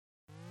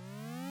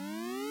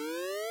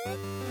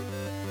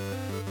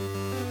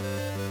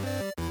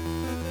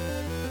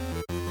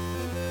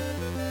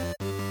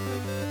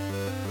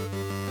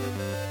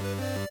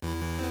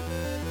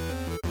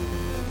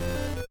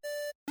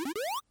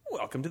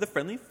Welcome to the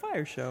Friendly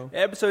Fire Show.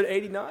 Episode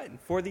 89.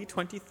 For the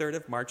 23rd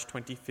of March,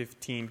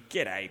 2015.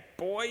 G'day,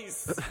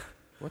 boys.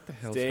 What the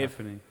hell's Steve.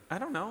 happening? I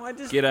don't know. I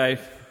just... G'day.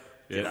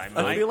 G'day, I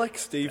Mike. feel like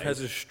Steve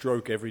has a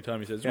stroke every time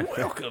he says,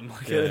 welcome.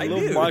 Like a I little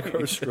do.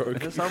 micro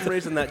stroke. For some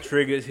reason, that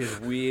triggers his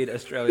weird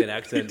Australian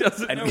accent. He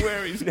doesn't know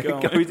where he's It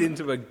going. goes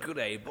into a good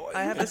day, boy.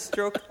 I have a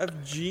stroke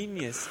of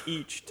genius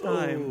each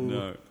time.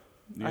 No.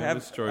 You I have a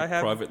have- stroke I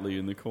have- privately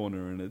in the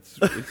corner, and it's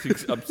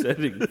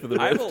upsetting for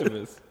the I rest will- of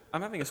us.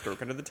 I'm having a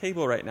stroke under the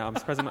table right now. I'm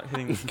surprised I'm not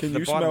hitting Can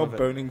the you bottom smell of it.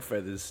 burning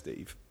feathers,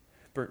 Steve?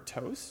 Burnt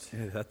toast?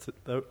 Yeah, that's it.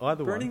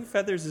 Either Burning one.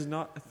 feathers is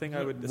not a thing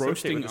I would associate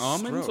Roasting with a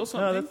almonds stroke. or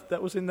something? No,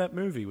 that was in that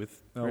movie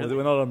with... No, Really?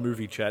 we're not on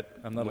movie chat.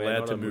 I'm not We're allowed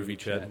not to on movie movie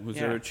chat. chat. Was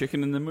Yeah. there a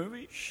chicken in the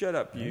movie? Shut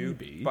up, you.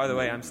 Maybe. By the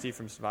way, I'm Steve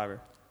from Survivor.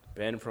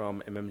 Ben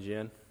from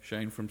MMGN.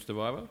 Shane from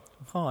Survivor?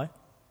 Hi,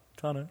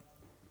 Tano.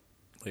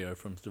 Leo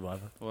from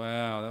Survivor.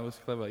 Wow, that was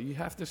clever. You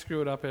have to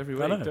screw it up every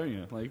I week, know. don't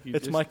you? Like you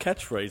It's just, my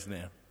catchfriend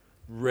now.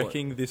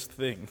 Wrecking this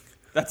thing.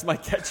 That's my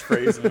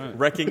catchphrase,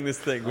 wrecking this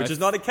thing, which is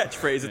not a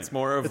catchphrase. It's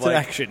more of It's like... an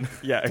action.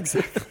 Yeah,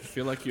 exactly. I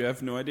feel like you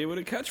have no idea what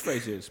a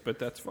catchphrase is, but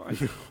that's fine.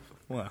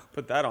 Wow.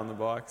 Put that on the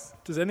box.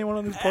 Does anyone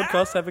on this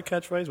podcast have a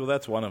catchphrase? Well,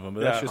 that's one of them,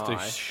 but that's Yeah. just a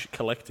Hi.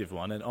 collective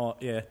one. And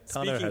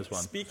Tano has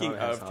one. Speaking Tano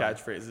has of hi.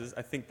 catchphrases,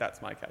 I think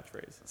that's my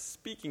catchphrase.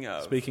 Speaking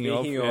of... Speaking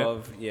Speaking of,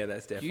 of, yeah,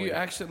 that's definitely. You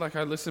actually, like,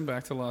 I listened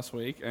back to last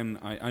week, and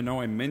I know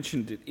I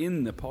mentioned it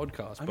in the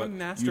podcast, I'm but a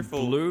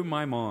masterful- you blew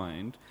my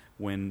mind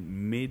when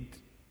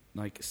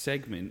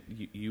segment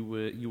you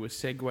were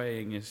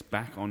segueing us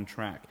back on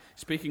track.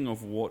 Speaking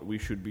of what we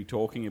should be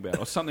talking about,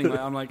 or something like,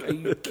 I'm like, are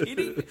you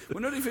kidding? We're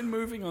not even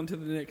moving on to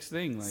the next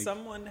thing. Like,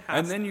 Someone has...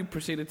 and then you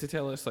proceeded to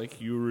tell us like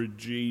you're a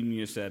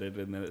genius at it,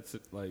 and then it's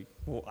like,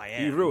 Well, I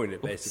am. You ruined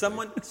it,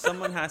 basically.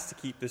 Someone has to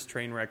keep this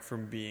train wreck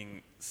from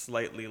being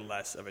slightly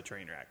less of a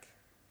train wreck.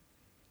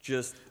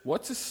 Just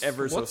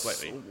ever so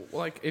slightly.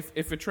 Like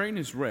if a train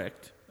is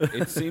wrecked,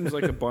 it seems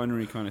like a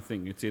binary kind of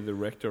thing. It's either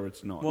wrecked or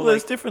it's not. well, Well,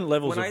 there's like, different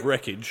levels when of I-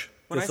 wreckage.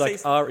 when It's I like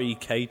say-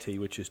 REKT,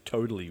 which is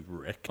totally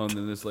wrecked. And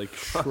then there's like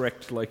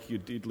shreked like your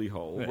diddly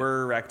hole.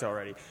 We're wrecked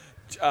already.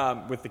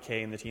 With the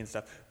K and the T and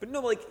stuff. But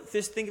no, like,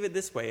 just think of it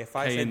this way. If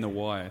I K said... and the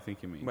Y, I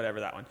think you mean.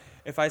 Whatever that one.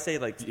 If I say,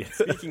 like,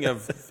 speaking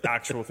of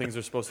actual things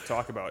we're supposed to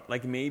talk about,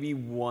 like maybe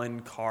one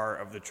car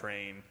of the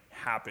train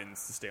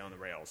happens to stay on the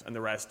rails and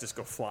the rest just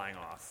go flying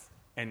off.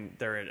 And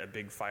they're in a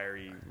big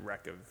fiery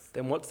wreck of...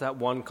 Then what's that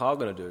one car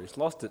going to do? It's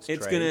lost its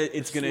It's train.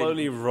 gonna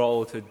slowly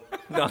roll to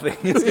nothing.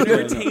 It's going to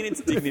retain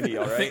its dignity,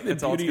 all I right? think the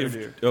That's all it's beauty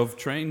going to do. of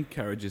train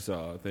carriages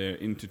are they're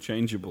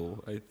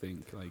interchangeable. I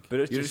think, like,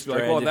 But it's you're just just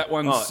like, oh, stranded. that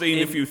one's Oh, seen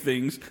a in- few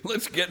things.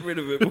 Let's get rid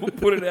of it. We'll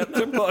put it out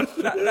to bus.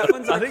 That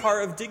one's our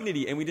car of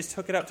dignity, and we just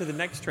took it out to the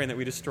next train that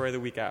we destroy the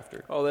week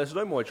after. Oh, there's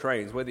no more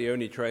trains. We're the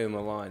only train on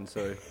the line,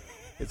 so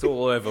it's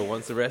all over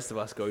once the rest of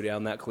us go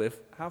down that cliff.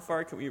 How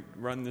far can we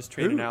run this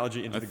train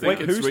analogy into I the think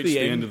ground? it's reached the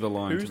end of the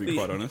line, who's to be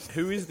quite honest.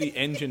 Who is the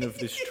engine of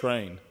this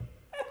train?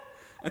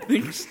 I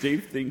think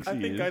Steve thinks I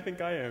he think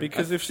is. I am.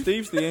 Because if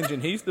Steve's the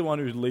engine, he's the one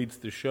who leads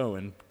the show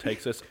and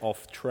takes us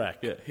off track.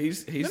 Yeah,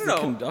 he's No, the no.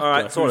 conductor All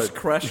right, who's sorted.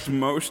 crashed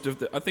most of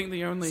the... I think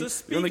the only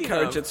speaking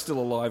carriage of- that's still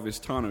alive is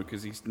Tano,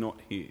 because he's not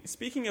here.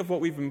 Speaking of what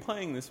we've been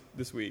playing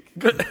this week,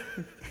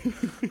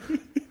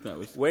 That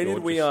was When did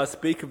we gorgeous.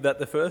 speak of that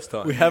the first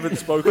time? We haven't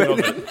spoken of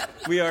it.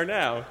 we are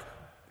now.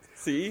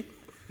 See?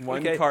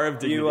 One Okay, car of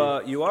dignity.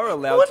 You are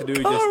allowed One to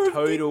do car just of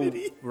total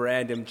dignity.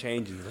 random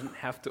changes. It doesn't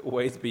have to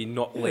always be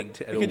not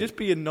linked at It all. can just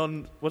be a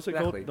non... What's it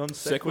Exactly. called? Non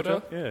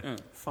Sequitur? sequitur? Yeah.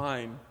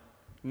 Fine.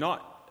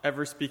 Not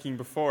ever speaking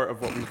before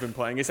of what we've been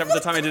playing, except for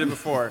the time I did it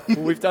before.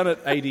 Well, we've done it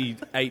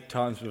 88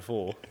 times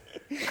before.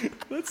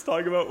 Let's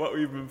talk about what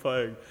we've been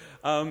playing.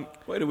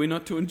 Wait, are we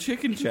not doing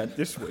chicken chat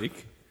this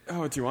week?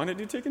 Oh, do you want to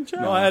do chicken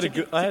chat? No, I had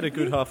a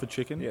good half a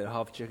chicken. Yeah,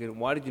 half chicken.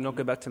 Why did you not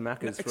go back to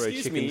Macca's for a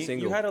Excuse chicken me,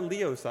 single? you had a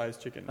Leo-sized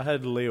chicken. I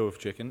had Leo of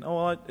chicken.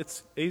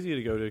 It's easier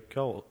to go to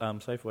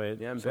Safeway.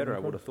 yeah, and better, I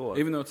would have thought.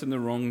 Even though it's in the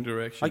wrong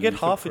direction. I get you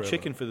took half a forever.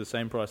 chicken for the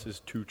same price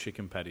as 2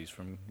 chicken patties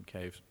from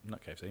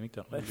not KFC,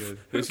 McDonald's. Who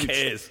There's your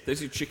cares?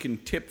 There's your chicken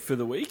tip for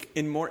the week.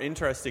 In more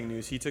interesting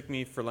news, he took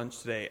me for lunch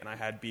today, and I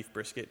had beef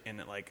brisket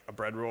and like a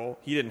bread roll.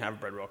 He didn't have a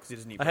bread roll because he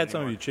doesn't eat I bread had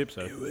some of anymore. your chips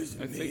though.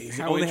 I think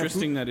Oh, how they have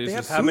interesting pout- that is. they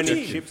have is How many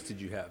Poutine. chips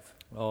did you have?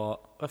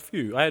 A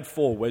few. I had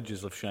 4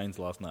 wedges of Shane's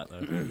last night though.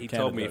 He Counted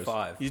told me those.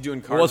 5. He's doing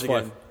It carbs was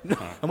again.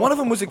 5. And one of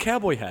them was a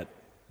cowboy hat.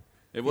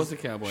 It was a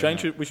cowboy. Shane,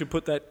 hat. we should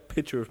put that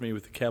picture of me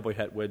with the cowboy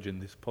hat wedge in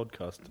this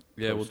podcast.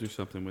 Yeah, we'll do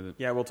something with it.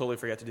 Yeah, we'll totally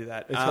forget to do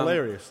that. It's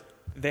hilarious.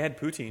 They had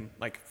poutine,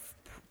 like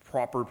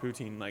proper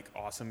poutine, like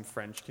awesome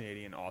French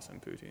Canadian awesome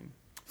poutine.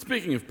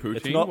 Speaking of It's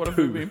poutine, not what have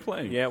poo. we been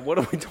playing? Yeah, what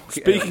are we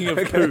talking Speaking of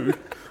poo,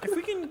 If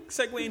we can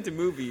segue into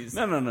movies,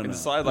 No. and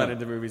sideline No.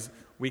 into movies,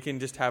 we can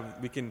just have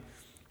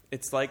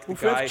It's like the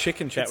if we guy. have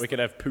chicken chat, it's- we could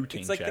have poutine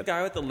It's like chat. the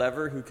guy with the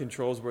lever who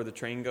controls where the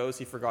train goes.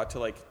 He forgot to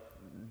like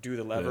do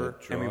the lever,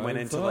 and we went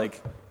into driver.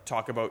 like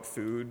talk about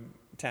food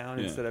town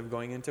Yeah. instead of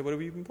going into what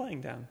have you been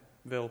playing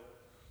Townville.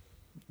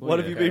 What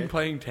have you okay. been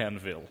playing,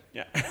 Townville?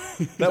 Yeah.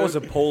 That was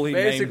a poorly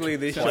Basically,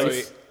 named this show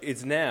place.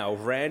 is now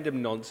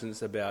random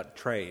nonsense about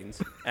trains,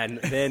 and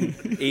then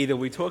either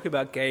we talk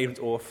about games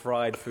or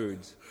fried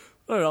foods.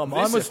 No,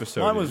 mine was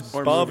episode is-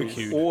 Or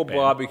barbecued. Or Ben.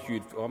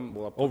 barbecued.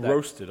 Or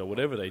roasted, or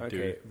whatever they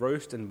Okay,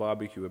 roast and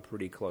barbecue are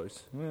pretty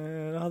close.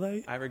 do. Are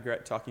they? I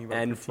regret talking about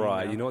And poutine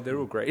fried. now. You know what? They're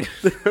all great.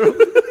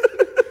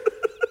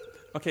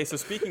 Okay, so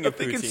speaking I of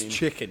think poutine, it's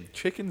chicken.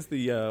 Chicken's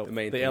the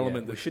main the thing,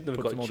 element yeah. that We shouldn't have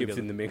puts got them all chips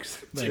together. in the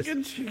mix.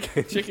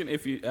 Chicken.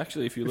 If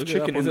you look it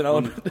chicken up is an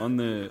element.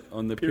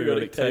 on the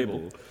periodic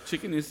table,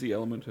 chicken is the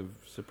element of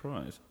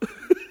surprise.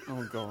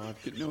 oh god.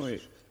 No,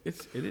 it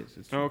is.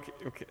 It's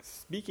Okay.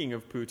 Speaking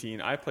of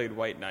poutine, I played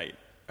White Knight.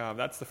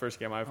 That's the first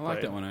game I've I played.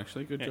 like that one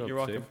actually. Good Yeah, job, you're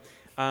welcome. Steve.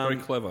 Very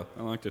clever.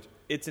 I liked it.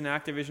 It's an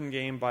Activision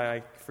game by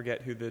I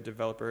forget who the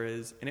developer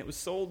is, and it was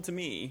sold to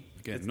me.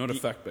 Again, It's not a the-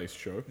 fact-based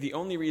show. The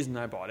only reason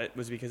I bought it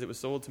was because it was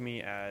sold to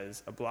me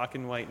as a black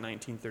and white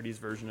 1930s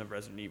version of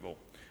Resident Evil,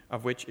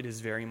 of which it is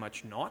very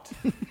much not.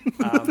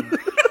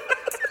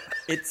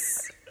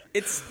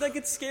 It's like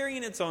it's scary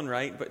in its own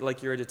right, but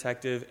like you're a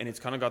detective, and it's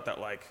kind of got that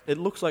like It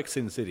looks like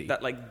Sin City.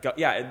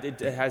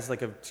 it has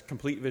like a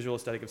complete visual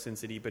aesthetic of Sin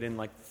City, but in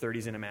like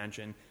 30s in a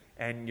mansion.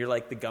 And you're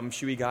like the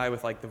gumshoey guy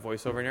with like the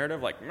voiceover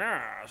narrative, like,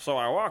 nah, so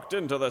I walked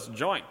into this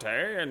joint,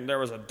 and there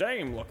was a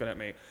dame looking at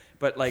me.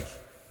 But like,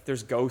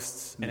 there's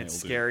ghosts, and it's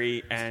Nailed it.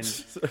 scary, and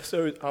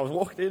So I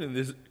walked in and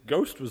this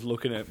ghost was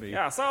looking at me.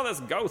 yeah, I saw this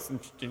ghost,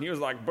 and he was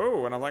like,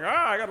 boo, and I'm like,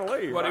 I gotta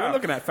leave. What are you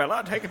looking at,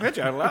 fella? Take a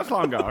picture. It'll last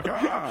longer.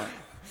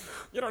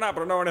 You don't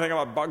happen to know anything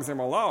about Bugsy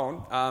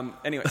Malone.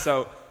 Anyway,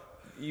 so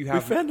you We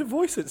have... found a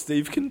voice that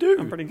Steve can do.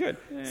 I'm pretty good.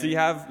 So you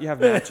have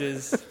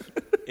matches.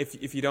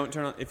 If you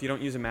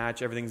don't use a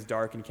match, everything's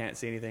dark and you can't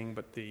see anything,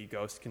 but the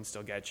ghost can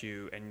still get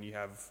you. And you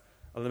have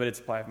a limited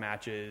supply of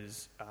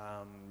matches.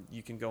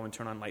 You can go and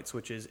turn on light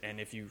switches, and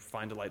if you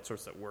find a light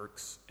source that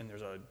works and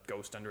there's a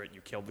ghost under it, you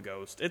kill the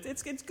ghost.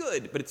 It's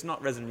good, but it's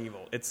not Resident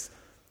Evil. It's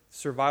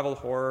survival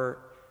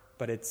horror,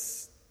 but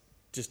it's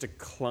just a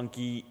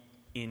clunky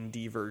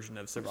indie version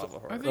of survival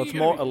horror. think Well, it's you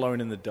more gotta be-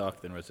 Alone in the Dark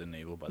than Resident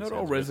Evil. By the Not all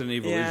sounds of it. Resident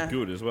Evil Yeah. is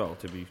good as well.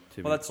 To be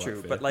Well, that's quite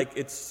true, fair. but like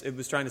it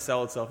was trying to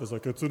sell itself as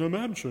like it's in a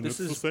mansion. This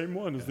It's is- the same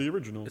one as the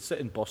original. It's set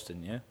in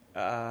Boston, yeah?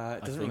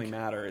 It doesn't really think.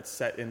 matter. It's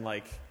set in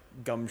like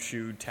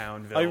Gumshoe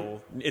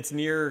Townville. It's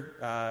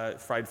near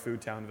Fried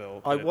Food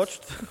Townville. I but it's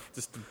watched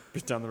just a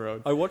bit down the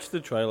road. I watched the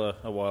trailer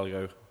a while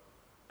ago,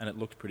 and it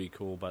looked pretty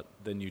cool, but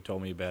then you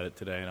told me about it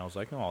today, and I was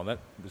like, oh, that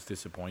was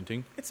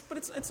disappointing. It's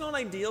not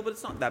ideal, but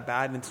it's not that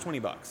bad, and it's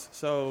 $20.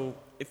 So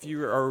if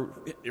you are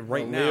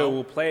right Leo now,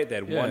 will play it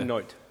then. Yeah. One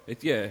note.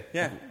 yeah,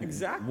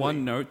 exactly.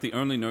 One note, the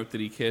only note that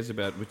he cares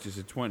about, which is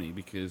a 20,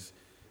 because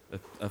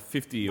a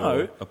 50 or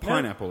No, a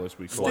pineapple, as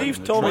we call Steve it.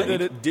 in the told me trade.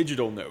 that it.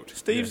 digital note.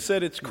 Steve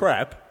said it's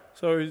crap,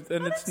 so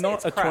then it's say not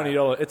it's a crap.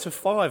 $20. It's a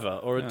 $5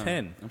 or a No,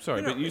 10. I'm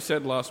sorry, You know- but you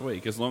said last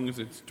week, as long as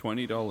it's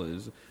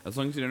 $20, as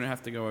long as you don't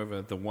have to go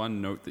over the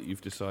one note that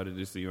you've decided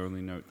is the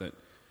only note that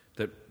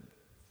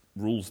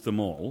rules them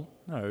all.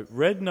 No,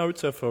 red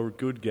notes are for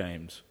good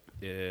games.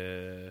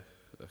 Yeah.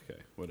 Okay.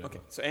 Whatever. Okay.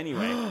 So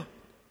anyway,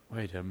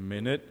 Wait a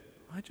minute.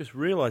 I just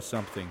realized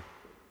something.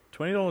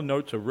 $20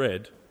 notes are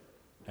red,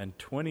 and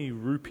 20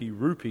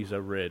 rupees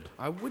are red.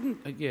 I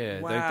wouldn't. Yeah.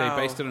 Wow.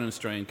 They based it on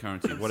Australian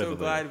currency. I'm Whatever. so they-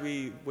 glad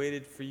we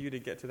waited for you to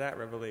get to that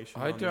revelation.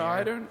 I on the don't. I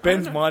air. don't.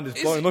 Ben's I don't- mind is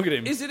blown. it- Look at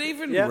him. Is it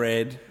even Yeah.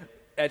 red?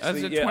 Actually,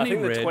 As a yeah, I 20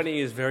 think red. the 20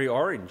 is very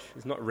orange.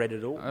 It's not red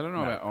at all. I don't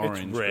know about it's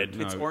orange. red. but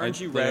no, It's I- orangey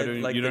they red,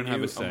 don't- like you the don't have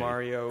new a say.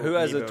 Mario. Who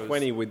has a Amiibos.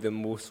 20 with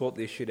them? We'll sort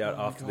this shit out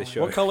after the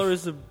show. What color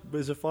is a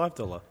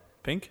 $5?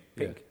 Pink?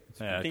 Pink.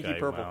 Yeah, Pinky okay,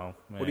 purple. well,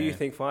 What do you yeah.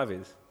 think 5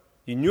 is?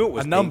 You knew it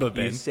was A number, pink.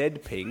 You Ben.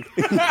 said pink.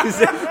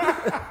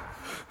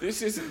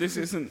 This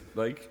isn't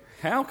like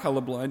how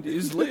colorblind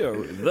is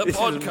Leo? The This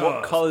is what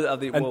podcast. color are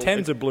the... And well,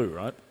 10s are blue,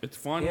 right? It's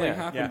finally Yeah.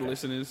 happened, Yeah.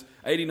 listeners.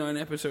 89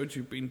 episodes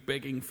you've been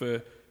begging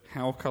for.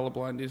 How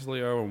colorblind is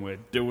Leo? And we're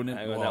doing it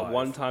Hang on, live. that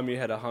one time you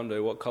had a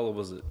hundo, what color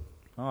was it?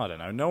 I don't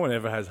know. No one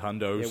ever has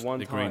hundos. Yeah, one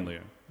the time. green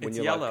Leo. When It's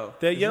you're yellow.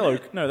 They're isn't yellow.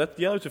 it? No, that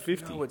yellow's a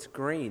 50. No, it's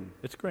green.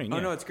 It's green. Oh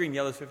yeah. no, it's green.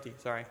 Yellow's 50.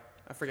 Sorry,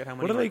 I forget how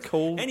many. What are they words.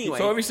 called? Anyway,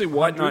 So obviously,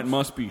 White Knight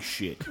must be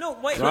shit. no.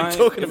 White Right? Knight.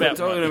 talking If we're about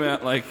talking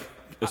about like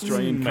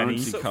Australian Many.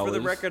 currency So colors. for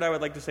the record, I would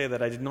like to say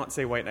that I did not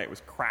say White Knight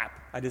was crap.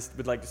 I just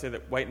would like to say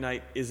that White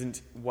Knight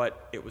isn't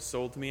what it was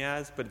sold to me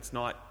as, but it's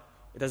not.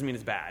 It doesn't mean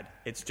it's bad.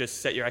 It's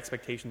just set your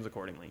expectations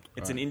accordingly.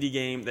 It's an indie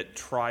game that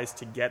tries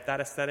to get that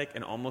aesthetic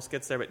and almost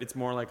gets there, but it's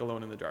more like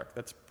Alone in the Dark.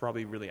 That's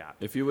probably really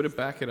apt. If you were to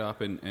back it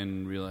up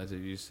and realize that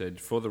you said,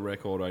 for the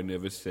record, I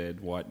never said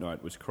White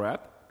Knight was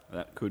crap,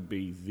 that could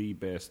be the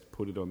best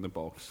put it on the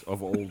box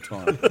of all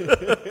time.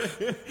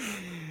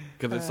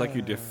 Because it's like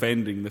you're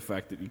defending the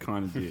fact that you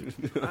kind of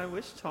did. I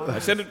wish I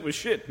Tana. said it was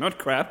shit, not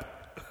crap.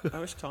 I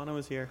wish Tana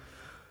was here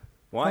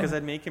Why? because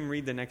I'd make him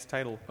read the next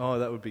title. Oh,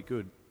 that would be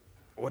good.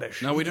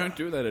 No, we don't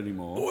do that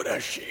anymore.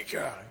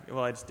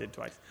 Well, I just did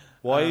twice.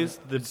 Why is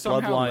the it's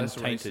somehow bloodline less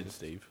tainted, racist.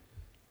 Steve?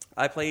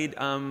 I played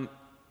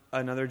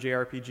another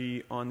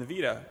JRPG on the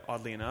Vita.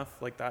 Oddly enough,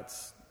 like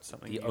that's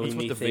something The unique.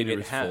 only the thing Vita it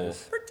is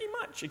has. Pretty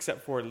much,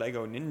 except for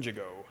Lego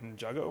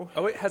Ninjago.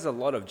 Oh, it has a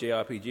lot of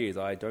JRPGs.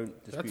 I don't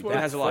dispute That's that. what It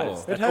has a lot. for.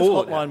 It That's has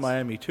all it Hotline has.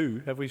 Miami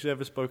too. Have we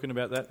ever spoken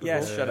about that before?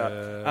 Yes, shut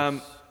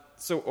up.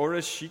 So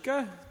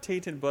Orishika,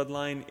 Tainted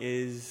Bloodline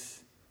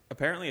is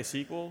apparently a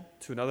sequel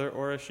to another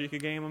Orishika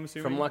game, I'm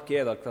assuming. From like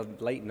the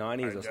late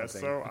 90s or guess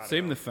something. so. I It don't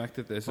seemed know. the fact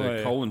that there's Oh, a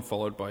yeah. colon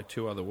followed by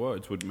 2 other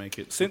words would make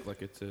it Sin- look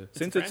like it's a...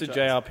 Since a it's a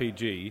franchise.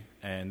 JRPG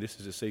and this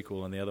is a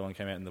sequel and the other one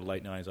came out in the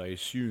late 90s, I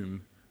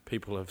assume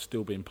people have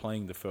still been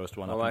playing the first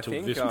one Well, up I until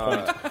think this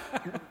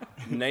point.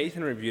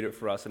 Nathan reviewed it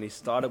for us, and he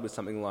started with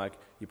something like,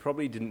 you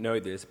probably didn't know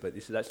this, but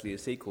this is actually a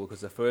sequel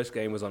because the first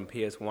game was on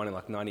PS1 in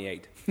like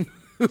 98.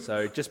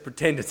 So just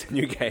pretend it's a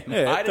new game.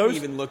 Yeah, I didn't those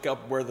even look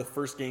up where the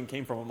first game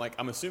came from.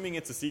 I'm assuming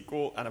it's a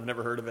sequel, and I've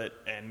never heard of it,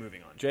 and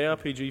moving on.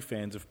 JRPG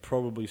fans have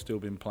probably still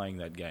been playing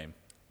that game.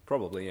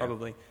 Probably, yeah.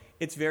 Probably.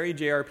 It's very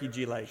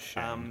JRPG-like.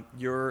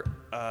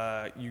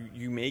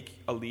 You make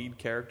a lead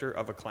character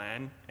of a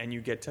clan, and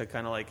you get to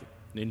kind of like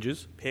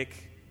Ninjas?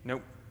 pick.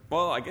 Nope.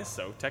 Well, I guess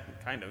so.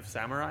 Kind of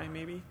samurai,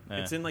 maybe. Yeah.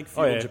 It's in like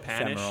Oh, feudal yeah,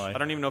 Japanish. samurai. I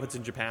don't even know if it's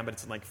in Japan, but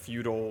it's in like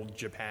feudal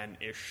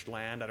Japan-ish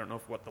land. I don't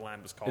know what the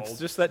land was called. It's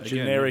just that Again,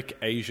 generic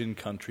Asian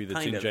country that's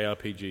Kind in of.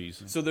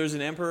 JRPGs. So there's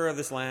an emperor of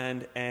this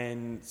land,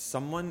 and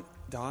someone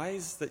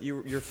dies that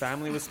your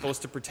family was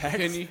supposed to protect.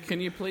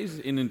 Can you please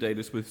inundate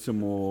us with some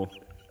more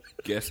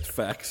guest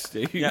facts,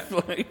 Steve? Yeah.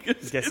 Like,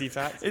 Guessy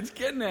facts? It's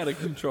getting out of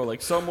control.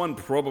 Like someone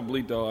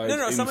probably died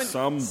No, in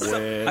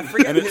somewhere, I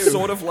forget and it's who.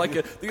 sort of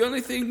like the only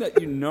thing that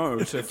you know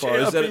so far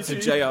is that it's a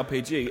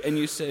JRPG, and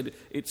you said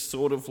it's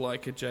sort of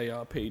like a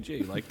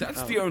JRPG. Like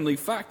that's the only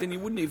fact, and you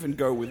wouldn't even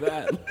go with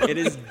that. It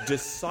is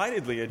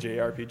decidedly a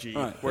JRPG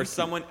All right, where thank you.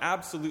 someone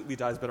absolutely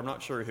dies, but I'm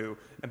not sure who.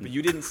 But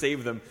you didn't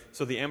save them,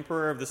 so the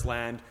emperor of this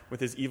land, with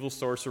his evil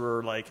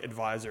sorcerer like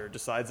advisor,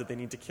 decides that they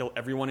need to kill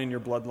everyone in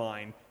your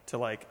bloodline to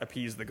like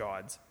appease the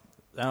gods.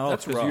 Oh,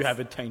 That's because you rough. have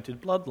a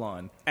tainted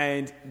bloodline.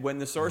 And when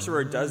the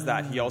sorcerer does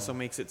that, he also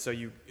makes it so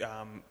you.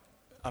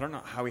 I don't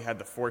know how he had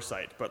the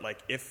foresight, but like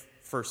if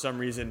for some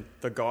reason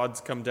the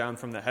gods come down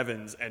from the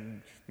heavens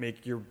and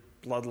make your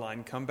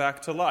bloodline come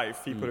back to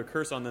life, he put a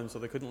curse on them so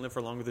they couldn't live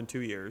for longer than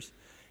 2 years.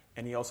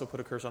 And he also put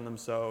a curse on them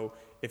so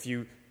if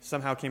you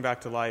somehow came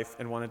back to life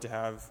and wanted to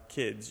have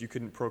kids, you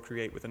couldn't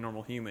procreate with a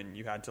normal human.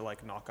 You had to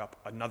like knock up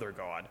another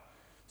god.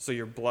 So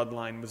your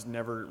bloodline was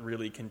never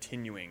really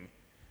continuing.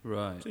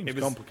 Right. Seems It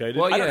was- complicated.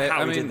 I don't know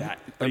how he did that,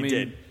 but he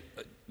did.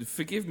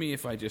 Forgive me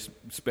if I just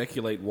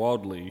speculate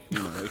wildly, you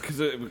know,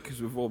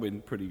 because we've all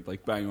been pretty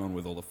like bang on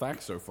with all the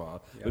facts so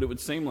far. But it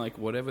would seem like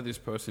whatever this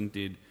person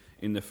did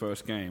in the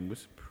first game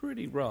was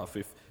pretty rough.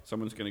 If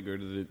someone's going to go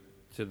to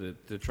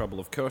the trouble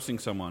of cursing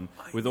someone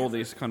with all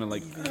these kind of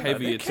like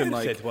caveats and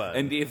like, said what?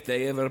 and if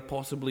they ever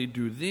possibly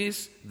do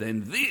this,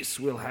 then this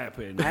will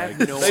happen. I have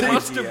Like, no they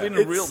must idea. have been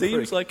a It real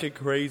seems prick. like a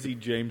crazy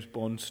James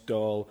Bond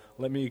style.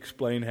 Let me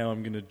explain how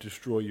I'm going to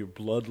destroy your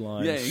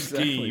bloodline Yeah,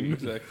 exactly, scheme.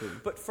 exactly.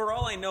 But for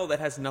all I know, that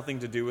has nothing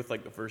to do with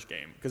like the first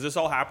game because this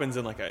all happens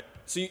in like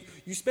so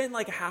you spend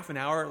like a half an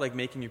hour like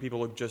making your people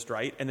look just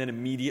right, and then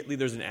immediately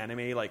there's an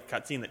anime like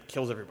cutscene that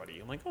kills everybody.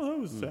 I'm like, oh, that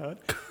was sad.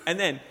 And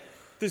then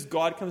this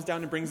god comes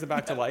down and brings them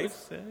back to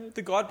life.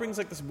 The god brings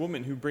like this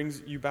woman who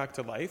brings you back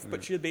to life,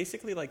 but she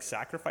basically like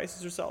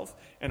sacrifices herself,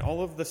 and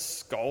all of the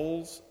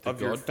skulls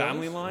of your god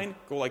family does? line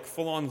go like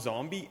full on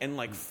zombie and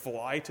like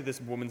fly to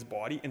this woman's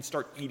body and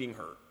start eating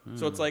her.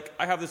 So it's like,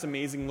 I have this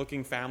amazing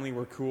looking family,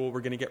 we're cool,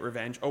 we're gonna get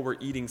revenge. Oh, we're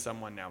eating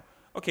someone now.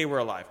 Okay, we're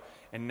alive.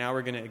 And now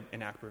we're gonna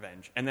enact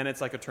revenge. And then it's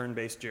like a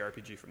turn-based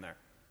JRPG from there.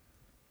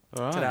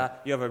 Ta-da.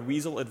 You have a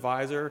weasel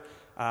advisor.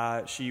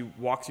 She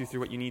walks you through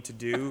what you need to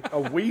do. A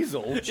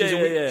weasel? She's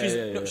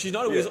Yeah. she's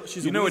not a weasel.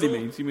 She's You a know what weasel.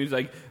 he means? He means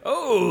like,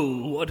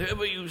 oh,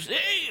 whatever you say,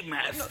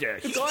 master.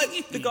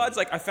 The god's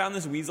like, I found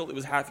this weasel. It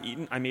was half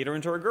eaten. I made her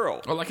into a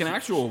girl. Or like an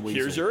actual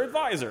weasel. Here's your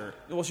advisor.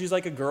 Well, she's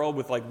like a girl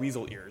with like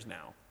weasel ears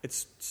now.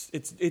 It's a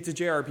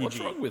JRPG. What's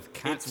wrong with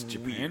cats, It's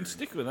Japan? weird.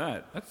 Stick with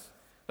that.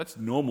 That's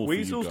normal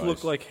Weasels for you guys.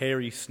 look like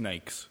hairy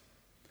snakes.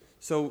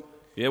 So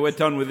Yeah, we're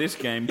done with this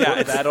game. yeah,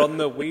 Put that on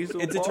the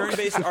weasel it's a box.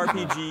 turn-based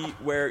RPG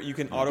where you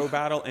can auto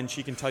battle and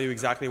she can tell you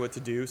exactly what to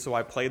do. So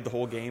I played the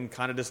whole game,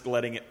 kind of just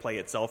letting it play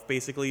itself,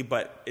 basically.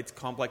 But it's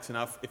complex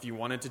enough. If you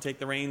wanted to take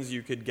the reins,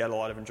 you could get a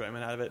lot of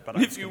enjoyment out of it. But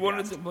I'm If just you gonna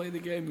wanted guess. to play the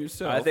game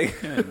yourself, I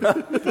think- you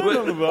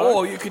can.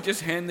 Or you could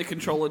just hand the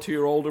controller to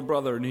your older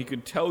brother and he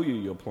could tell you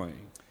you're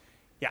playing.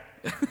 Yeah,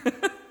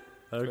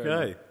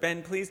 Okay.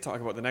 Ben, please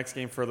talk about the next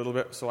game for a little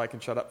bit, so I can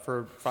shut up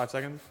for 5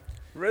 seconds.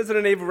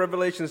 Resident Evil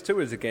Revelations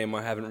 2 is a game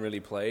I haven't really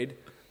played.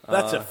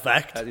 That's a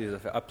fact. That is a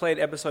fact. I played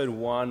episode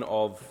 1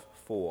 of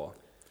 4.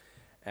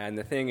 And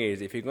the thing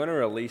is, if you're going to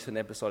release an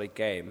episodic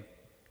game,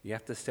 you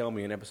have to sell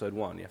me an episode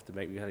 1. You have to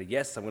make me say,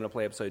 yes, I'm going to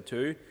play episode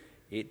 2.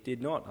 It did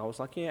not. I was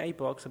like, yeah,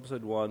 $8,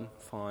 episode 1,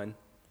 fine.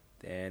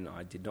 Then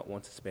I did not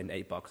want to spend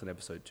 $8 on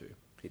episode 2.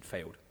 It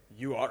failed.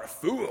 You are a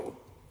fool.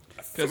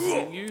 Because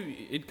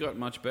it got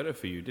much better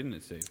for you, didn't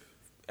it, Steve?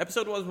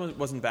 Episode 1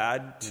 wasn't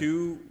bad.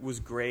 2 was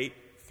great.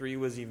 3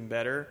 was even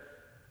better.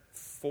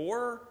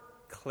 4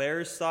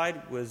 Claire's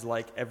side was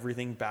like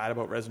everything bad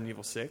about Resident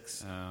Evil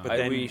 6, but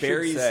we then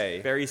should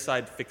say- Barry's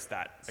side fixed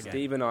that again.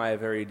 Steve and I are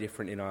very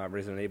different in our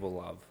Resident Evil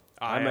love.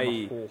 I'm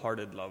a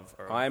wholehearted love.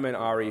 I'm an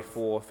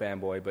RE4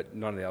 fanboy, but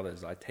none of the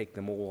others. I take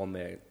them all on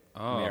their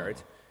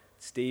merit.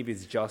 Steve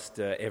is just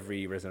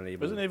every Resident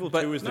Evil. Resident Evil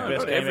But 2 is the no, best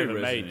not game every ever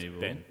Resident made, Evil.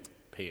 Ben.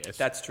 P.S.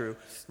 That's true.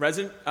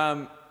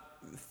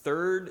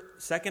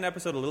 Second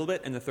episode a little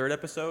bit, and the third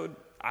episode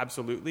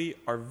absolutely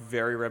are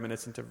very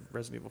reminiscent of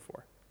Resident Evil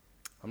 4.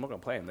 I'm not going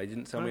to play them. They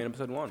didn't sell me in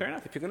episode 1. fair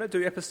enough. If you're going to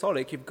do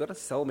episodic, you've got to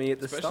sell me at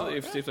the Especially start.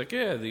 if Steve's like,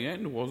 yeah, the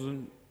end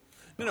wasn't.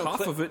 No,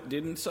 half of it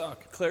didn't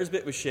suck. Claire's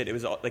bit was shit. It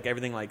was all, like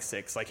everything like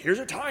 6. Like, here's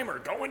a timer.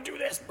 Go and do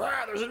this.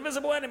 Blah, there's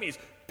invisible enemies.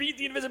 Beat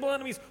the invisible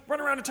enemies.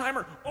 Run around a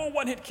timer. Oh,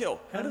 one-hit kill.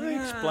 How do they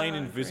explain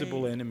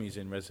invisible enemies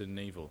in Resident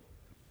Evil?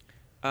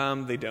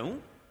 They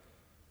don't.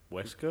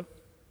 Wesker?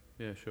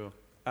 Yeah, sure.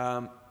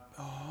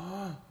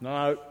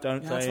 No,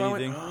 don't That's say why I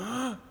went,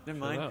 anything. Never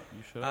mind. up.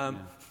 You shut up,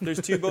 man. There's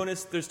two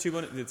bonus.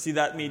 See,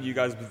 that made you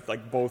guys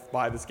like both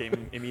buy this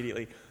game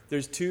immediately.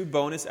 There's 2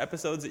 bonus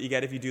episodes that you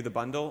get if you do the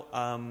bundle.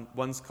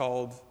 One's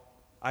called.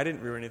 I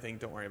didn't ruin anything.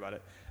 Don't worry about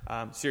it.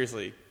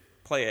 Seriously,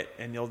 play it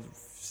and you'll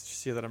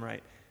see that I'm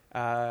right.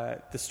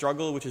 The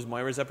Struggle, which is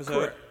Moira's episode,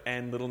 Correct.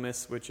 and Little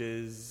Miss, which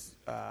is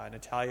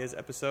Natalia's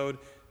episode.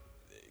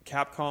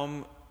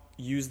 Capcom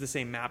used the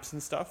same maps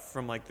and stuff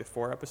from like the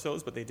 4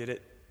 episodes, but they did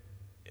it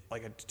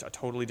like a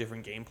totally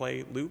different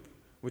gameplay loop,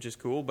 which is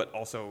cool, but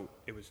also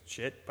it was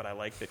shit, but I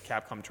like that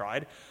Capcom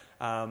tried.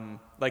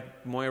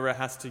 Like, Moira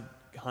has to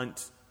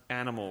hunt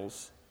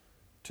animals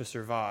to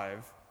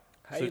survive.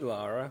 Hey,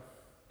 Lara.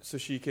 So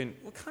she can,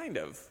 well, kind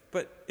of,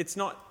 but it's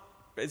not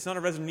a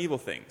Resident Evil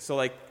thing. So,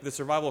 like, the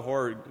survival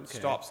horror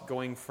stops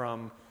going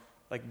from,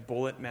 like,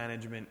 bullet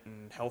management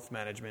and health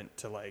management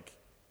to, like,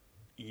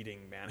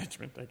 eating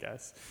management, I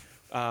guess.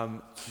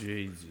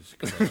 Jesus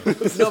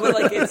Christ. No, but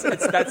like it's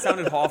that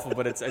sounded awful,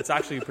 but it's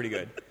actually pretty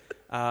good.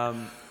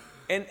 And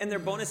they're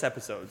bonus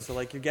episodes, so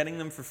like you're getting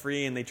them for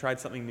free, and they tried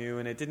something new,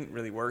 and it didn't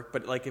really work.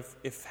 But like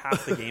if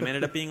half the game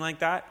ended up being like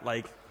that,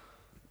 like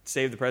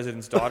Save the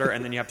President's Daughter,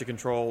 and then you have to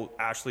control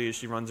Ashley as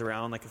she runs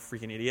around like a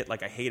freaking idiot.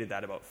 Like I hated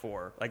that about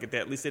 4. Like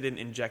at least they didn't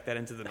inject that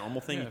into the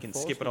normal thing. Yeah, You can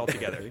 4's skip it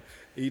altogether.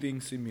 Eating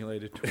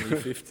Simulator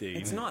 2015.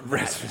 It's not that.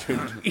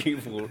 Resident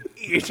Evil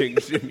eating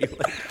simulator.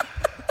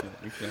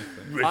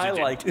 Exactly. I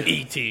liked it.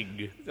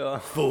 eating.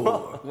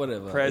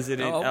 Whatever.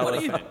 President What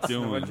are you Elephant.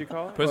 doing? What'd you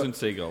call it? President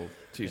Seagull.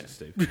 Jesus,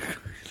 Steve.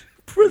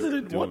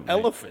 President Do what it, mate.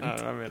 elephant? I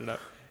don't know, I made it up.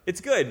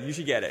 It's good. You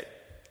should get it.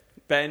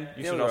 Ben,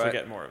 you should also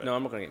get more of it. No,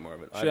 I'm not going to get more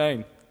of it.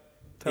 Shane,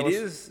 tell It us.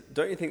 is.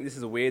 Don't you think this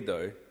is weird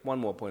though? One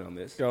more point on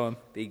this. Go on.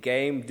 The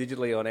game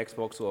digitally on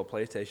Xbox or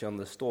PlayStation on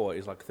the store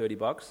is like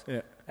 $30.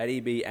 Yeah. At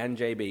EB and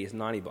JB is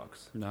 $90.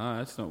 No,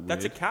 that's not weird.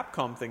 That's a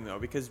Capcom thing, though,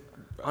 because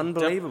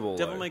Unbelievable,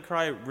 Devil though. May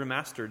Cry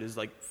Remastered is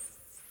like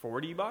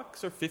 $40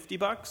 or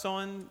 $50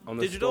 on On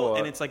the digital, store.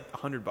 and it's like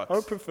 $100. I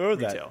would prefer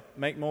that. retail.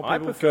 Make more people I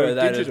prefer go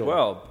that digital. as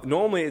well.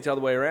 Normally it's the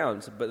other way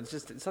around, but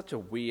it's such a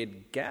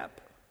weird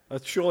gap.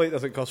 Surely it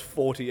doesn't cost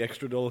 $40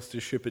 extra to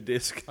ship a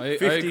disc. I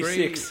agree.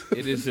 56.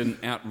 It is an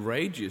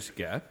outrageous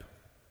gap,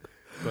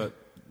 but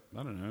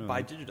I don't know.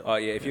 Buy digital. Oh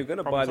yeah, if you're going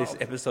to Problem buy this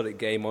solved. episodic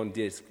game on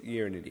disc,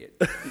 you're an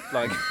idiot.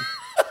 Like,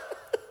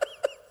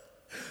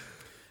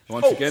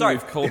 Once Oh, again, sorry.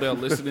 we've called our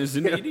listeners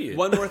an idiot.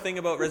 One more thing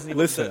about Resident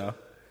Evil. Listener.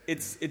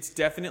 It's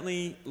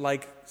definitely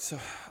like, so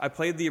I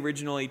played the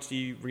original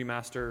HD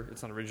remaster.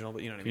 It's not original,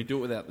 but you know what I Can you mean. do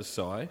it without the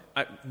sigh?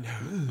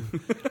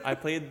 I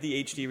played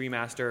the HD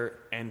remaster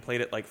and played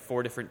it like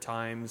 4 different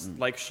times.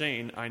 Like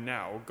Shane, I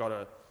now got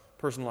a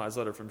personalized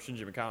letter from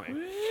Shinji Mikami.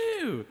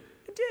 Woo!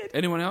 I did.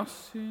 Anyone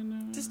else? You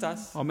know? Just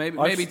us. Oh, maybe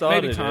I maybe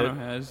started Tano it.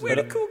 has. We're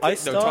the cool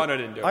kids. No, Tano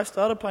didn't do it. I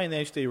started playing the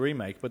HD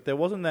remake, but there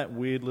wasn't that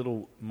weird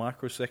little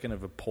microsecond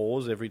of a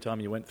pause every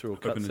time you went through a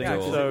Open the cutscene.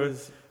 door. So It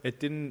was- it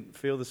didn't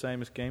feel the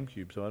same as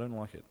GameCube, so I don't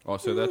like it. Oh,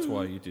 so that's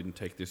why you didn't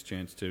take this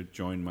chance to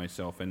join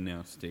myself and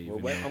now Steve. well,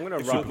 in wait, your I'm going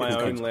to Super write my Cool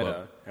own Kids letter,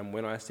 Club. and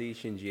when I see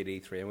Shinji at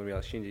E3, I'm going to be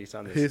like, Shinji,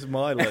 son, this. Here's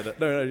my letter.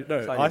 No.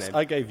 Sign your name.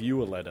 I gave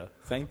you a letter.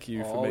 Thank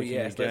you for Oh making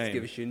yes, a let's game.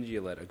 give Shinji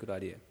a letter. Good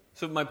idea.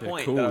 So my Yeah,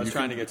 point cool. that I was You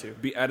trying to can get to.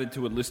 be added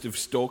to a list of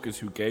stalkers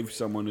who gave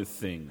someone a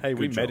thing. Hey,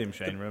 we Good met job. him,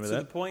 Shane. Remember So the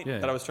that? point Yeah.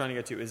 that I was trying to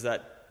get to is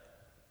that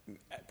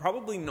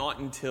probably not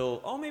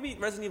until maybe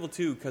Resident Evil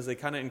 2, because they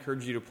kind of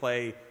encouraged you to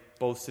play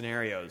both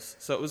scenarios.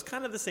 So it was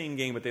kind of the same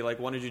game, but they like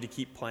wanted you to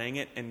keep playing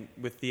it. And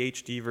with the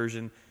HD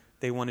version,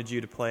 they wanted you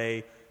to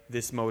play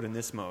this mode and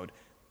this mode.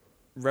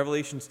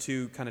 Revelations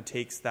 2 kind of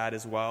takes that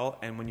as well,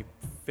 and when you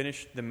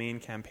finish the main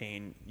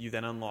campaign, you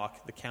then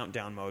unlock the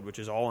countdown mode, which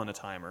is all on a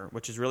timer,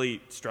 which is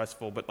really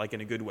stressful, but like in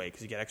a good way,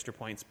 because you get extra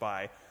points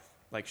by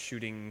like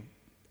shooting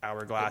It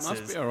hourglasses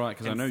must be all right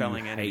because I and know you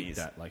felling hate enemies.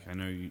 that. Like I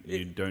know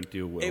you don't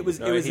deal well. It was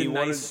with it was he a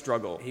wanted- nice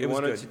struggle. He It was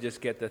wanted good. to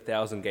just get the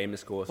 1,000 gamer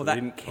score, so Well,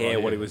 he that- didn't care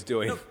what he was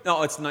doing.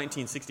 No, it's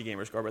 1960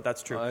 gamer score, but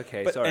that's true. Oh,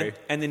 okay, But- sorry.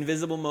 And the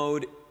invisible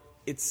mode,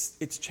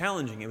 it's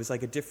challenging. It was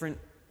like a different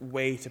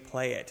way to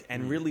play it.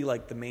 And really,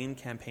 like, the main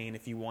campaign,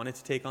 if you wanted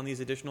to take on these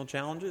additional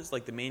challenges,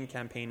 like, the main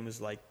campaign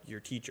was like your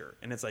teacher.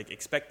 And it's like,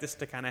 expect this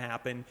to kind of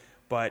happen,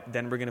 but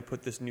then we're going to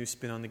put this new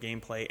spin on the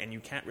gameplay, and you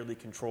can't really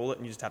control it,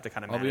 and you just have to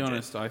kind of I'll manage be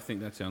honest, it. I think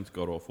that sounds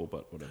god-awful,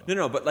 but whatever.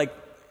 No, but, like,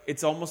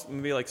 it's almost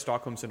maybe like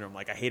Stockholm Syndrome.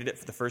 Like, I hated it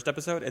for the first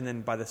episode, and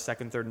then by the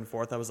second, third, and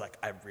fourth, I was like,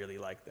 I really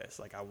like this.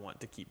 Like, I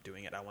want to keep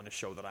doing it. I want to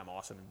show that I'm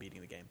awesome in beating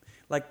the game.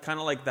 Like, kind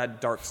of like that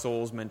Dark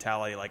Souls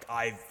mentality. Like,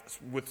 I've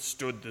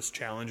withstood this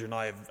challenge, and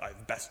I've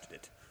bested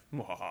it.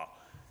 Mwahaha.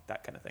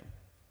 That kind of thing.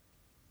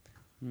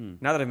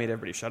 Now that I've made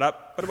everybody shut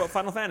up, what about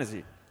Final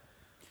Fantasy?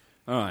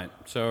 All right,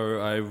 so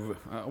I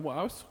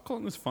was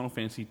calling this Final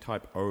Fantasy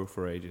Type O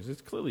for ages.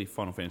 It's clearly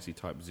Final Fantasy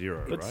Type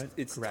 0, right?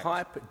 It's Correct.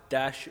 Type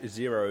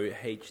 -0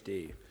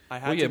 HD. I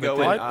had Well, yeah, to go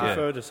but and I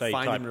prefer to say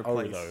find type and O,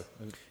 replace.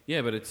 though.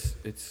 Yeah, but it's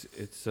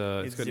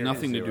got zero.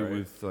 nothing to do Zero.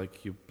 with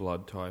like your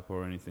blood type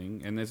or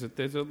anything. And there's a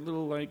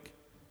little like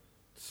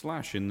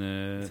slash in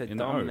the It's a in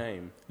the O. dumb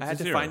name. I had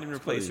It's a to zero. find and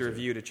It's replace a clearly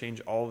review to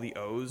change all the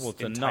O's Well,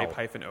 it's a in null.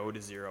 type -O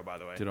to 0, by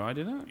the way. Did I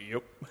do that?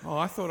 Yep. Oh,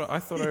 I thought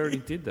I already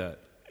did that.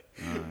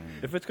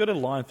 If it's got a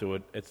line through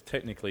it, it's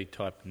technically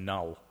type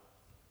null.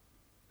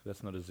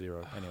 That's not a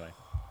 0. Anyway.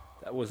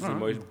 That was the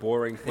most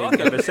boring thing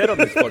I've ever said on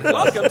this podcast.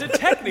 Welcome to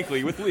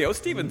Technically with Leo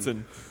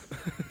Stevenson.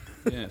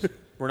 Yes.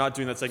 We're not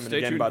doing that segment Stay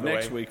again, tuned by the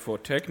next way. week for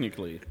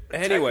Technically.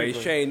 Anyway, Technically.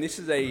 Shane, this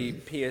is a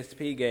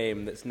PSP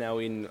game that's now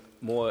in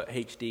more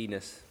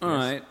HD-ness. All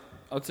right,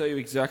 I'll tell you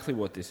exactly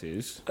what this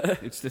is.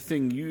 It's the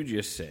thing you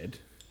just said,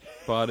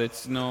 but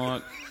it's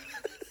not.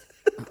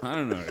 I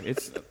don't know.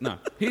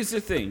 Here's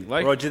the thing.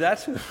 Like, Roger that.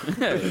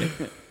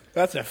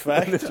 That's a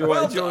fact. do you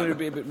want to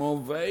be a bit more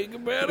vague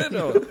about it?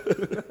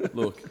 Or?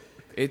 Look,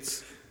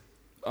 it's.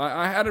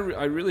 I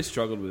really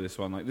struggled with this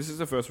one. Like, this is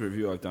the first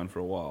review I've done for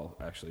a while,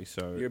 actually.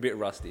 So You're a bit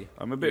rusty.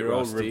 I'm a bit You're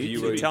old rusty.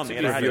 reviewer. You tell me,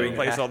 and I had to Reviewing.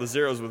 replace all the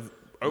zeros with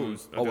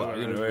O's. Oh well,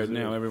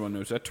 now everyone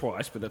knows that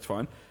twice, but that's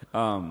fine.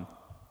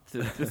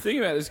 The thing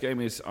about this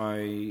game is,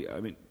 I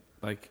mean,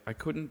 like, I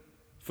couldn't.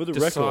 For the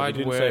record, decide you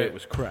didn't where- say it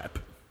was crap.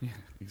 Yeah,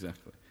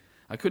 exactly.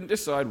 I couldn't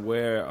decide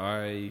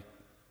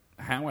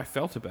how I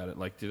felt about it.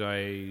 Like, did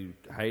I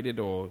hate it,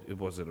 or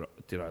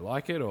did I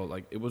like it, or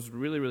like, it was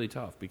really, really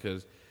tough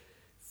because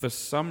for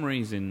some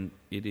reason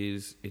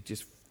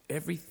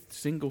every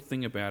single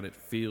thing about it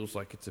feels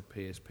like it's a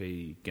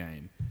PSP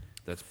game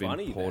that's been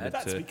Funny, ported man.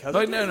 That's to. because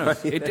Like, it no,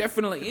 it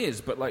definitely is.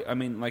 But like, I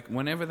mean, like,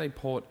 whenever they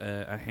port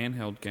a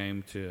handheld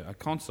game to a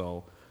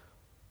console,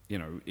 you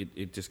know,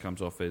 it just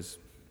comes off as.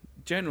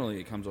 Generally,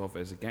 it comes off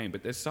as a game,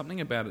 but there's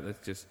something about it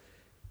that's just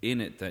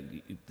in it that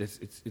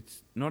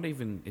it's not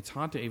even. It's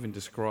hard to even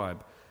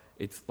describe.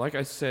 It's like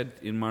I said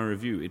in my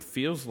review. It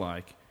feels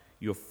like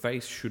your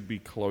face should be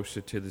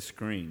closer to the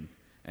screen,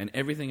 and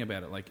everything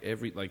about it, like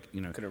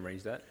you know. Can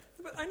arrange that.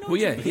 But I know Well,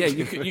 yeah,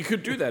 you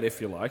could do that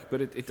if you like, but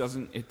it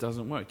doesn't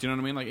work. Do you know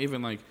what I mean? Like,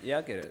 even like Yeah,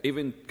 I get it.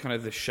 even kind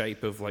of the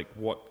shape of like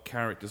what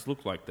characters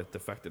look like, that the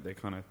fact that they're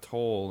kind of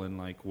tall and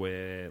like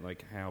where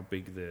like how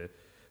big the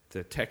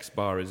text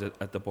bar is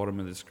at the bottom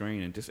of the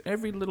screen, and just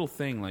every little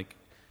thing like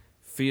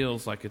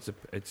feels like it's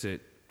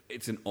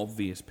an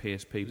obvious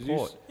PSP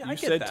port. Yeah, I You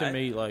get said that. to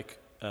me, like,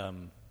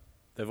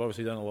 they've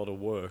obviously done a lot of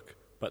work,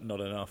 but not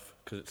enough,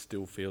 because it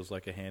still feels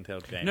like a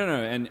handheld game. No,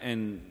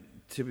 and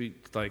to be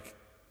like,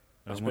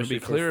 I want to Especially be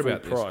for clear a full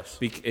about price.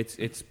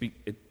 this.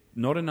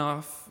 Not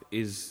enough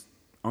is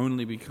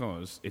only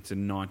because it's a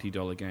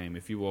 $90 game.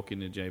 If you walk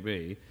into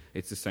JB,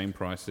 it's the same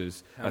price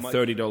as How a much-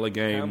 $30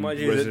 game. How much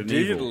is it Resident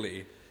Evil.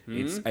 digitally?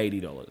 It's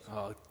 $80.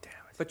 Oh, damn it.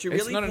 But you're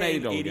It's really not an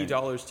paying $80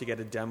 $80 to get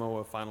a demo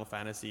of Final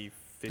Fantasy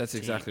 15. That's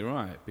exactly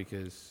right,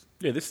 because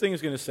Yeah, this thing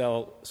is going to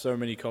sell so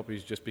many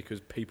copies just because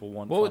people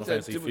want Well, Final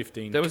Fantasy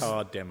 15 there was-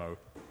 card demo.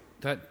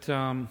 that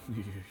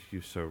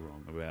you're so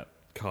wrong about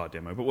car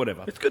demo, but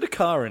whatever. It's got a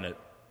car in it.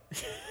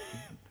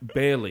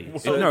 Barely.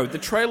 No, the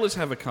trailers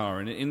have a car,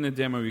 and in the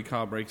demo, your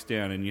car breaks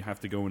down, and you have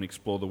to go and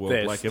explore the world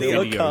There's like a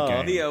still a video car.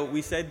 game. Leo,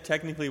 we said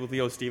technically with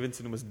Leo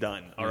Stevenson was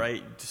done. All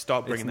right, just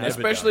stop bringing that up. never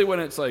Especially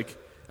when it's like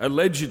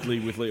allegedly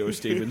with Leo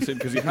Stevenson,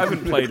 because you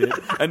haven't played it,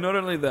 and not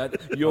only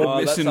that, you're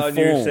That's misinformed.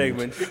 our new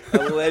segment.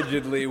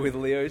 Allegedly with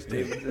Leo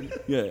Stevenson.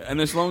 Yeah, and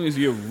as long as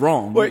you're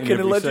wrong, Wait, in can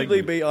every allegedly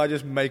segment, be I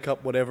just make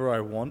up whatever I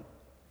want?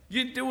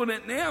 you're doing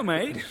it now,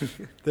 mate.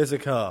 There's a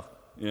car.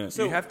 Yeah.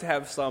 So- You have to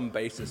have some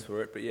basis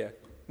for it, but yeah.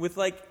 With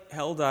like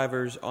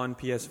Helldivers on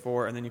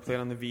PS4 and then you play it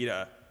on the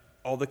Vita,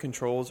 all the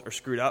controls are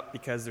screwed up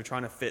because they're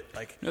trying to fit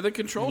like. No, the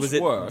controls Was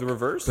it work. the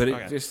reverse? But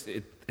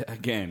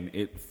Okay.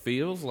 it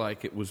feels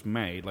like it was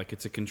made, like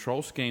it's a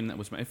control scheme that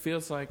was made. It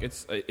feels like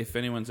it's, if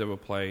anyone's ever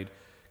played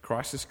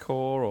Crisis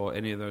Core or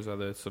any of those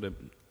other sort of,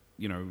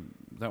 you know,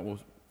 that was,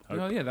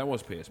 oh yeah, that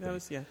was PSP. That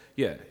was, yeah.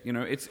 Yeah, you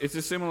know, it's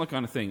a similar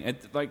kind of thing.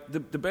 Like the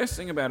best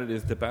thing about it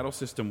is the battle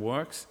system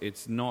works.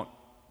 It's not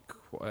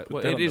quite,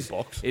 well, that it on the is.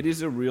 box. It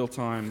is a real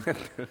time.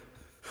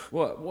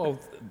 Well,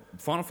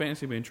 Final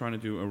Fantasy have been trying to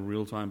do a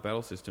real time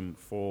battle system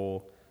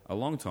for a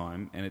long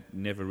time, and it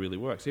never really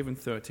works. Even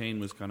 13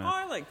 was kind of. Oh,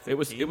 I like It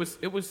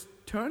was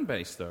turn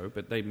based though,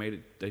 but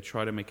they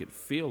tried to make it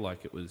feel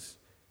like it was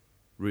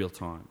real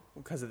time.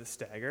 Because of the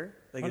stagger?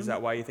 Like, is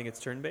that why you think it's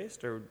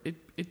turn-based? Or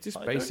It just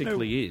I don't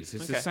basically is.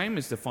 It's Okay. the same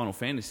as the Final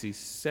Fantasy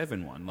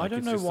VII one. I Like, don't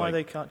it's know just why like-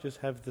 they can't just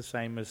have the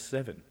same as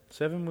 7.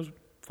 7 was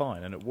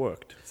fine and it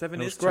worked.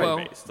 7 It is was great.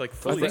 turn-based, like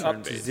Well, fully they're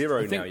up to turn-based. 0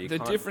 I now. think You the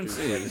can't difference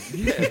do is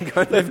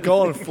They've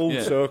gone full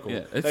Yeah, circle.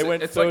 yeah. They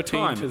went it's 13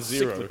 like time, to it's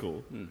 0.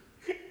 cyclical.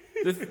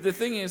 The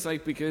thing is,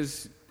 like,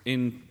 because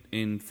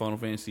in Final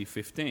Fantasy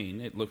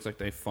 15, it looks like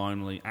they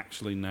finally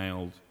actually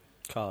nailed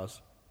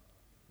Cars.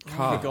 Oh my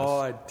cars.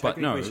 God, But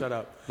no, technically, shut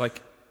up.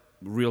 like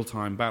real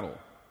time battle,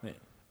 Yeah.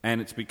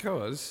 and it's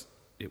because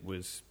it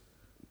was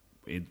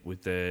in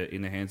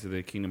the hands of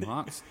the Kingdom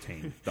Hearts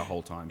team the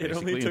whole time, It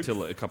only basically, took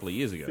until a couple of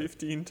years ago.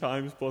 15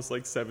 times plus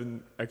like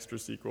 7 extra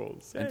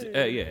sequels. And,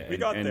 Hey, we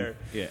got and, there.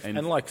 Yeah,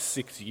 And like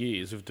 6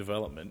 years of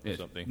development or yeah,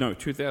 something. No,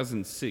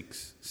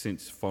 2006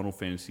 since Final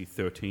Fantasy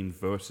 13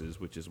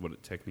 Versus, which is what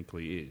it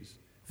technically is.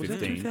 Was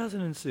that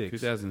 2006?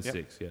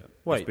 2006, yeah.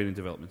 Wait. It's been in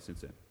development since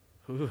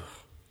then.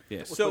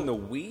 Yes. What's So- when the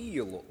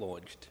Wii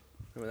launched?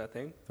 Remember that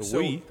thing? The So-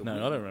 Wii? No,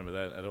 I don't remember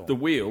that at all. The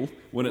wheel,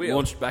 when it Wheel.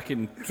 launched back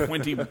in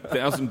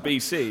 20,000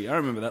 BC. I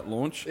remember that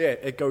launch. Yeah,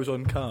 it goes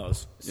on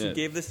cars. So Yeah. you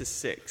gave this a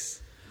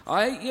 6.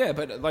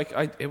 But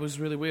like, it was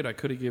really weird. I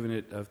could have given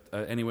it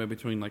anywhere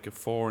between like a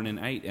 4 and an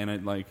 8, and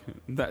it like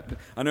that.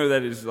 I know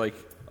that is like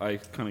I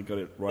kind of got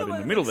it right in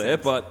the middle there,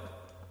 but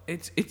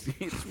it's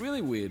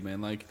really weird,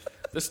 man. Like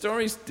the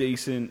story's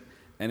decent,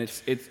 and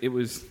it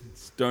was.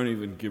 Don't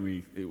even give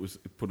me. It was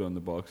put on the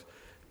box.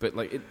 But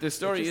like the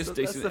story is That's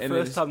decent. the and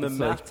first time the it's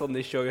like- maths on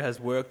this show has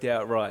worked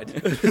out right.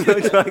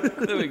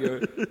 There we go.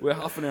 We're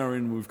half an hour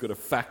in. We've got a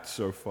fact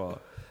so far.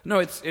 No,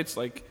 it's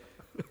like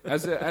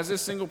as a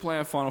single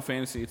player Final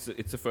Fantasy,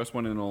 it's the first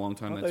one in a long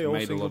time Aren't that's they all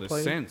made a lot of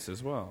single-player? sense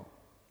as well.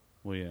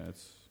 Well, yeah,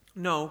 it's.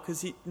 No,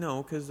 because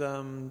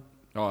Oh,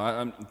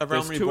 A there's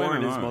Realm 2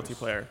 Reborn is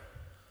MMOs.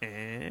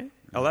 multiplayer.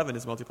 11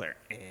 is multiplayer.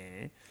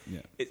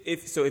 Yeah.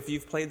 If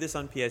you've played this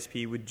on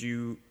PSP, would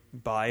you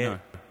buy it? No.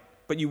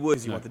 But you would,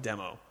 'cause you No. want the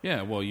demo.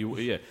 Yeah, well,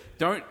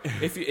 don't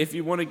if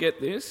you want to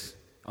get this,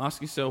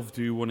 ask yourself: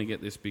 do you want to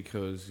get this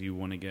because you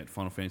want to get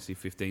Final Fantasy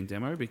 15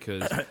 demo?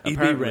 Because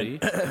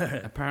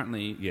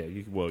apparently, yeah,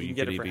 you can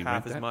get could it for EB half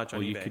rent as that, much or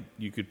on you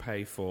eBay. could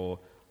pay for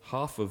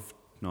half of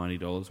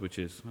 $90, which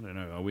is I don't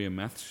know. Are we a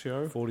maths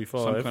show?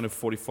 45. Some kind of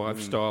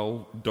 45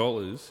 style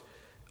dollars.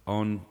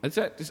 Is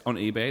that just on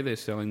eBay? They're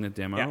selling the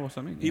demo or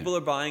something. People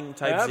are buying I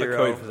Type have a 0.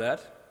 code for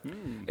that.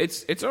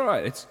 It's all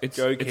right. It's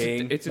Go it's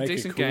King. a Make a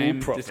decent cool game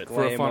profit.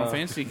 for a Final Disclaimer.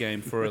 Fantasy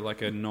game for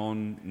like a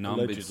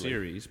non-numbered Allegedly.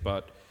 series,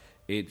 but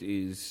it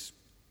is.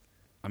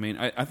 I mean,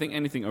 I think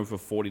anything over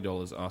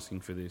 $40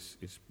 asking for this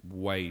is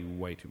way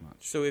too much.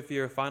 So if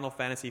you're a Final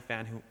Fantasy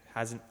fan who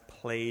hasn't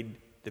played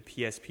the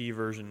PSP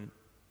version,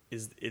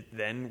 is it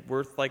then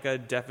worth like a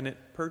definite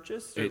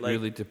purchase? Or It like,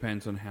 really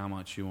depends on how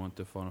much you want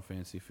the Final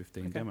Fantasy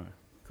 15 demo.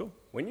 cool.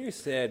 When you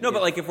said No,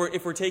 but like if we're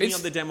taking It's-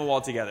 up the demo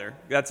altogether,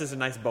 that's just a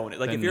nice bonus.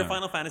 Like Then if you're a no.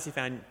 Final Fantasy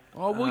fan,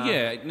 Oh well, it's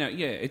you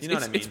know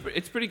what I mean.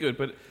 it's pretty good,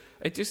 but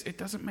it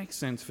doesn't make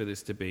sense for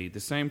this to be the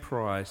same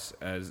price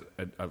as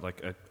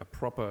a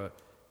proper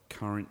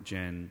current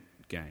gen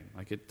game.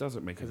 Like it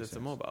doesn't make because any it's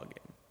sense. a mobile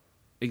game.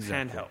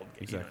 Exactly. handheld game,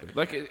 Exactly. you know.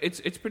 Like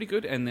it's pretty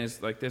good, and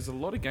there's a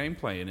lot of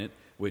gameplay in it,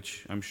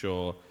 which I'm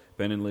sure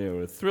Ben and Leo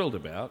are thrilled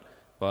about.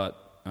 But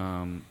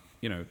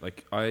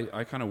like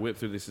I kind of whipped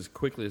through this as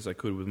quickly as I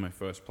could with my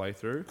first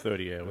playthrough.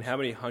 30 hours. how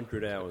many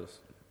 100 hours?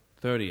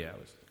 30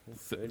 hours.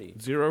 30.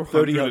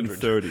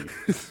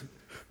 0-130.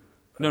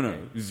 No,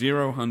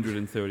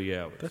 0-130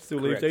 hours. That still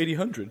leaves Correct.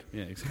 800.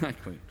 Yeah,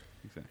 exactly.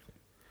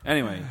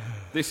 Anyway,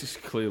 this is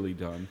clearly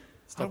done.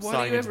 Stop Why do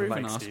sighing you into ever the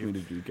even mic, ask Steve. me to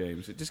do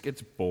games? It just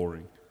gets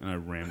boring, and I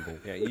ramble.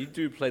 Yeah, you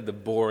do play the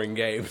boring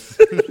games.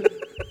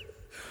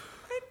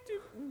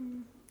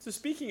 So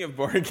speaking of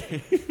board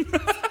games,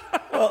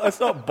 Well, it's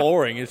not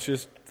boring. It's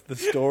just the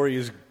story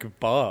is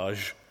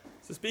garbage.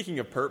 so speaking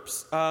of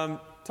perps,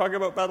 talk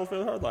about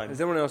Battlefield Hardline.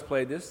 Has anyone else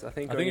played this? I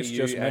think think only it's you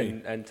just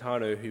me. and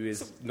Tano, who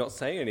is not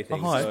saying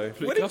anything. hi. So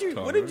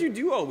What did you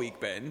do all week,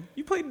 Ben?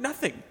 You played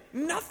nothing.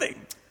 Nothing.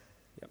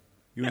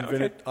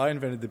 Yeah, I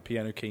invented the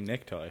piano key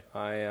necktie.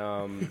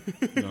 I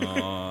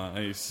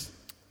Nice.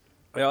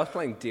 I was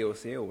playing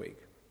DLC all week.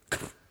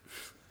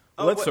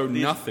 So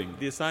nothing.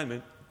 The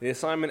assignment. The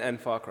Assignment and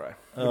Far Cry.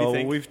 do you Oh,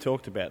 think? we've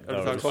talked about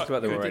Or those. Talked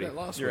about them We did already. that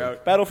last You're week.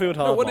 out. Battlefield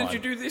Hardline. No, what did you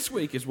do this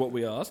week is what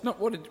we asked.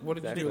 Not what did you do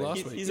Exactly. last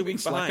He's- week. he's a You've been week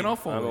slacking behind.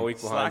 off on I'm a me.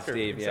 week behind Slacker,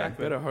 Steve. Yeah.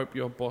 exactly. Better hope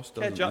your boss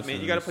doesn't Catch up, listen man.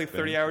 to You got to this, play Ben.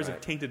 30 hours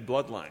of Tainted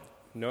Bloodline.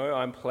 No,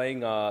 I'm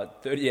playing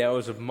 30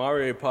 hours of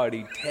Mario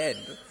Party 10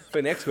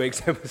 for next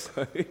week's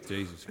episode.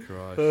 Jesus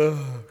Christ.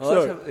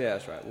 Yeah,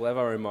 that's right. We'll have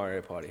our own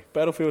Mario Party.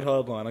 Battlefield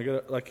Hardline. I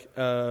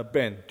got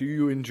Ben. Do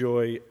you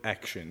enjoy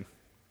action?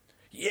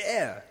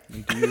 Yeah.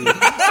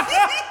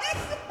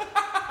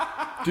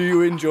 Do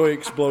you enjoy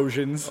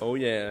explosions? Oh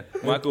yeah.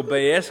 Michael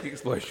Bay-esque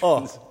explosions.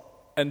 Oh,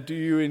 and do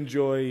you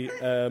enjoy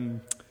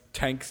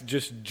tanks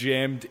just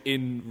jammed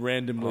in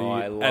randomly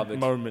I love at it.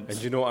 moments?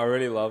 And you know what I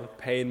really love?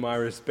 Paying my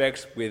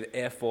respects with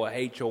F or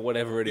H or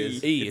whatever it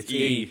is. E. It's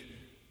E.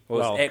 Well,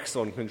 Well, it's X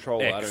on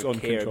controller. I X don't on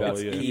care about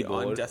controller, the yeah. E on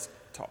keyboard.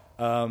 desktop.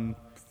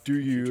 do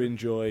you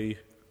enjoy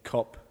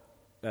cop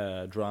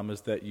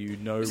dramas that you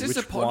know Is this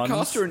which a podcast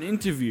ones? or an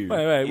interview?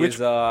 Wait,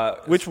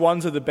 which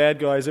ones are the bad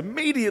guys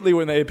immediately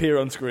when they appear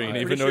on screen,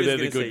 even pretty though sure they're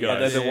he's the gonna good say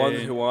guys? They're the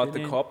ones who aren't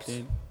the cops.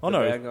 Oh, the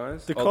no, bad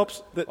guys. the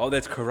cops that-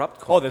 there's corrupt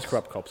cops. Oh, there's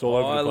corrupt cops all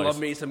over I the place. love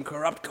me some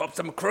corrupt cops,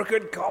 some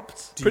crooked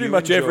cops. Do Pretty you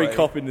much every enjoy-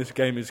 cop in this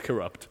game is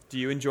corrupt. Do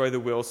you enjoy the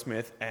Will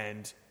Smith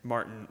and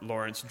Martin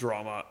Lawrence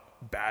drama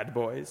Bad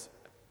Boys?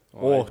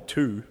 Or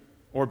two.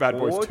 Or Bad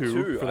Boys Or 2,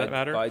 two. for that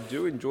matter? I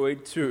do enjoy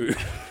two.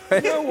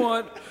 You know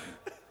what?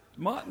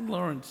 Martin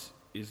Lawrence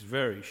is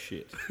very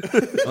shit.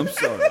 I'm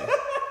sorry,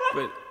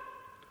 but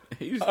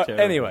he's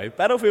terrible. Anyway,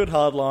 Battlefield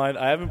Hardline.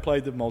 I haven't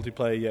played the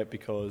multiplayer yet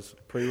because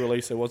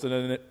pre-release there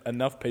wasn't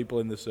enough people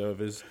in the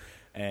servers,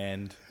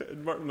 and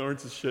And Martin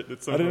Lawrence is shit.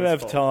 It's I didn't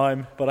have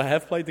time. But I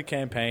have played the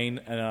campaign,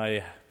 and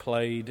I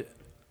played.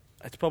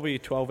 It's probably a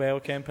 12-hour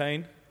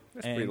campaign.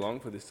 That's pretty long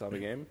for this type of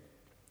game.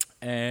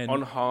 And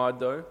On hard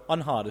though.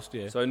 on hardest,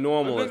 yeah. So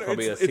normal is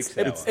probably a 6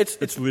 hour.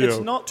 It's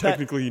not that.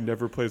 Technically, he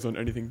never plays on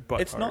anything but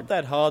It's hard. not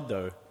that hard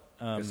though.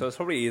 So it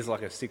probably is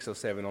like a 6 or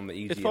 7 on the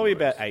easy. It's probably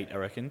modes. about 8, I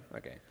reckon.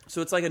 Okay.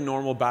 So it's like a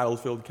normal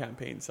Battlefield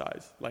campaign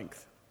size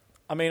length.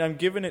 I mean, I'm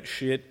giving it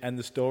shit, and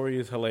the story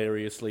is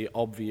hilariously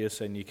obvious,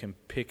 and you can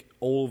pick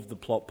all of the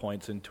plot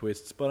points and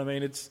twists. But I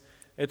mean, it's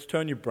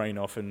turn your brain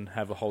off and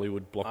have a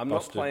Hollywood blockbuster. I'm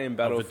not playing of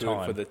the Battlefield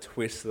time. for the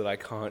twists that I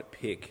can't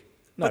pick.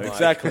 No, Like-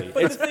 exactly.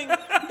 But the thing,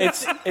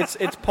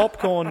 It's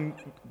popcorn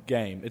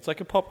game. It's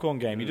like a popcorn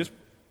game.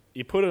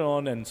 You put it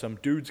on, and some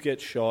dudes get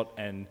shot,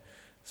 and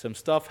some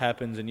stuff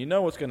happens, and you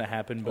know what's going to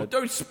happen. But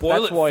don't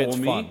spoil that's it why for it's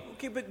me. fun.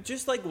 okay, but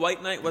just like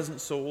White Knight wasn't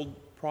sold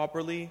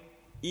properly,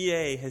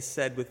 EA has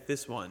said with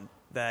this one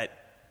that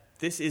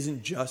this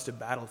isn't just a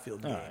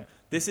Battlefield game. right.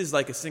 This is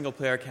like a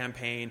single-player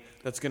campaign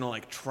that's going to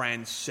like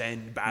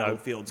transcend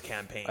Battlefield's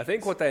campaign. I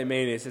think what they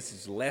mean is this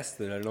is less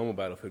than a normal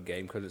Battlefield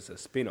game because it's a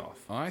spin-off.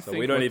 I so think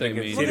we don't what even they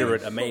mean consider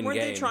is- it a main But weren't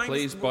they game. trying-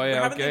 Please buy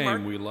our Haven't they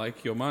game. We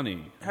like your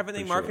money. Haven't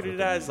they Pretty marketed sure it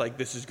that's as like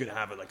this is going to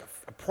have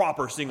a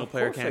proper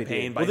single-player course they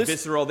campaign? did. By Well, this-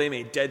 Visceral, they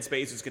made Dead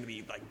Space. It's going to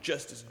be like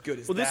just as good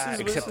as Well, this that. is-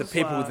 Except the This is,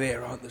 people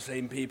there aren't the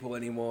same people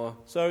anymore.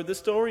 So the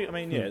story, I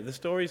mean, the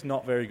story's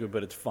not very good,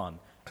 but it's fun.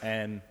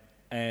 And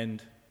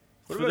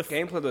What for about the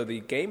gameplay though? The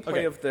gameplay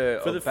Okay, of the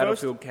for the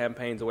Battlefield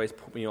campaigns always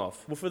put me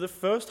off. well, for the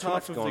first Too half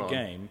much of the going on.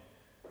 game,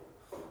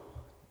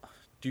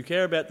 do you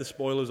care about the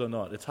spoilers or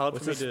not? It's hard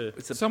for me to.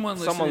 Someone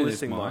listening to this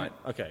listening might.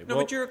 might. Okay, No,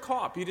 well, but you're a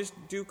cop. You just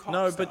do cop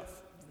No, stuff. but-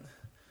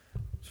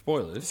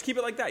 Spoilers. Just keep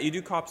it like that. You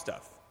do cop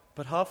stuff.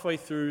 but halfway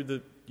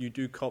through you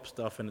do cop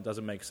stuff and it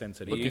doesn't make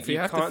sense anymore. Look, if you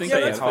have to can't think say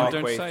about it it, then don't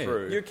halfway say it.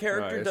 through. Your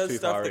character No, it's does too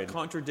stuff far that in.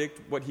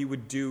 contradict what he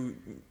would do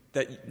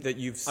that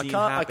you've I seen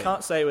can't. happen. I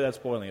can't say it without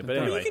spoiling it. But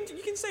Don't. anyway,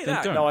 You can say Then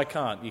that. don't. no, I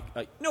can't.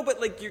 No,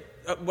 but like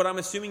what I'm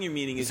assuming you're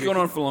meaning is It's gone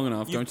on for long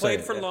enough. You've Don't say played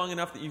it. for long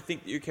enough that you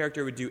think that your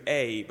character would do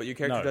A, but your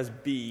character No. does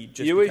B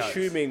just You're because.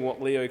 assuming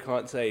what Leo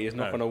can't say is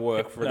not No. going to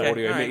work for an No.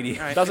 audio All right, medium.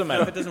 all right. Doesn't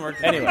matter. If it doesn't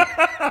work, Anyway,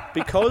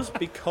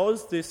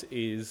 because this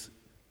is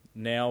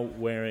now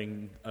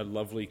wearing a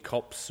lovely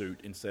cop suit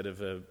instead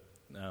of a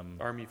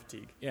army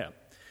fatigue. yeah,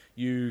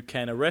 you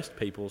can arrest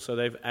people. So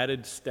they've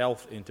added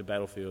stealth into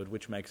Battlefield,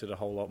 which makes it a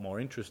whole lot more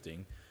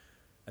interesting.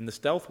 And the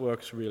stealth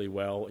works really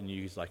well, and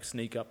you like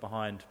sneak up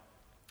behind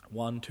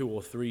 1, 2,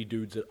 or 3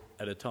 dudes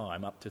at a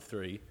time, up to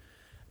 3,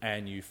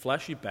 and you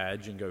flash your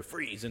badge and go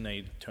freeze, and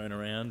they turn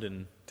around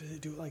and Do they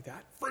do it like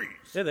that? Freeze.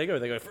 yeah, they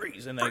go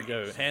freeze, and they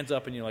go hands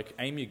up, and you like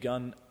aim your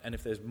gun, and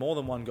if there's more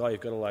than one guy,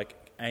 you've got to like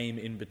aim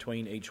in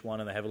between each one,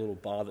 and they have a little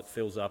bar that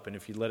fills up, and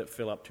if you let it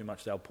fill up too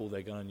much, they'll pull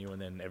their gun on you,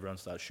 and then everyone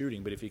starts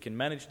shooting. But if you can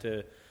manage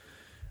to,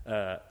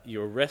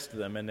 you arrest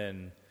them and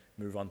then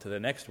move on to the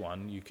next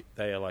one,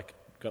 they are like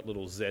got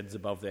little Zs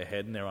above their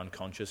head, and they're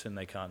unconscious, and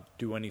they can't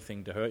do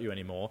anything to hurt you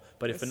anymore.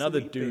 But if They're another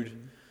sleeping.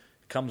 dude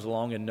comes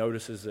along and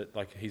notices that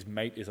like his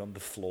mate is on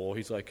the floor,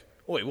 he's like,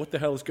 "Oi, what the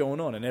hell's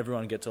going on?" And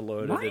everyone gets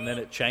alerted, and then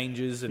it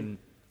changes, and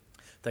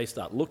they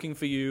start looking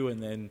for you,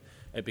 and then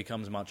it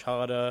becomes much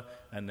harder.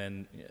 And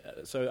then,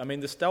 so I mean,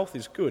 the stealth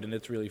is good and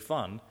it's really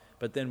fun.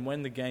 But then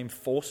when the game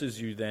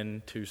forces you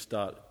then to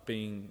start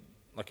being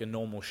like a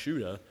normal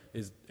shooter,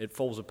 it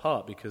falls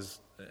apart because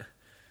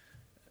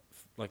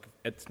like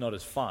it's not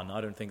as fun.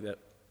 I don't think that.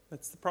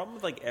 That's the problem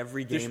with like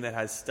every game that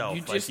has stealth.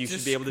 you Like just you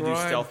should be able to do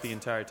described- stealth the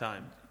entire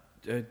time.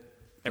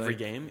 Every Like-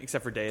 game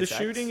except for The Deus Ex.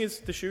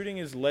 shooting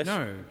is less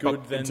No,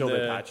 good but than until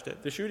they the, patched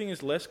it. The shooting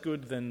is less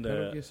good than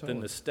Metal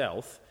Gear the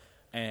stealth,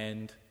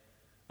 and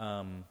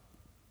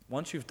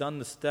once you've done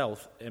the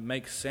stealth, it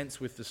makes sense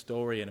with the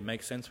story and it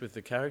makes sense with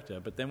the character.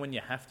 But then when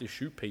you have to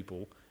shoot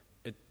people,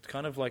 it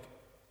kind of like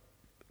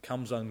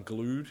comes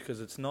unglued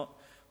because it's not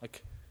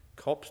like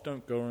cops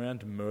don't go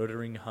around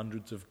murdering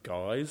hundreds of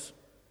guys.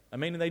 I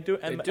mean, they do,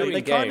 and They do in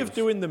they kind of games.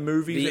 do in the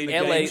movies. The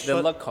and LA, games, the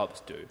but- luck cops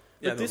do.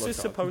 Yeah, but this they'll is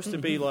look up. supposed to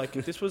be like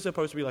this was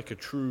supposed to be like a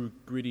true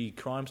gritty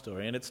crime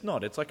story, and it's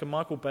not. It's like a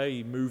Michael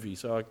Bay movie,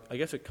 so I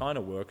guess it kind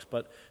of works.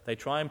 But they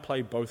try and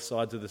play both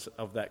sides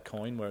of that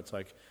coin, where it's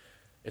like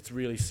it's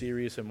really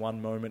serious in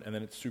one moment, and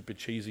then it's super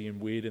cheesy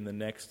and weird in the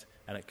next,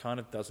 and it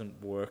kind of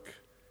doesn't work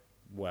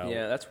well.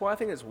 Yeah, that's why I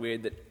think it's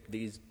weird that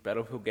these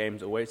Battlefield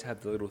games always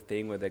have the little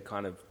thing where they're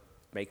kind of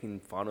making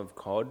fun of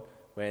COD.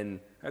 When,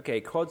 okay,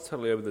 COD's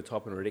totally over the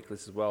top and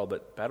ridiculous as well,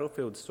 but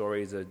Battlefield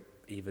stories are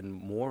even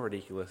more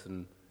ridiculous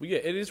and Well, yeah,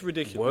 it is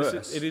ridiculous.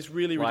 worse. It is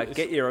really like,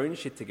 ridiculous. get your own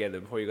shit together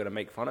before you got to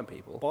make fun of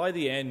people. By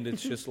the end,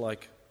 it's just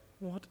like,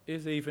 what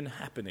is even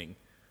happening?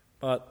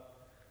 But,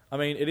 I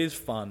mean, it is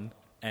fun,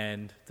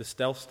 and the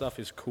stealth stuff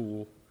is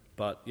cool.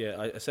 But,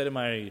 yeah, I said in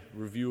my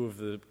review of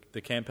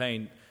the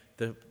campaign,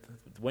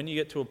 when you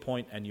get to a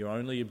point and your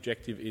only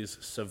objective is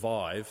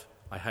survive,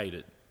 I hate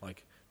it.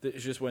 Like,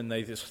 it's just when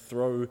they just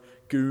throw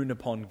goon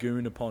upon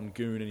goon upon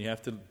goon, and you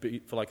have to be,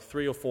 for like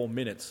 3 or 4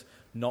 minutes,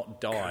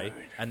 not die.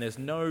 And there's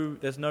no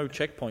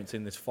checkpoints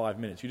in this 5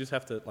 minutes. You just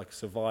have to like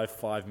survive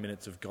 5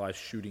 minutes of guys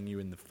shooting you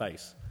in the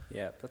face.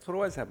 Yeah, that's what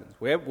always happens.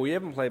 We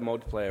haven't played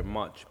multiplayer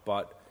much,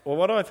 but Well,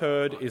 what I've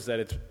heard is that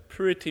it's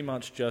pretty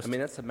much just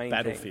that's the main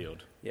Battlefield.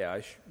 thing.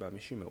 Yeah, I'm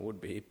assuming it would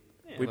be.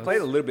 Yeah, we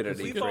played a little bit at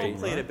We've E3, all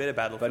played a bit of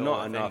Battlefield, but not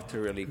I think. enough to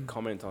really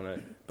comment on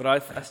it. But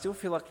I still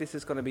feel like this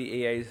is going to be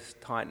EA's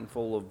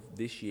Titanfall of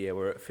this year,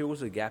 where it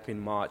fills a gap in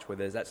March where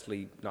there's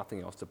actually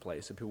nothing else to play,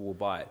 so people will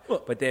buy it.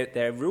 Well- but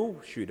their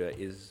real shooter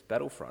is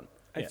Battlefront.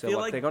 I So feel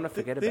like they're going to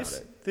forget about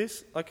it.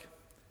 This, like,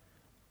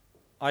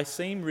 I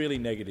seem really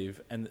negative,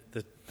 and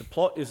the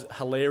plot is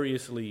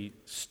hilariously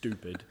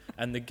stupid,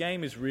 and the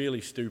game is really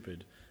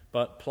stupid,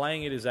 but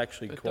playing it is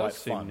actually It quite does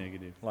seem fun.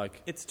 negative.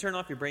 Like, It's a turn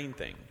off your brain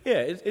thing. yeah,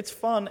 it's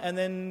fun, and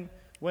then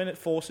when it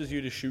forces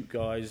you to shoot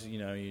guys, you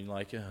know, you're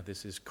like, oh,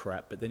 this is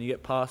crap. But then you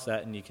get past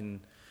that, and you can.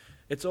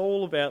 It's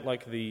all about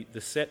like the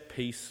set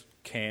piece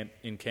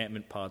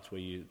encampment parts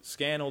where you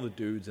scan all the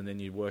dudes, and then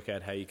you work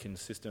out how you can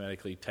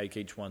systematically take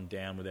each one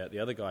down without the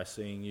other guy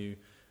seeing you,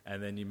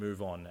 and then you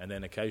move on. And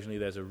then occasionally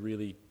there's a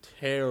really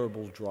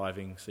terrible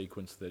driving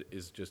sequence that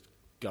is just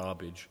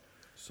garbage.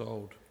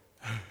 Sold.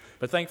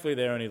 But thankfully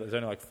there's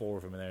only like 4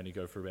 of them, and they only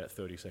go for about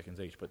 30 seconds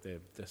each. But they're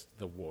just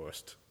the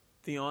worst.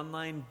 The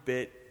online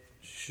bit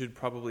should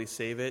probably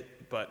save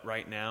it, but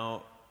right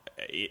now,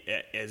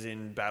 as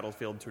in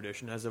Battlefield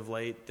tradition as of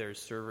late, there's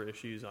server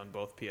issues on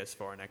both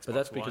PS4 and Xbox But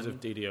that's because One.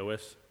 of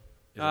DDoS.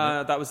 Isn't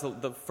it? That was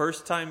the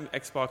first time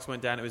Xbox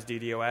went down, it was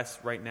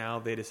DDoS. Right now,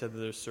 they just said that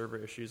there's server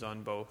issues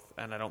on both,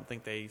 and I don't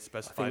think they I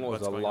specified think it was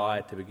what's a going lie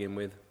on. to begin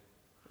with.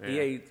 Yeah.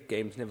 EA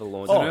games never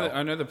launched. Oh.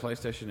 I know the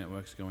PlayStation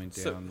Network's going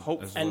down. So as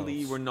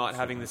hopefully well. we're not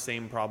having the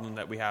same problem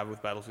that we have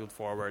with Battlefield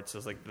 4, where it's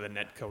just like the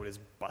net code is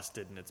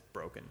busted and it's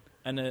broken.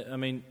 And I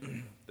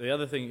mean, the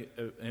other thing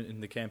in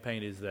the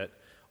campaign is that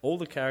all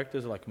the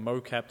characters are like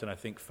mocapped and I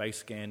think face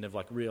scanned of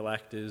like real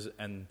actors,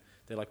 and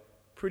they're like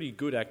pretty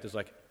good actors,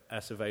 like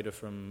Acevedo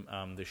from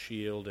The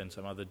Shield and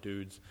some other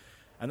dudes,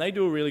 and they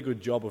do a really good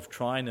job of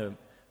trying to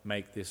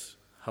make this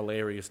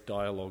hilarious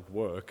dialogue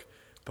work,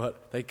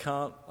 but they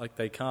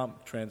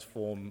can't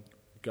transform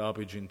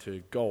garbage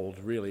into gold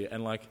really,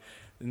 and like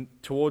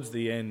towards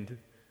the end,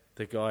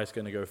 the guy's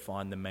going to go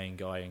find the main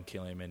guy and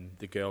kill him, and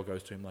the girl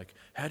goes to him like,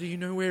 how do you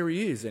know where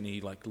he is? And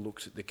he like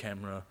looks at the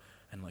camera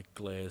and like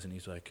glares, and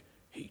he's like,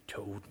 he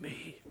told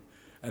me.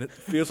 And it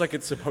feels like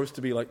it's supposed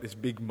to be like this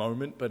big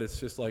moment, but it's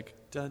just like,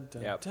 Dun,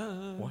 dun, Yep.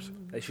 dun. what?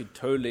 They should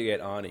totally get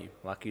Arnie.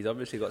 Like, he's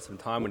obviously got some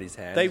time on his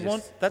hands. They He's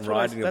want- just that's what I-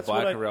 riding that's a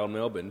what bike I- around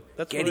Melbourne.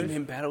 that's Get what him I-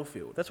 in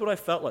Battlefield. That's what I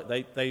felt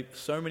like. They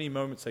so many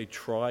moments they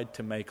tried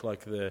to make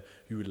like the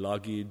you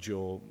luggage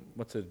or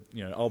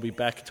I'll be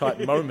back type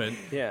moment,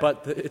 Yeah.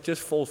 but it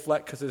just falls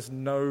flat because there's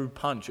no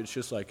punch. It's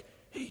just like,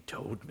 he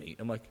told me.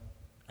 I'm like,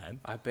 and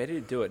I bet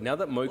he'd do it. Now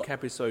that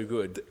mocap is so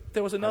good,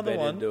 there was another bet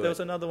he'd one. do There it. was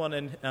another one,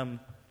 and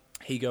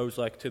he goes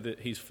like to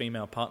his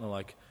female partner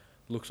like,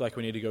 looks like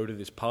we need to go to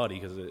this party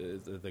because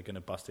they're going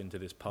to bust into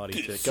this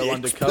party to go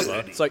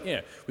undercover. It's like,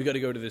 yeah, we got to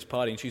go to this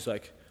party, and she's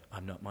like,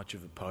 I'm not much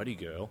of a party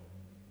girl,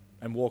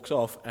 and walks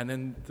off. And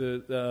then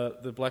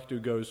the black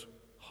dude goes,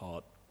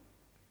 hot,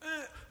 and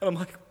I'm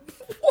like,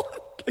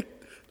 what? Like,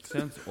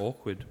 Sounds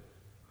awkward.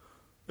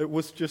 it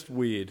was just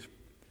weird.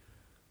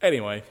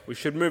 Anyway, we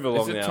should move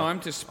along Is it now. time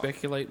to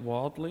speculate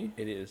wildly?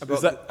 It is.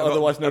 is that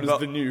otherwise known as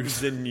the news?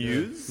 The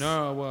news?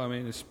 No, well, I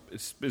mean, it's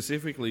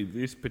specifically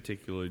this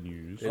particular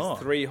news. There's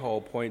 3 whole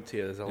points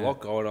here. There's a lot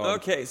going on.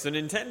 Okay, so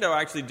Nintendo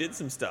actually did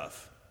some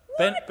stuff.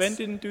 Ben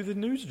didn't do the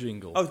news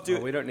jingle. Oh, Oh,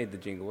 dude. we don't need the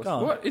jingle. What's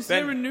Oh. What? Is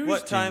Ben, there a news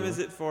what time jingle? is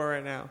it for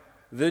right now?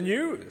 the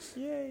news?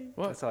 Yay.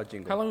 What? That's our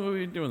jingle. How long have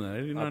we been doing that?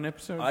 89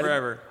 episodes?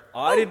 Forever.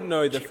 I didn't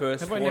know the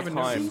first Have I 4 never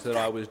times noticed that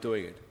I was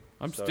doing it.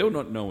 I'm So- still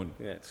not knowing.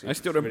 Yeah, it's- I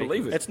still it's don't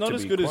believe it. It's not to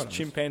as be good as quite honest.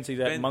 chimpanzee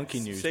that Ben, monkey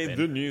news. Say Ben.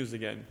 the news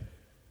again.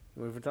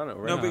 We've done it.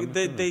 No, Right?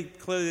 but they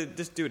clearly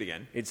just do it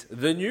again. It's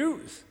the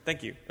news.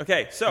 Thank you.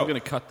 Okay, I'm so going to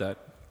cut that.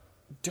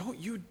 don't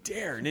you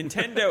dare.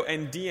 Nintendo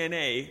and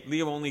DNA.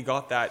 Liam only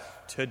got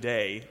that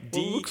today.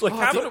 Well, it looks like-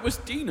 I thought it was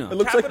Dina. It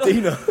looks like Capital-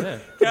 Dina. Yeah.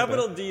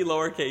 Capital D,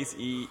 lowercase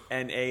e,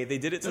 and A. They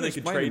did it so Don't they could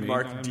explain to me.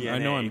 trademark I'm- DNA. I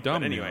know I'm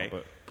dumb But anyway, now,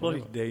 but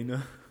Bloody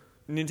Dana.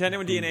 Nintendo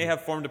and DNA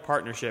have formed a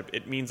partnership.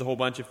 It means a whole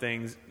bunch of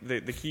things. The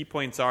key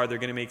points are they're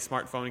going to make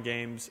smartphone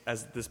games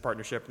as this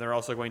partnership, and they're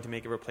also going to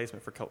make a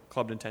replacement for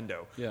Club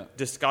Nintendo. Yeah.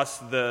 Discuss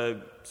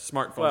the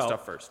smartphone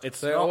stuff first.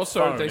 It's They not also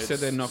phone, they said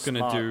it's they're not going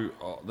to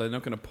smart. they're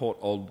not going to port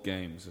old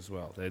games as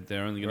well.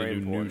 They're only going to Very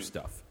do new important.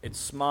 stuff. It's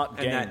smart And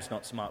games, that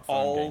not smartphone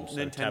all games. so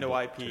Nintendo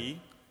tablet IP too.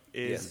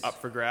 is Yes.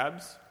 up for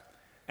grabs,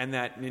 and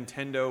that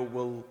Nintendo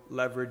will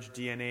leverage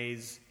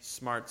DNA's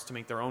smarts to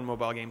make their own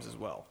mobile games as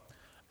well.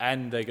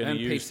 And they're going And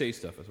to use PC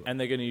stuff as well. And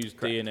they're going to use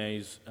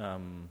DNA's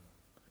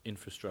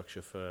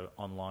infrastructure for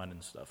online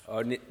and stuff.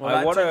 Well,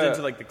 that turns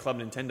into like the Club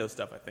Nintendo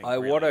stuff, I think.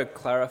 Iwata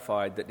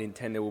clarified that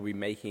Nintendo will be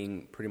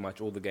making pretty much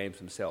all the games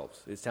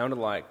themselves. It sounded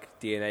like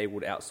DNA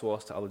would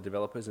outsource to other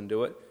developers and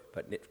do it,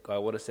 but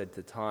Iwata said at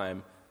the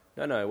time,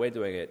 no, we're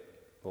doing it.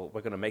 Well,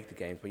 we're going to make the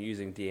games. We're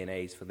using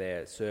DNAs for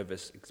their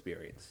service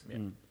experience. Yeah.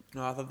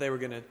 No, I thought they were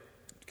going to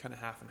kind of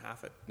half and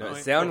half it. No, it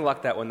Right. sounded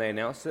like that when they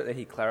announced it, and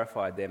he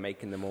clarified they're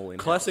making them all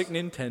in-house. Classic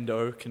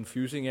Nintendo,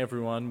 confusing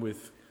everyone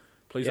with,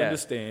 please Yeah.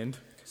 understand.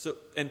 So,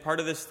 and part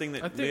of this thing I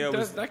that think Leo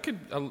was that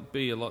could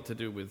be a lot to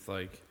do with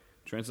like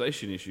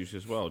translation issues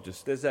as well.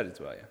 Just There's that as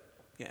well, yeah.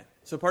 Yeah.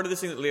 So part of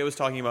this thing that Leo was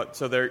talking about,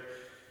 so they're,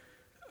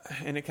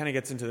 and it kind of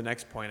gets into the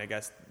next point, I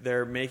guess.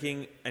 They're making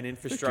an give away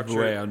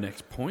infrastructure. our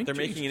next point. They're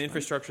making an Jesus,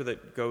 infrastructure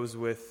that goes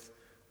with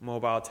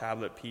mobile,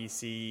 tablet,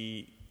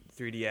 PC,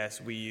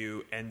 3DS, Wii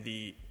U, and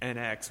the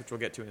NX, which we'll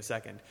get to in a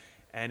second.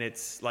 And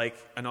it's like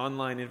an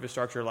online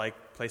infrastructure like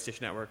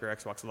PlayStation Network or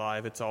Xbox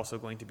Live. It's also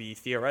going to be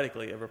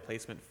theoretically a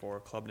replacement for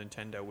Club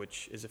Nintendo,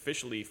 which is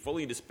officially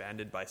fully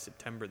disbanded by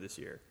September this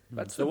year.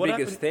 That's So the what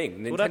biggest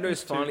thing. what Nintendo's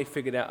happens to- finally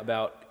figured out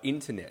about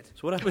internet.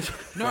 So what happens?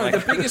 No, the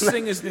biggest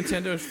thing is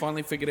Nintendo's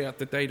finally figured out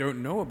that they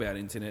don't know about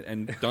internet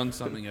and done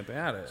something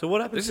about it. So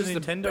what happens this to is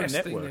Nintendo the best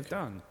thing Network? they've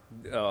done.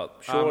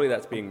 Surely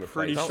that's being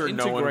pretty replaced. sure They'll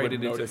no one would integrate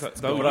it into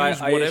notice. they'll But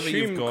use I whatever assume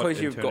you've got because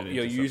and you've turn got it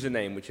your into something.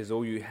 username, which is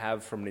all you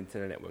have from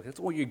Nintendo Network. That's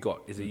all you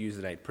got is a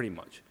username, pretty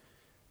much.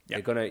 Yeah.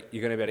 You're gonna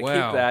be able to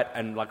Wow. keep that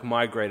and like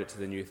migrate it to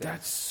the new thing.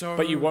 That's so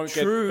But you won't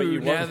get- true but you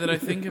now won't- that I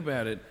think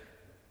about it.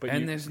 But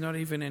and you- there's not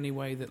even any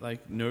way that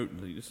like no,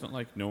 it's not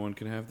like no one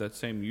can have that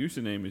same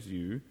username as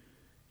you.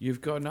 You've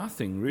got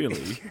nothing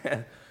really.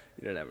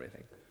 You don't have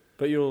anything.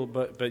 But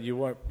you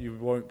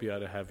won't be able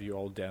to have your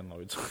old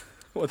downloads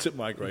once it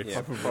migrates.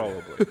 Yeah,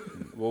 probably.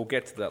 We'll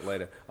get to that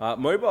later.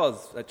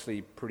 Mobile's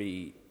actually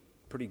pretty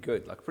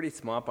good, like pretty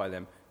smart by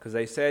them, because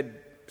they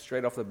said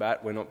straight off the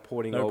bat, we're not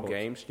porting No old ports.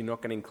 games. You're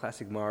not getting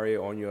classic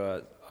Mario on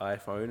your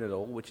iPhone at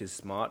all, which is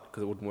smart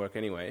because it wouldn't work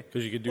anyway.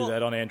 Because you could do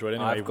that on Android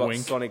anyway. I've got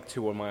Wink. Sonic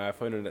 2 on my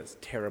iPhone and it's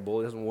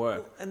terrible. It doesn't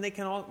work. And they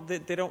can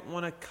they don't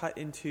want to cut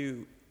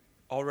into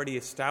already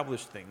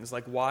established things.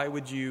 Like, why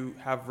would you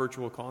have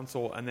Virtual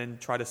Console and then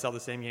try to sell the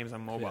same games on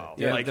mobile?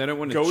 Yeah, like, they don't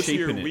want to go to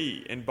your cheapen it.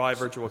 Wii and buy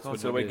Virtual Console.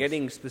 So we're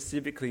getting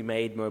specifically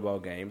made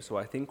mobile games. So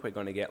I think we're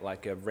going to get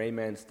like a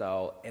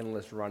Rayman-style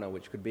endless runner,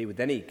 which could be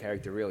with any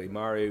character really.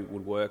 Mario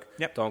would work.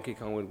 Yep. Donkey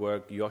Kong would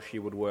work. Yoshi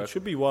would It work.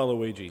 should be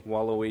Waluigi.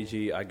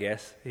 Waluigi, I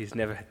guess. He's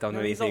never done No,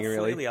 he's all anything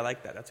really. flaily. I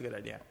like that. That's a good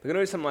idea. They're going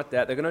to do something like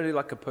that. They're going to do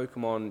like a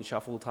Pokemon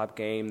Shuffle type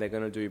game. They're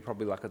going to do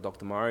probably like a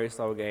Dr. Mario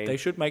style game. They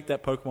should make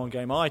that Pokemon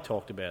game I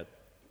talked about.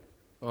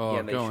 Oh,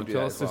 Yeah, they go should on, do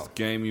tell that us as this well.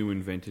 game you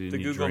invented in The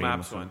your Google dream or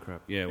Maps some one.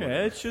 crap. Yeah, Yeah,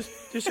 whatever. it's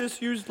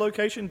just use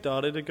location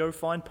data to go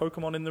find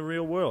Pokemon in the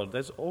real world.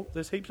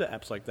 There's heaps of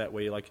apps like that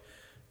where you like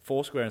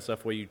Foursquare and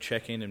stuff where you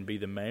check in and be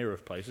the mayor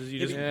of places. You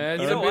just Yeah,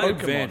 it's You a know bit what?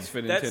 advanced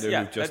for That's, Nintendo yeah,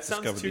 who've just that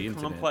sounds discovered too the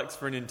internet. complex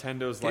for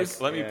Nintendo's. Here's-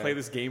 Like, let me yeah. play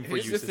this game for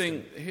Here's you. the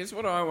system. thing. Here's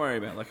what I worry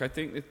about. Like, I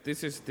think that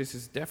this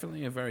is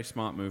definitely a very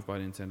smart move by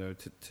Nintendo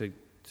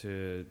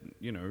to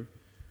you know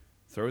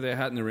throw their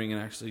hat in the ring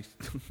and actually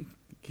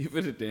give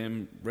it a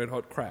damn red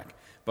hot crack.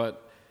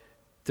 But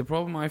the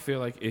problem I feel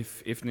like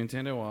if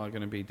Nintendo are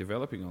going to be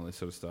developing all this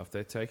sort of stuff,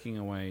 they're taking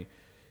away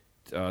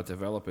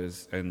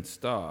developers and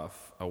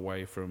staff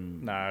away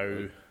from.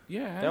 no.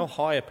 Yeah, They'll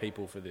hire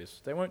people for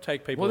this. They won't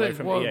take people away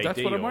from EAD.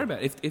 that's what I'm or- worried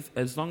about. If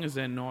as long as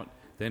they're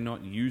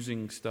not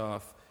using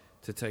staff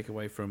to take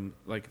away from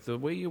like the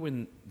Wii U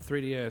and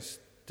 3DS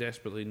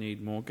desperately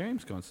need more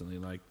games constantly.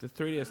 Like the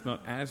 3DS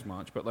not as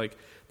much, but like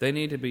they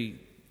need to be.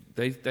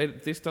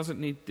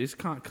 This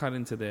can't cut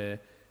into their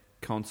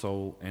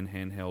console and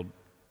handheld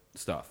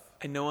stuff.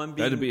 I know I'm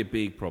That'd being be a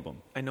big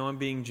problem. I know I'm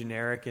being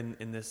generic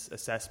in this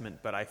assessment,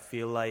 but I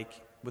feel like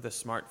with a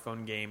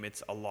smartphone game,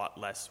 it's a lot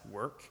less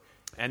work.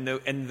 And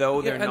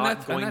though they're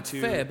not going and that's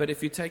to. fair. But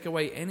if you take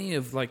away any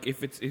of like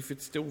if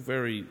it's still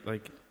very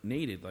like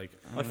needed, like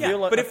I Yeah, feel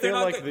like but I if they're feel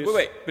not like go- this.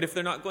 wait, but if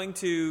they're not going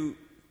to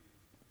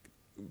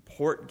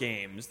port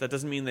games, that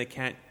doesn't mean they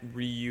can't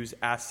reuse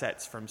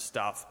assets from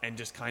stuff and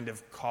just kind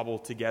of cobble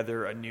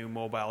together a new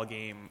mobile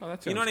game. Oh,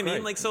 that You know what I sounds mean?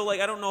 great. Like, so, like,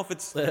 I don't know if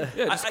it's yeah,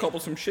 just I- cobble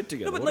some shit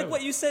together. No, but whatever. like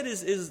what you said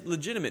is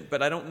legitimate,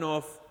 but I don't know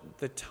if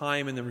the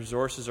time and the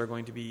resources are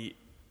going to be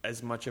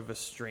as much of a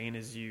strain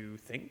as you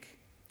think.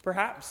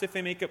 Perhaps if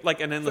they make it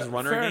like an endless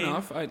runner Fair game.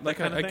 enough. that I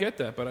kind of thing. get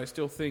that, but I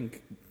still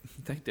think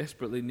they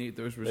desperately need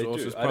those do.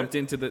 resources I pumped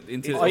don't- into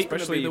It's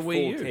especially the gonna be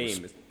Wii full U.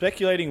 team.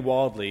 Speculating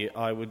wildly,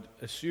 I would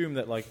assume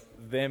that like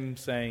them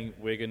saying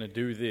we're going to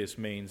do this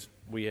means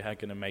we are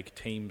going to make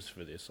teams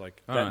for this.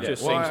 Like that Alright.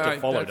 just Well, seems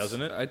to follow, that's-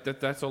 doesn't it?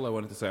 That's all I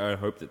wanted to say. I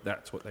hope that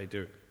that's what they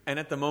do. And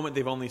at the moment,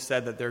 they've only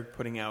said that they're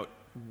putting out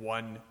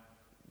one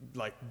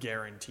like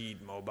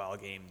guaranteed mobile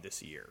game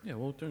this year. Yeah,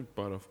 well, don't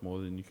bite off more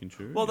than you can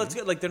chew. Well, you that's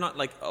know? good. Like they're not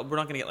like we're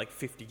not going to get like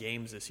 50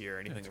 games this year or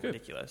anything That's good.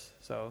 ridiculous.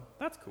 So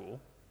that's cool.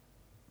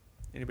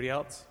 Anybody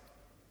else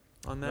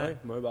on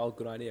that? No, mobile,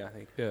 good idea, I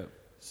think. Yeah.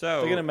 So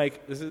They're going to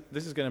make this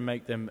is going to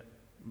make them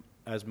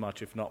as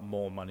much, if not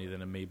more, money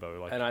than Amiibo.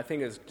 Like And I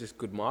think it's just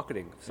good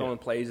marketing. If someone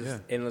plays this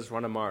Yeah. endless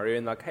run of Mario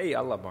and like, hey, I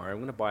love Mario. I'm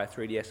going to buy a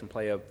 3DS and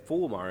play a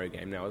full Mario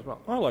game now as well.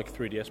 I like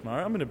 3DS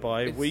Mario. I'm going to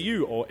buy Wii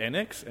U or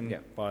NX and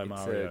buy It's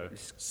Mario. yeah.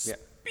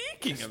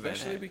 speaking of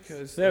Especially NX,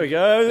 because There we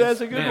go.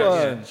 That's a good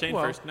Yeah, one. Shane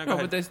well, first. No, go no,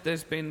 ahead. but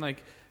there's been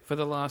like for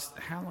the last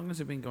how long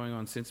has it been going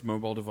on since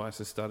mobile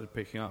devices started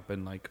picking up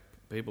and like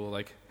people are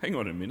like, hang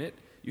on a minute,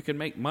 you can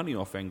make money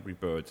off Angry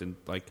Birds and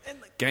like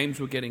games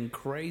were getting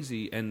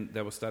crazy and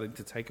they were starting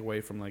to take away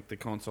from like the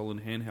console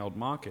and handheld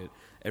market.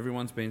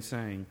 Everyone's been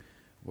saying,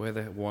 what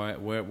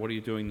are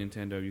you doing,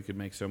 Nintendo? You could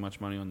make so much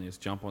money on this.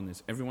 Jump on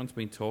this. Everyone's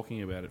been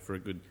talking about it for a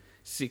good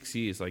 6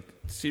 years, like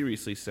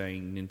seriously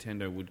saying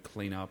Nintendo would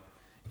clean up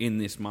in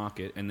this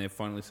market, and they've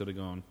finally sort of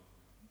gone,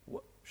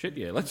 shit,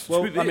 yeah, let's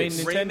Well, do this. I mean,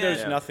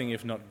 Nintendo's Rayman- nothing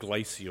if not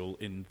glacial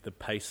in the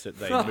pace that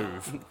they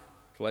move.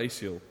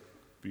 Glacial,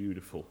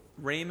 beautiful.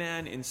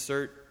 Rayman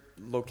insert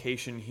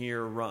location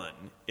here run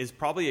is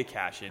probably a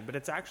cash in, but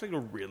it's actually a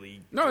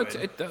really No,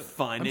 good, it's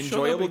fun, I'm sure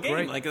enjoyable there'll be game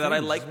great like that. I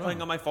things like as playing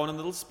well. on my phone in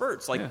little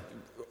spurts. Like Yeah.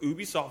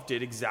 Ubisoft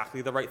did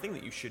exactly the right thing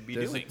that you should be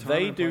There's a doing. ton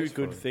They of do place for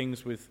good it.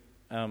 things with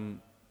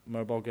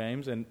mobile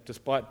games, and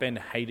despite Ben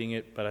hating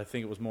it, but I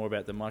think it was more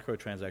about the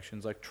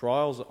microtransactions. Like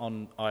Trials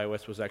on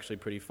iOS was actually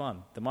pretty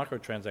fun. The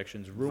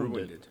microtransactions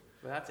ruined it.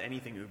 But that's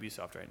anything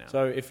Ubisoft right now.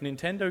 So if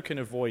Nintendo can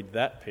avoid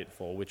that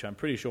pitfall, which I'm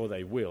pretty sure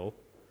they will,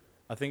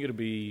 I think it'll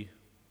be,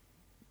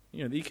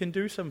 you can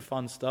do some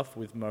fun stuff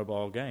with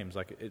mobile games.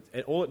 Like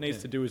all it needs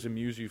to do is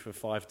amuse you for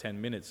 5-10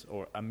 minutes,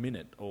 or a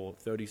minute, or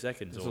 30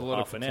 seconds, There's a or lot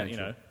of half an hour.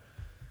 potential.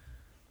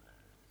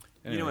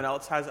 You know what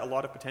else has a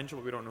lot of potential,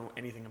 but we don't know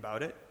anything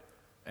about it?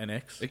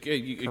 NX. It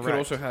could Correct.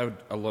 also have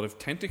a lot of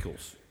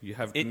tentacles. You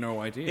have no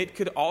idea. It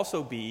could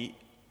also be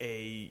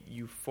a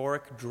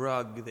euphoric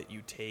drug that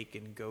you take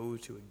and go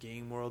to a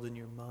game world in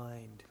your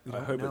mind. We I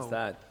don't hope it's know.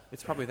 that.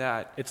 It's probably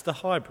that. It's the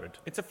hybrid.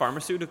 It's a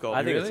pharmaceutical.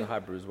 I think it's Really? a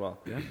hybrid as well.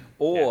 Yeah.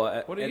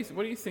 Or What do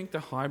you think the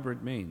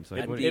hybrid means?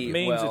 Like, And what- the- It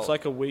means well- it's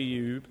like a Wii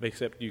U,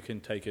 except you can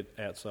take it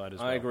outside as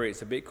well. I agree.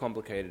 It's a bit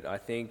complicated. I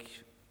think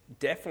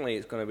definitely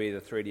it's going to be the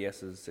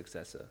 3DS's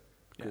successor.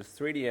 Because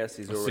 3DS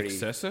is a already...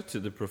 successor to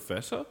the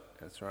Professor?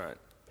 That's right.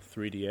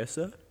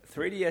 3DS?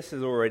 3DS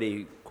is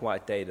already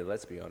quite dated,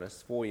 let's be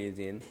honest. 4 years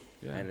in.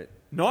 Yeah. And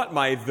Not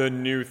the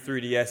new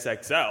 3DS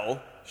XL.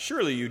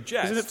 Surely you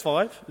jest. Isn't it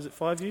 5? Is it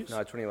 5 years? No,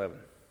 2011.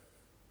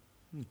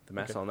 The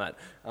maths on that.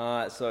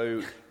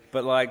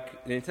 But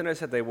like Nintendo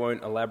said, they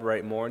won't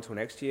elaborate more until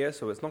next year,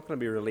 so it's not going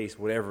to be released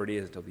whatever it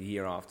is until the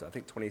year after. I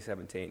think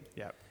 2017.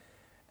 Yeah.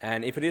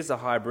 And if it is a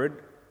hybrid,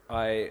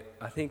 I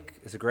think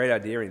it's a great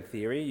idea in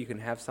theory. You can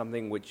have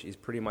something which is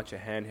pretty much a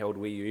handheld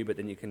Wii U, but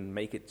then you can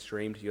make it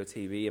stream to your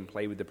TV and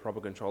play with the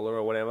proper controller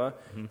or whatever.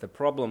 The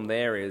problem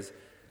there is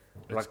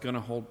It's going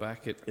to hold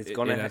back it. it's it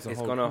going as a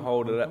whole to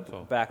hold it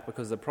console. back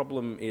because the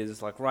problem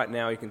is like right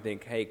now you can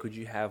think, hey, could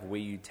you have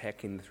Wii U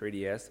tech in the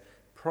 3DS?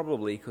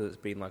 Probably because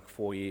it's been like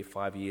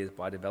 5 years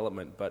by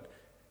development, but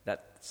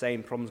that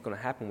same problem is going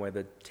to happen where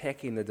the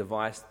tech in the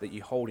device that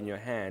you hold in your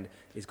hand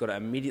is going to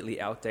immediately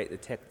outdate the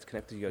tech that's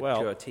connected to your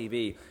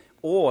TV,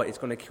 or it's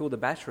going to kill the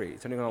battery.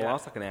 It's only going to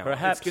last like an hour.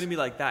 Perhaps. It's going to be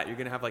like that. You're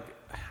going to have like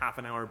a half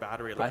an hour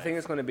battery I life. think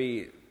it's going to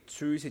be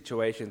two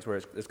situations where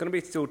it's going to be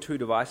still two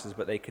devices,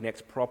 but they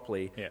connect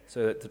properly, Yeah.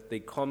 so that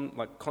the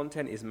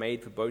content is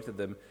made for both of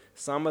them.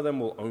 Some of them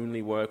will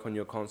only work on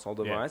your console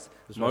device.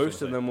 that's what I was Most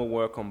gonna of say. them will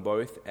work on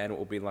both, and it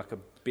will be like a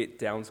bit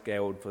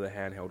downscaled for the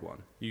handheld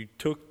one. You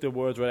took the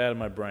words right out of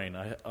my brain.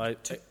 I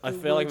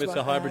feel like if it's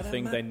a hybrid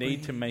thing, they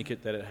need to make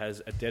it that it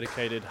has a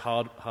dedicated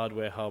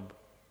hardware hub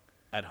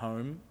at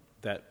home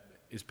that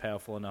is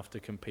powerful enough to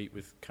compete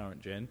with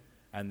current gen,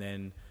 and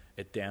then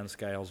it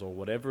downscales or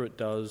whatever it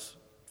does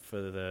for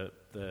the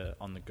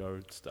on-the-go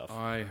stuff.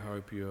 I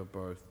hope you are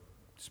both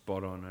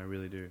spot on. I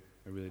really do.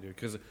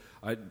 Because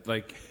I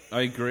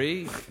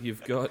agree.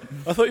 You've got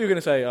I thought you were going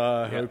to say,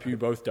 I hope you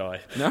both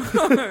die. You were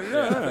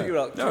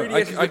like,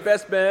 3DS is the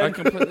best, man. I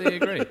completely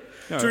agree.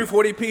 No,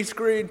 240p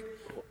screen.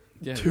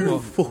 yeah,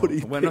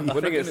 240p. we're not-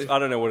 I think it's, I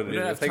don't know what it we is.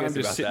 don't I have think time it's to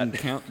about sit that. and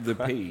count the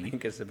I P.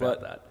 think it's about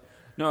but- that.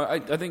 No, I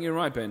think you're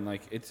right, Ben.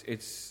 Like if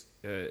it's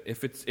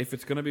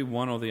going to be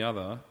one or the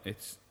other,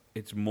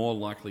 it's more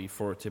likely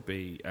for it to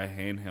be a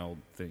handheld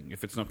thing.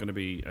 If it's not going to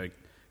be a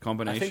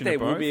combination I think they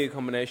of will both, be a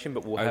combination,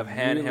 but we'll I have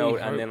really handheld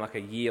hope- and then like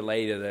a year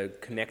later the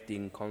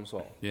connecting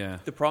console. yeah.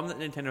 The problem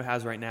that Nintendo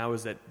has right now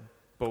is that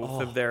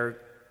both of their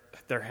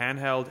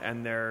handheld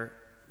and their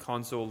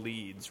console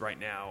leads right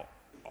now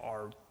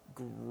are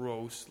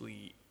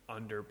grossly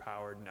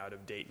underpowered and out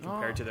of date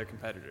compared to their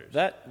competitors.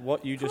 That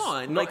what you just Come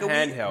on, Not like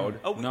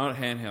handheld. Not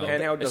handheld.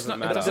 Handheld It's doesn't not-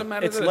 matter. It doesn't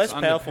matter. it's that less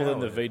powerful than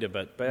the underpowered. Vita,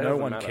 but But it no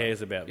doesn't one matter.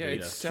 cares about Yeah, Vita.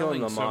 it's Still in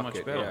selling the so market,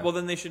 much better. yeah. Well,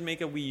 then they should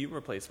make a Wii U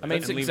replacement. I mean,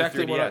 and it's leave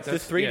exactly the what 3DS. I- The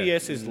That's-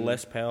 3DS yeah. is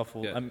less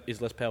powerful. Yeah.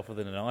 Is less powerful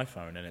than an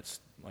iPhone, and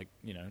it's like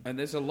And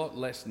there's a lot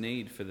less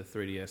need for the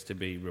 3DS to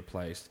be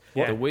replaced.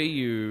 Yeah. The Wii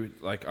U,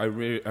 like I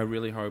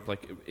really hope,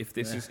 like if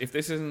this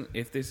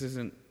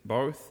isn't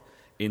both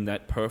in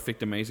that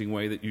perfect, amazing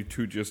way that you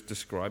two just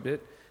described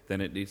it, then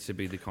it needs to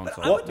be the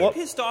console. I would be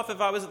pissed off if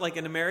I was like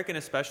an American,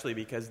 especially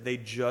because they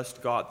just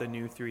got the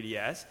new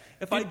 3DS.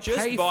 If I You'd just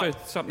pay bought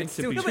for something It's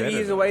to still be 2 better.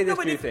 years though. away, this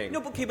but new if- thing.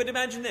 No, but okay, but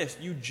imagine this: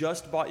 you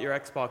just bought your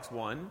Xbox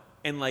One,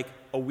 and like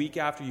a week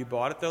after you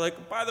bought it, they're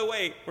like, "By the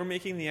way, we're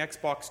making the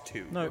Xbox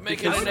 2." no, Make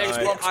it because an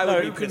Xbox I would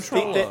One be pissed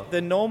controller. off.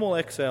 the normal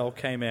XL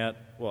came out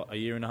a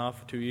year and a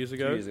half, 2 years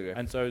ago, 2 years ago.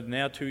 and so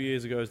now 2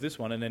 years ago is this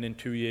one, and then in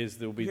 2 years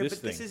there will be Yeah, this but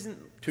thing. this isn't.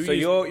 2 So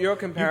years, your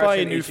comparison you buy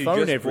a new is you phone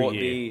just every bought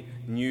year.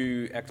 the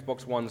new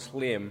Xbox One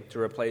Slim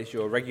to replace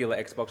your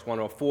regular Xbox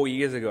One 4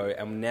 years ago,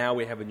 and now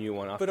we have a new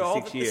one after But all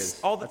 6 that, years.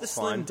 all that the That's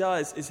Slim fine.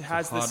 does is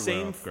has the hardware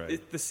same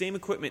upgrade. the same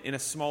equipment in a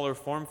smaller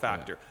form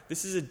factor.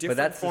 This is a different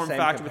that's the form same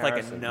factor with like a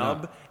comparison.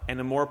 nub and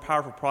a more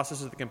powerful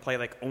processor that can play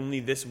like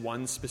only this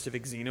one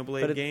specific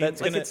Xenoblade But game.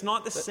 that's Like gonna- it's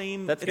not the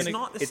same. that's It's gonna-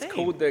 not the It's same.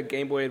 called the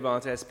Game Boy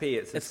Advance SP.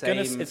 It's the same.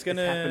 It's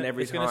gonna happen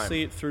every it's gonna time.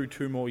 see it through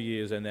 2 more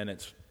years, and then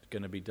it's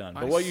gonna be done.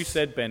 But I what you s-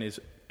 said, Ben,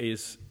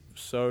 is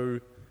so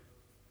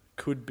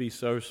could be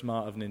so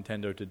smart of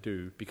Nintendo to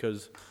do,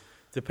 because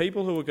the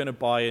people who are going to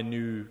buy a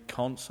new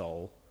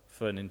console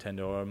for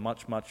Nintendo are a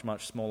much, much,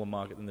 much smaller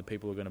market than the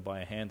people who are going to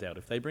buy a handheld.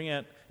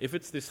 If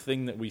it's this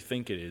thing that we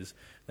think it is,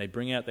 they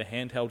bring out the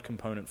handheld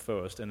component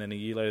first, and then a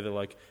year later they're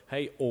like,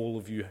 hey, all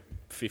of you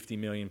 50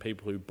 million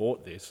people who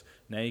bought this,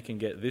 now you can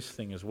get this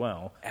thing as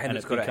well. and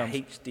it's it got becomes, a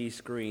HD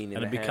screen. and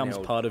in it the becomes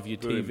handheld. part of your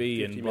Boom, TV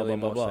 50 and blah, blah, million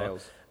blah, more blah.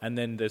 sales. And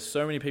then there's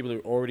so many people who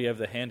already have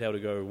the handheld to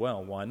go,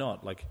 well, why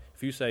not? Like,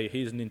 if you say,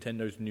 here's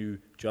Nintendo's new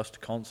just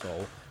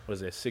console, what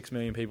is there, 6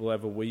 million people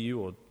have a Wii U?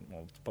 Or,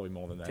 well, it's probably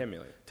more than that. 10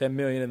 million. 10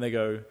 million, and they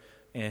go,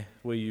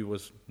 Wii U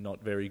was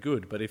not very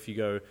good. But if you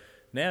go,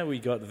 now we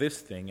got this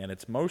thing, and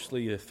it's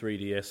mostly a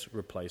 3DS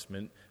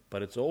replacement,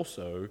 but it's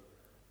also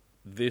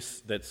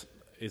this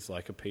is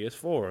like a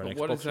PS4 or an But Xbox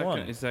what is that One.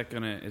 gonna,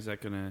 is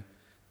that gonna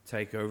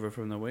take over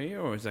from the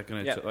Wii, or is that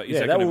gonna? Yeah. Is Yeah,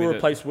 that gonna will be the-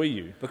 replace Wii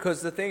U.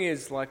 Because the thing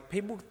is, like,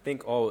 people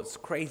think, oh, it's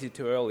crazy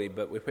too early,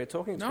 but if we're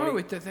talking, No,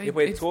 20 they- if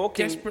we're it's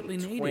talking desperately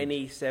needed.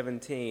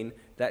 2017,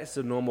 that's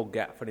the normal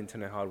gap for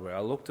Nintendo hardware.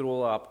 I looked it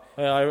all up,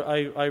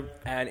 I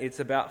and it's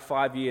about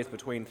 5 years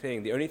between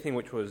thing. The only thing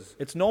which was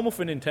It's normal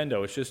for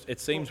Nintendo. It's just it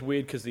seems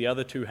weird because the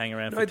other two hang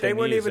around no, for they 10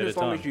 weren't years even at as a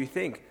long time. as you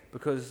think.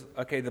 Because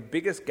okay, the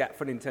biggest gap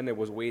for Nintendo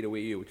was Wii to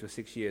Wii U, which was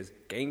 6 years.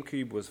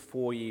 GameCube was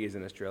 4 years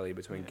in Australia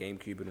between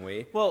GameCube and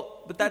Wii.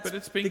 Well, but that's But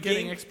it's been the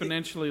getting game-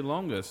 exponentially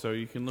longer, so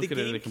you can look the at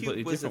it in a GameCube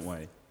completely was different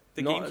way.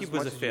 The Not as GameCube was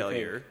much a as you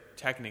failure,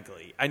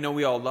 technically. I know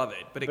we all love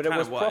it, but it But it kind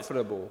was of was.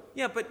 profitable.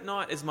 Yeah, but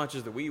not as much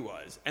as the Wii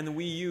was. And the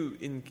Wii U,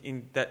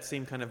 in that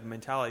same kind of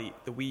mentality,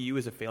 the Wii U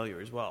is a failure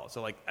as well.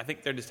 So, like, I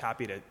think they're just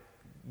happy to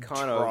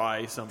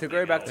try something. To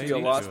go back else. to your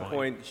They need last to.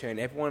 point, Shane,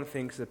 everyone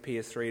thinks the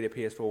PS3 to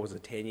PS4 was a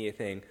 10-year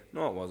thing.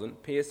 No, it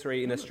wasn't.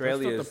 PS3 in That's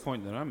Australia not the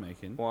point that I'm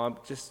making. well, I'm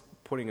just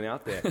putting it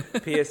out there.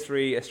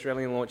 PS3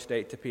 Australian launch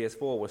date to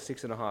PS4 was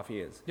 6.5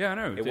 years. Yeah, I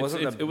know. It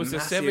wasn't it was a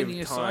massive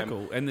 7-year time.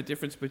 cycle, and the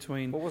difference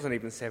between Well, it wasn't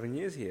even 7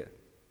 years here.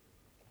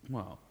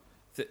 well,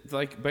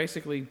 like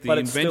basically the But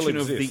it still invention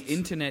of the exists.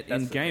 internet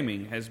That's in the thing.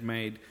 gaming has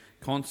made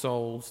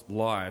consoles'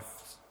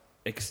 lives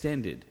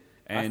extended.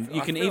 And I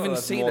you can feel even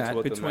there's see more to that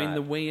it than between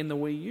the that. Wii and the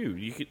Wii U.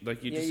 You could,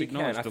 like you Yeah, just you can.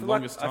 acknowledged I the feel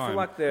longest like, I time feel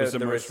like was the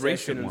the most recession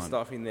recent and one.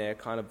 stuff in there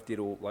kind of did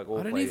all I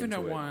don't play even know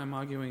into it. why I'm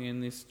arguing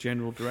in this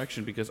general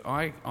direction, because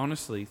I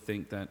honestly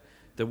think that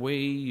the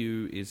Wii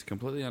U is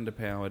completely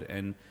underpowered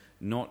and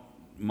not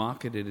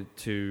marketed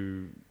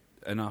to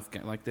enough.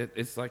 Like that,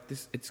 it's like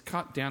this. It's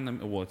cut down the.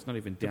 Well, it's not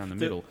even down the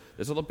middle.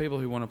 There's a lot of people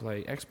who want to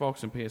play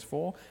Xbox and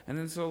PS4, and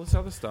then there's all this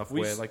other stuff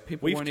where like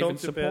people won't even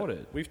support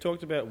it. We've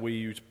talked about Wii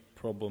U's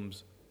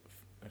problems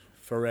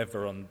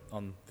forever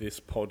on this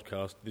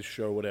podcast, this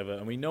show, whatever,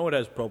 and we know it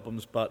has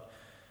problems, but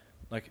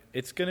like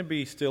it's going to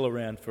be still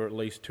around for at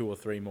least 2 or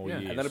 3 more Yeah.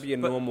 years. And that'll be a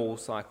normal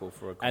cycle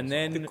for a console. And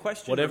then The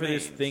question whatever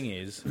this remains- thing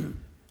is,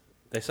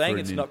 they're saying For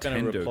a it's not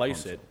going to Nintendo replace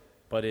console. it,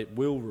 but it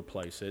will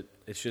replace it.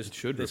 It's just It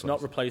should it's replace not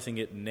it. replacing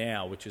it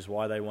now, which is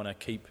why they want to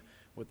keep.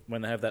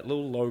 When they have that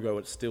little logo,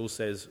 it still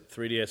says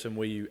 3DS and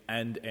Wii U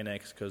and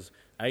NX because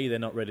A, they're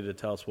not ready to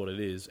tell us what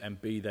it is,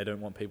 and B, they don't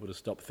want people to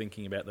stop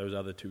thinking about those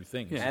other two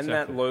things. Yeah. and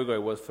exactly. that logo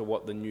was for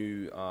what the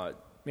new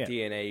Yeah.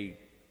 DNA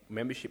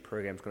membership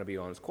program is going to be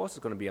on. Of course, it's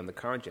going to be on the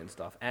current gen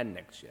stuff and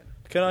next gen.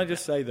 Can I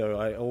just say though,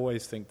 I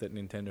always think that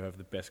Nintendo have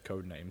the best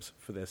code names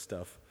for their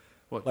stuff.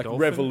 What, Like Dolphin?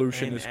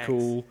 Revolution is NX.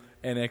 cool,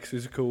 NX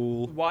is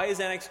cool. Why is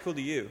NX cool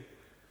to you?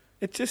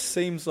 It just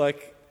seems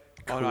like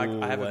cool. Oh,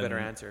 no, I have a better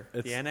and answer.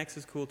 it's- The NX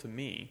is cool to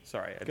me.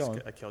 Sorry, Go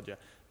on. I killed you.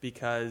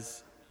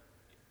 Because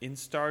in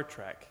Star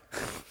Trek.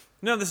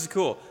 No, this is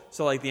cool.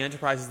 So, like, the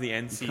Enterprise is the You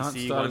can't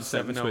NCC start a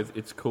sentence 170. with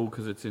 "It's cool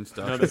because it's in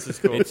Star No, Trek." this is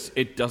cool.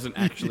 It doesn't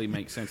actually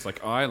make sense.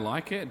 Like, I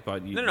like it,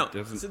 but No. it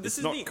doesn't. So this it's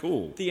is not neat.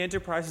 cool. The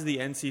Enterprise is the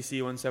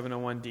NCC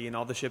 1701D, and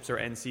all the ships are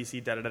NCC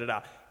da da da da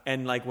da.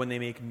 And like when they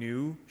make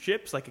new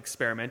ships, like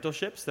experimental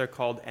ships, they're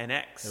called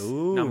NX.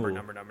 Ooh. Number.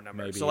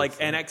 Maybe So like it's,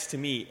 NX to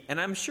me,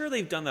 and I'm sure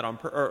they've done that on,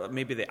 or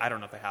maybe they. I don't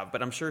know if they have,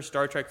 but I'm sure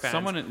Star Trek fans.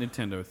 Someone at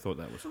Nintendo thought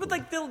that was cool. But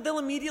like they'll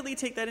immediately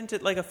take that into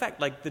like effect.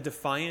 Like the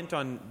Defiant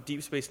on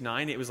Deep Space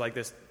Nine, it was like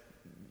this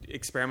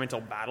experimental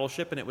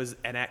battleship, and it was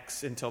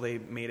NX until they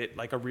made it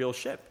like a real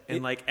ship.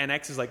 And like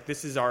NX is like,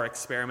 this is our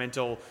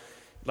experimental,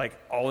 like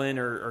all in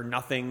or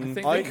nothing. I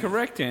think the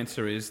correct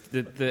answer is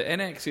that the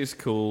NX is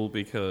cool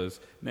because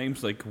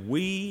names like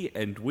Wii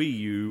and Wii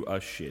U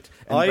are shit.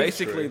 And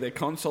basically their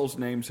consoles'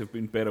 names have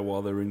been better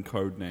while they're in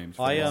code names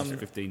for the last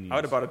 15 years. I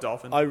would have bought a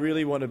Dolphin. I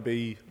really want to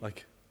be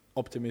like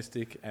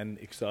optimistic and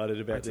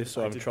excited about this,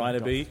 so I'm trying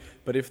to be.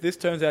 But if this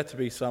turns out to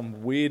be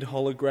some weird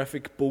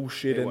holographic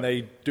bullshit and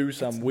they do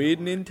some weird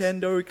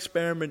Nintendo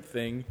experiment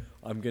thing,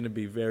 I'm going to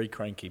be very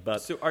cranky.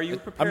 But So are you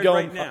prepared I'm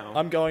going right now?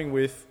 I'm going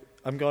with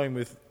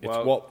Well,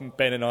 it's what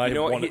Ben and I You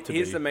know want what? it to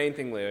Here's be. the main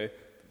thing, Leo.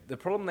 The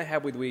problem they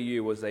had with Wii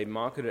U was they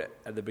marketed it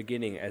at the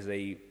beginning as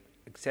a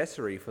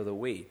accessory for the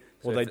Wii.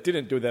 So Well, they if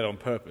didn't do that on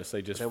purpose.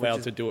 They just they were failed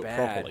just to do it bad.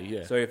 properly.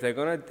 Yeah. So if they're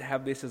going to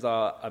have this as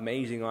our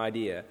amazing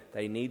idea,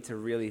 they need to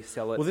really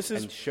sell it Well, this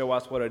is- and show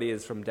us what it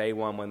is from day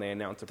one when they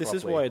announce it This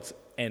properly. is why it's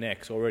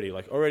NX already.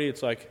 Like already,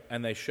 it's like,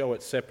 and they show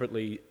it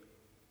separately,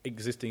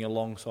 existing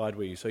alongside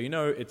Wii. So you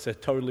know, it's a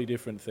totally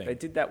different thing. They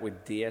did that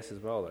with DS as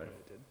well, though.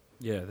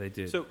 Yeah, they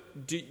did. So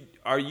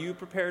are you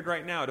prepared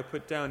right now to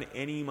put down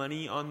any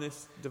money on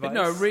this device?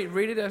 no,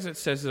 read it as it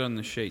says it on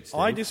the sheet. Steve.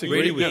 I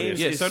disagree EB with Games,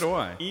 this. Yeah, so do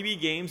I. EB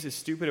Games is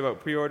stupid about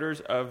pre-orders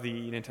of the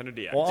Nintendo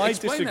DX. Well, I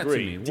Explain that to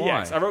disagree. me. Why?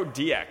 DX. I wrote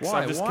DX.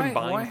 Why? I've just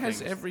combined Why has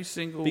things. every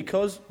single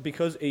Because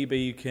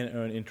EB can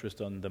earn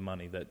interest on the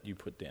money that you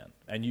put down,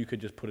 and you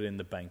could just put it in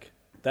the bank.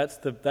 That's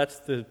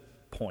the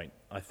point,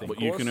 I think. But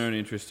you can earn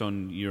interest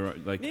on your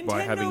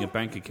by having a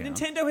bank account.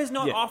 Nintendo has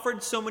not Yeah.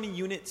 offered so many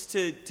units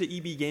to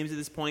EB Games at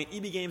this point.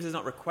 EB Games has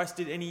not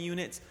requested any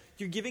units.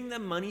 You're giving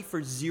them money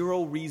for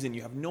zero reason.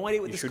 You have no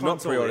idea what You this should not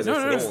console pre-order is. this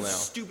at It's all the now.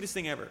 stupidest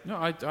thing ever. No,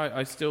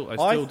 I still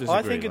I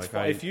disagree. think it's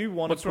fine. If you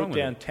want what's to wrong put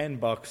with down it?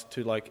 $10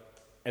 to like,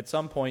 at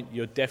some point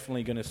you're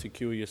definitely going to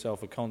secure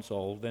yourself a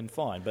console, then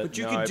fine. But But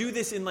you No, could do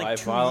this in I like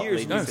 2 violently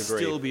years and you'd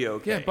disagree. still be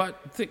okay. Yeah,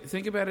 but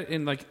think about it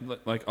in like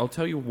I'll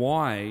tell you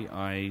why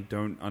I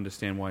don't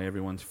understand why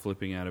everyone's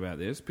flipping out about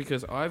this,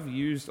 because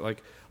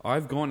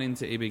I've gone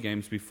into EB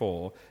Games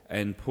before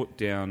and put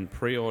down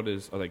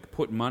pre-orders, or like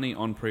put money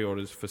on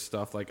pre-orders for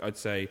stuff. Like I'd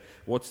say,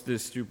 what's the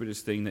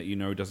stupidest thing that you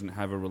know doesn't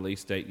have a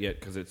release date yet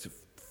because it's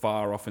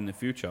far off in the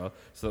future,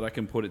 so that I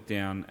can put it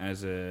down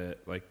as a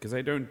because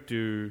they don't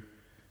do.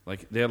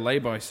 Like, their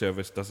lay-by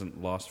service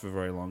doesn't last for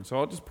very long. So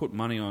I'll just put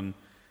money on,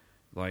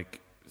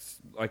 like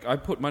I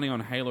put money on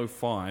Halo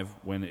 5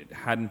 when it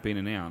hadn't been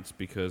announced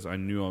because I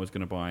knew I was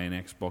going to buy an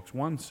Xbox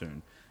One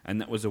soon. And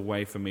that was a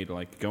way for me to,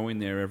 like, go in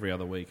there every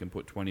other week and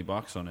put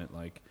 $20 on it.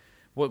 Like,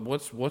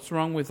 what's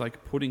wrong with,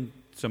 like, putting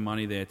some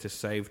money there to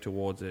save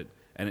towards it,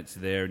 and it's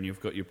there and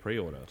you've got your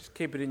pre-order? Just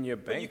keep it in your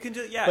But bank. you can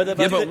just, But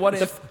the- Yeah, but the- what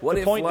the- if... What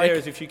the if, point like, there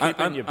is if you keep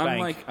it in your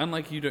bank-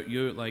 Unlike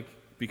you're like...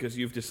 Because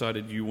you've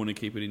decided you want to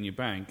keep it in your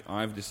bank,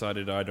 I've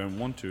decided I don't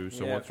want to,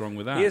 so Yeah. what's wrong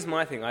with that? Here's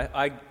my thing.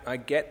 I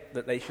get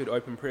that they should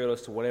open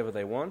pre-orders to whatever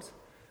they want,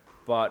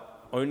 but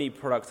only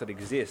products that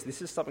exist.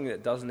 This is something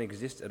that doesn't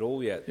exist at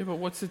all yet. Yeah, but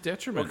what's the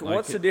detriment? Look,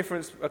 what's the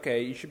difference?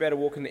 Okay, you should be able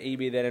to walk into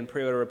EB then and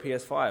pre-order a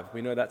PS5.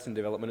 We know that's in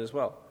development as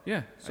well.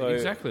 Yeah, So-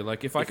 exactly.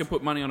 Like, if I could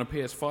put money on a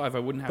PS5, I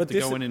wouldn't have But to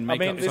this go is- in and I make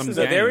mean, up this some is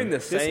So a- game. they're in the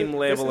This same is-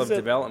 level this of is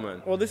a-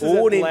 development. well, this is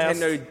all at last-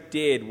 Nintendo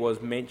did was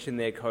mention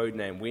their code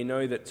name. We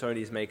know that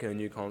Sony's making a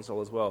new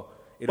console as well.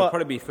 It'll But-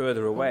 probably be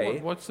further away.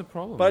 What's the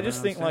problem? But I don't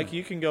just think, like, understand.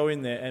 you can go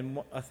in there, and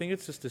I think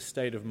it's just a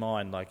state of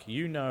mind. Like,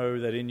 you know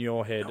that in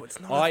your head, No, it's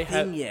not a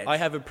thing yet. I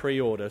have a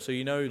pre-order, so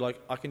you know, like,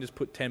 I can just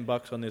put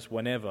 $10 on this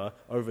whenever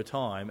over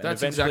time, and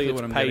That's eventually exactly it's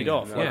what I'm paid getting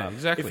off. at. Like, Yeah,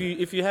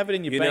 exactly. If you have it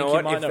in your You bank, know you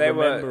what? might If not they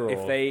remember. if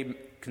or, they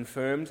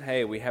confirmed,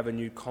 hey, we have a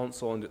new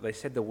console, and they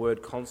said the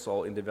word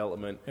console in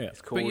development. Yeah. It's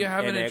called But you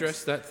haven't NX.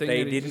 addressed that thing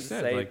They that he didn't just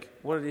said, say. like-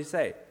 What did he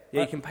say?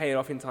 Yeah, you can pay it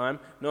off in time.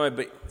 No,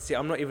 but see,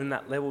 I'm not even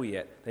that level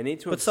yet. They need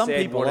to But have some said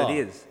people what are. it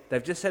is.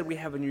 They've just said we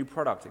have a new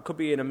product. It could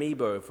be an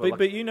Amiibo for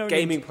But you know,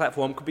 gaming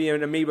platform. Could be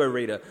an Amiibo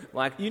reader.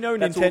 Like you know,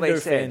 that's all they Nintendo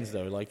said. fans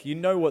though, like you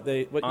know what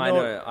you I know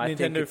know, what I think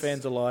Nintendo it's-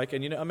 fans are like,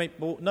 and you know, I mean,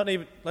 well,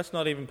 let's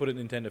not even put it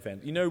Nintendo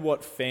fans. You know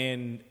what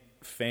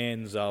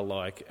fans are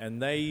like,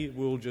 and they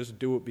will just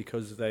do it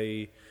because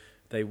they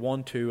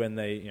want to, and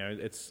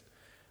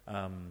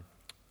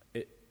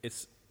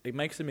it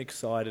makes them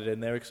excited,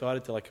 and they're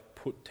excited to like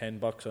put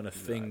 $10 on a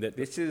thing that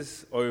This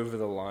is over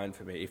the line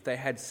for me. If they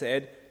had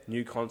said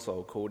new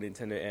console called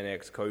Nintendo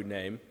NX code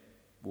name,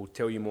 we'll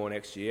tell you more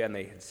next year, and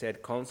they had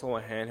said console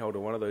or handheld or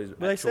one of those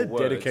well, they actual said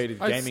words. dedicated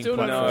I gaming still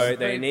don't platform. No,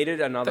 they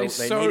needed another.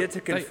 They needed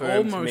to confirm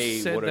They to almost me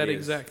said what that it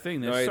is. exact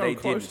thing. They're No, so they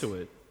close didn't.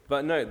 to it.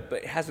 But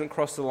it hasn't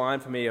crossed the line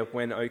for me of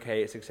when,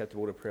 okay, it's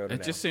acceptable to pre-order It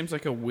now. just seems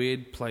like a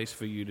weird place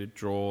for you to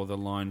draw the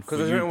line for Because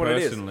I you don't know what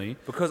personally. it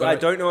is. Because But I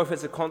don't know if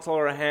it's a console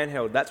or a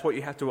handheld. That's what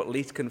you have to at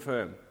least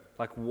confirm.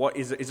 Like, what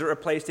is it? Is it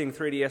replacing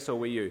 3DS or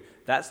Wii U?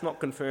 That's not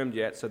confirmed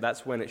yet, so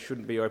that's when it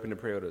shouldn't be open to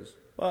pre-orders.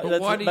 Well,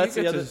 But why do you get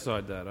the to other,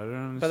 decide that? I don't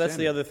understand. But that's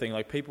the it. other thing.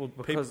 Like people,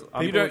 Because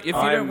people If you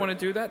I'm- don't want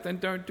to do that, then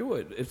don't do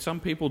it. If some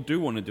people do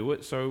want to do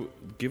it, so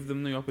give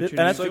them the opportunity.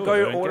 that's to So do go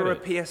it. I don't order a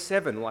get it.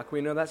 PS7. Like, we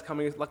know that's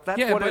coming. Like, that's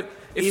Yeah, what but it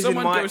if is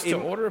someone in my, goes to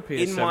order a in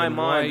PS7, my why are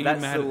mind, you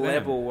that's mad the at them?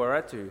 level we're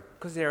at to.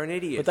 Because they're an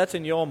idiot. But that's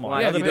in your mind.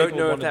 Like, Other you don't people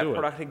know if want to that do it.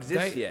 product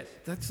exists yet.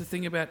 That's the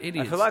thing about I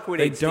idiots. feel like we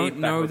they need don't Steve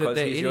know back that because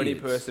they're he's the only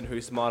idiots. person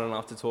who's smart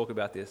enough to talk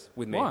about this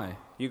with me. Why?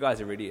 You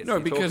guys are idiots. No, You're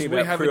because talking we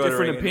about have a different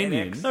pre-ordering an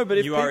opinion. NX. No, but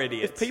if, You are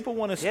idiots. if people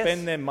want to Yes.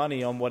 spend their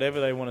money on whatever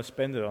they want to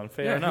spend it on,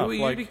 fair Yeah, enough. who are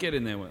you Like, to get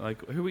in there with?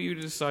 Like, who are you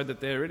to decide that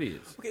they're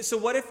idiots? Okay, so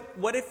what if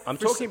I'm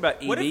for talking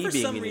about what if EB for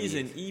being some an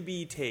reason idiot.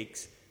 EB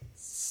takes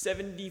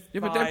 75? Yeah,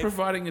 but they're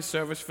providing a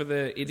service for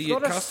their idiot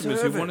not a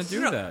customers who want to service.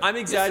 do No, that. I'm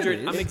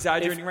exaggerating. Yes, it I'm is.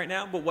 exaggerating right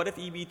now. But what if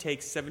EB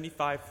takes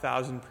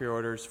 75,000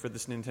 pre-orders for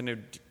this Nintendo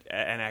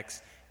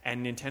NX,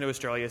 and Nintendo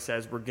Australia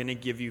says we're going to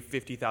give you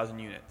 50,000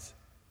 units?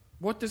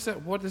 What does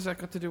that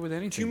got to do with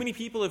anything? Too many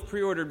people have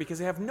pre-ordered because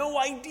they have no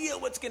idea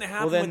what's going to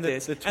happen then with the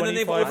this, and then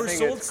they've 25 I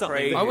think oversold it's something.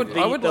 crazy. I would the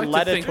like to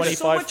latter think There's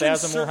so much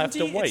 25,000 will have to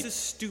uncertainty, wait. It's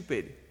just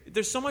stupid.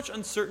 There's so much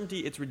uncertainty.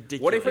 It's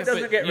ridiculous. What if it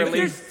doesn't but get you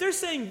released? They're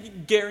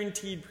saying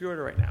guaranteed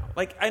pre-order right now.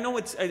 Like, I know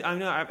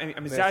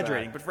I'm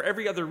exaggerating, that. but for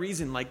every other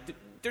reason, like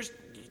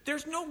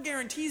there's no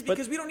guarantees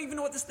because we don't even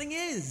know what this thing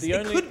is. The It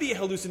only- could be a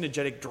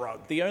hallucinogenic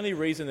drug. the only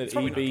reason that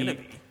probably not EB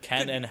gonna be.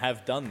 can and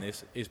have done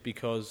this is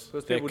because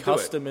Because their people do it.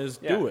 customers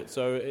Yeah. do it.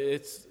 So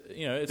it's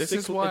it's This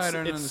is why I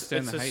don't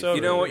understand the a hate. service.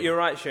 You know what? You're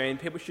right, Shane.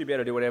 People should be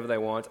able to do whatever they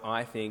want.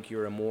 I think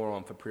you're a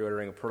moron for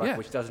pre-ordering a product Yeah.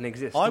 which doesn't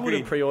exist. I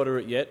wouldn't Agreed. pre-order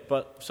it yet,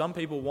 but some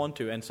people want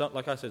to, and some,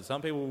 like I said,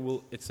 some people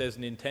will. It says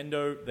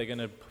Nintendo; they're going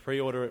to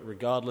pre-order it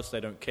regardless. They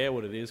don't care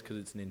what it is because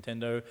it's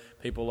Nintendo.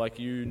 People like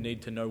you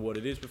need to know what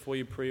it is before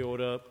you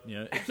pre-order.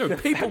 No,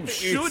 people You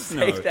should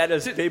say know. that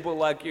as people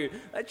like you.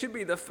 That should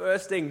be the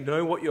first thing.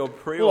 Know what you're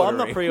pre-ordering. Well, I'm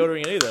not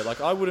pre-ordering it either.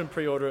 Like I wouldn't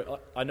pre-order it.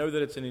 I know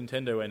that it's a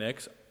Nintendo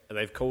NX.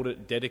 They've called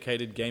it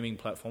dedicated gaming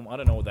platform. I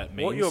don't know what that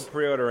means. What you're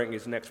pre-ordering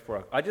is next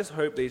product. I just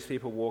hope these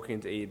people walk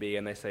into EB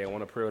and they say, I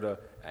want to pre-order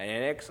an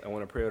NX, I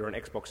want to pre-order an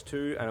Xbox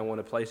 2, and I want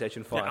a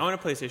PlayStation 5. Yeah, I want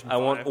a PlayStation 5. I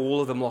want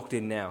all of them locked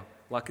in now.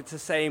 Like, it's the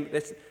same.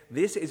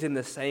 This is in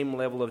the same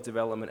level of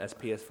development as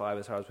PS5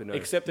 as far as we know.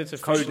 Except it's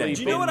Code officially name.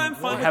 Do you know what been- I'm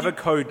fine with have you- a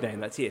code name,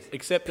 that's it.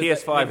 Except that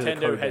PS5 is a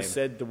Nintendo code has name.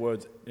 said the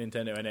words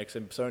Nintendo NX,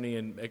 and Sony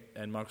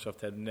and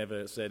Microsoft had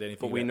never said anything.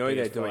 But we about know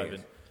they're PS5 doing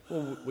and-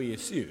 Well, we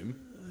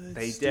assume.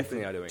 They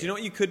definitely are doing Do you know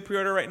what you could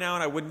pre-order right now,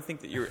 and I wouldn't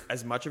think that you're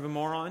as much of a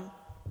moron?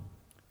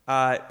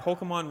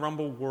 Pokemon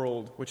Rumble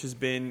World, which has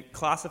been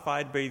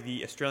classified by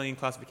the Australian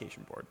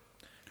Classification Board,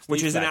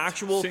 which is an that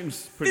actual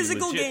seems pretty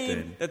physical legit game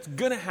then. that's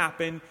gonna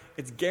happen.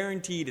 It's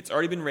guaranteed. It's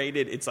already been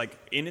rated. It's like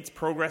in its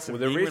progress of Well,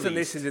 the being reason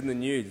released, this is in the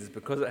news is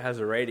because it has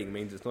a rating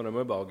means it's not a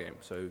mobile game.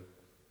 So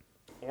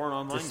or an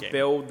online game.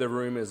 dispel the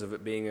rumors of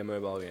it being a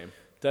mobile game.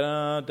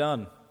 Ta-da,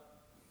 done.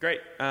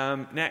 Great.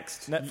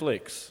 Next,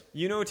 Netflix.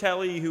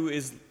 Telly, who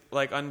is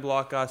like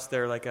Unblock Us,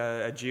 they're like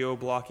a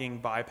geo-blocking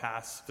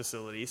bypass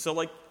facility. So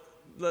like,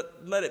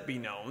 let it be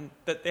known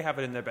that they have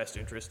it in their best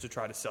interest to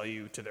try to sell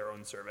you to their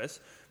own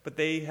service. But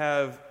they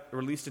have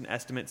released an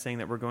estimate saying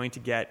that we're going to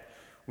get,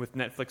 with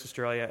Netflix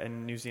Australia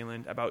and New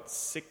Zealand, about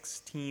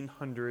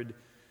 1,600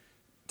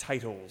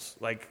 titles,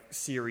 like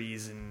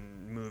series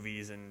and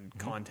movies and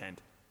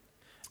content.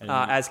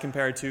 As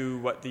compared to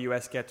what the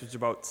US gets, which is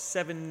about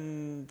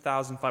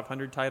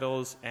 7,500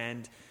 titles,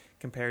 and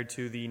compared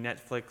to the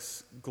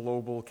Netflix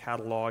global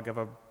catalog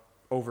of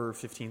over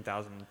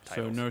 15,000 So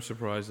titles. no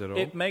surprise at all.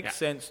 It makes Yeah.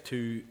 sense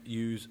to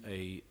use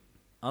a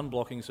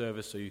unblocking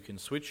service so you can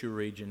switch your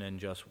region and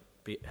just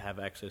have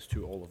access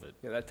to all of it.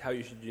 Yeah, that's how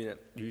you should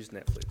use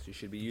Netflix. You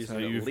should be using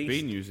how at you've least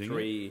been using it.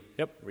 3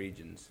 Yep.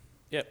 regions.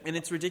 Yep. And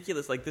it's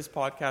ridiculous. Like, this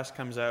podcast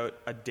comes out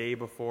a day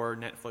before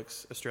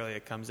Netflix Australia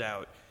comes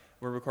out.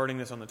 We're recording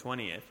this on the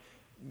 20th.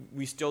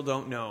 We still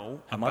don't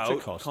know How much about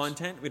it costs.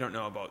 content. We don't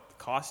know about the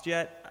cost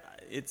yet.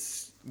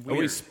 It's Are we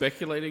weird.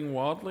 speculating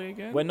wildly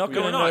again? We're not No,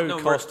 going we're to not. know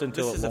No, cost we're-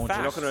 until this it is a launches. fact.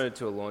 We're not going to know it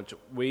to a launch.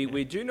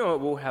 We do know it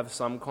will have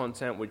some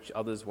content which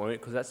others won't,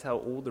 because that's how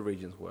all the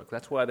regions work.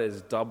 That's why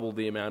there's double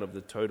the amount of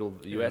the total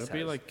the US It'll be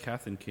has. like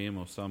Kath and Kim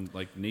or some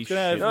like niche.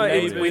 gonna have shit. No,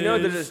 neighbours. we know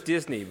that it's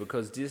Disney,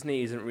 because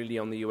Disney isn't really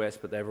on the US,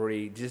 but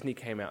Disney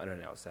came out and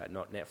announced that,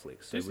 not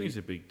Netflix. So Disney's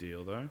a big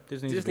deal though.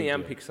 Disney's a Disney big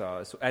and deal.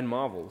 Pixar and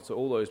Marvel, so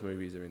all those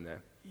movies are in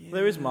there.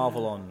 There is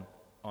Marvel on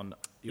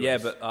Yeah,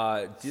 US.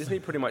 but Disney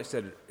pretty much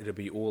said it'll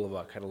be all of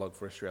our catalogue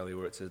for Australia,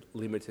 where it's a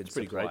limited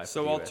pretty supply. great. for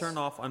So the I'll US. turn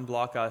off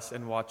Unblock Us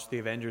and watch the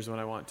Avengers when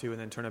I want to, and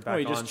then turn it back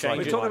you just on. So I change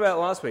We can it. talked watch- about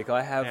it last week.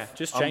 I have Yeah.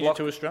 Just change it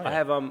to Australia. I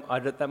have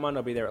that might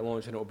not be there at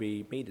launch, and it will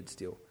be metered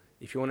still.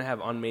 If you want to have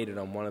unmetered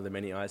on one of the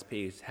many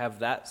ISPs, have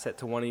that set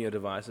to one of your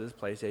devices,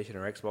 PlayStation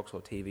or Xbox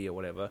or TV or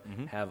whatever.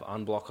 Have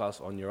Unblock Us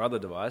on your other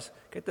device.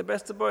 Get the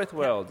best of both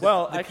worlds.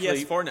 Well, The actually,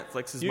 PS4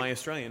 Netflix is you- my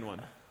Australian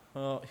one.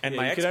 And yeah,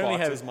 my you could only Xbox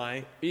have- is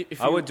my.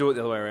 If I you- would do it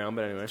the other way around,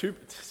 but anyway.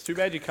 It's too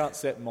bad you can't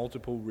set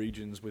multiple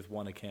regions with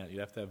one account. You'd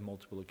have to have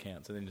multiple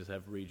accounts and then just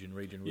have region.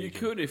 You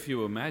could if you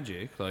were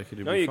Magic. Like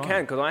it'd No, be you fine.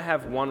 can, because I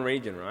have one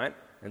region, right?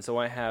 And so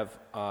I have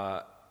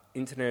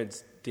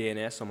Internet's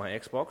DNS on my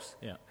Xbox.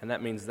 Yeah. And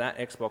that means that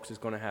Xbox is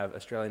going to have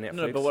Australian Netflix.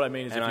 No, but what I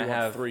mean is and if you I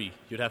want have 3,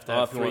 you'd have to Oh,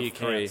 have if you want 3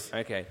 three, accounts.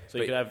 okay. So But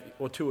you could have,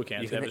 or 2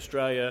 accounts. You can have ha-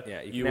 Australia,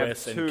 Yeah, you can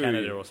US, have and two.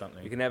 Canada or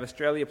something. You can have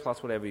Australia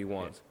plus whatever you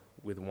want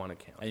with one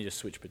account. And you just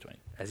switch between.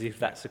 As if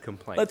that's a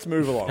complaint. Let's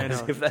move along. I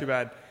know, too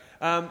bad.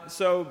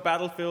 So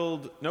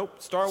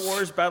Star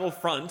Wars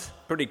Battlefront.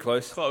 Pretty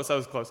close. Close, that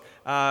was close.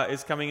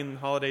 Is coming in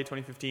holiday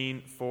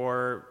 2015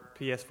 for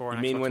PS4 You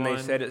and mean Xbox when One.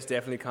 they said it's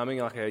definitely coming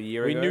like a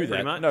year We ago? knew pretty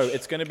that. much. No,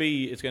 it's going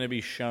to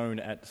be shown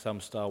at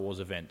some Star Wars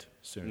event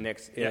soon.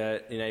 Next, Yeah.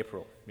 in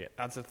April.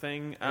 That's a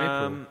thing.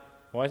 April.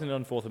 Why isn't it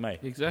on 4th of May?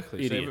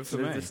 Exactly. Save it Idiots. for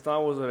There's May. the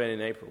Star Wars event in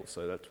April,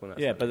 so that's when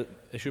that's Yeah, happening.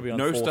 but it should be on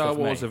No 4th Star of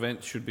Wars May.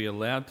 event should be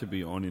allowed to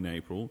be on in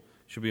April.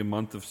 Should be a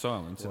month of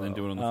silence and then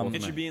do it on the 4th of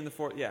It May. should be in the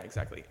 4th. Yeah,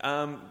 exactly.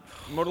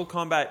 Mortal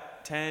Kombat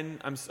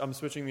 10. I'm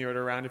switching the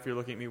order around if you're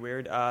looking at me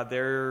weird.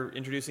 They're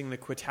introducing the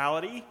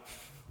Quitality.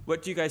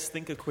 What do you guys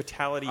think a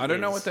Quitality is? I don't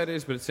know what that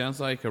is, but it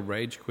sounds like a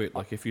rage quit.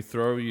 Like if you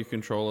throw your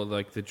controller,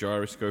 like the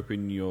gyroscope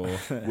in your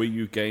Wii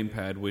U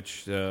gamepad,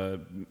 which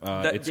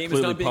it's game is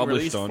clearly not being published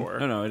released on. for.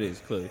 No, it is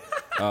clearly.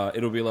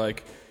 It'll be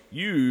like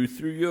you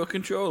threw your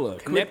controller.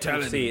 Can never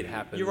Quitality. see it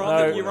happen. You're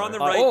on the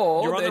right.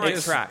 Or You're on the they're right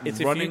just track. It's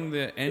if running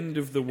the end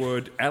of the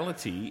word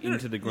ality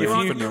into the You're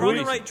on, ground. for no you're on the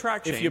reason. right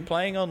track, Shane. If you're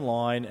playing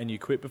online and you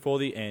quit before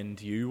the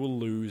end, you will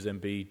lose and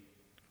be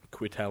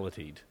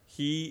quitalitied.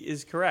 He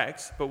is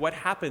correct, but what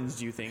happens,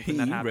 do you think, when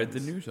that He happens? read the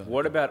news article.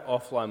 What about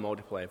offline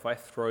multiplayer? If I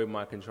throw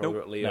my controller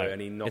Nope. at Leo No,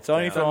 and he knocks it's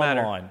only out, for Doesn't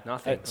matter. online.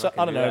 Nothing. So, I can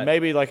I don't do know. that.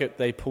 Maybe like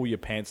they pull your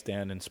pants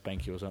down and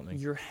spank you or something.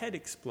 Your head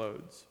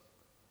explodes.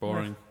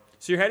 Boring.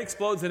 So your head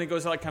explodes, then it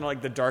goes like kind of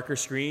like the darker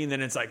screen,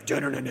 then it's like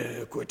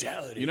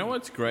Quitality. You know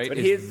what's great But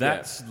is here's-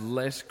 that's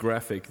less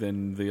graphic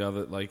than the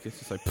other. Like it's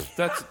just like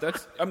pff,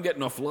 that's. I'm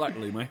getting off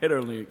lightly. My head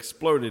only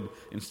exploded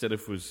instead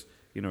of was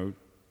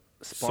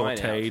Spine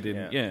sautéed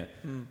out, and yeah.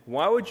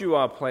 Why would you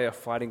play a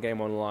fighting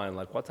game online?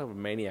 Like, what type of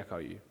maniac are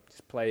you?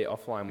 Just play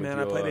offline with Man,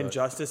 your... I played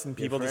Injustice and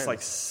your people just like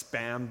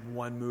friends. spammed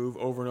one move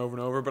over and over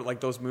and over, but like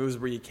those moves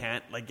where you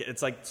can't, like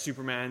it's like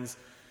Superman's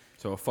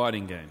So a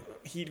fighting game.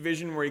 heat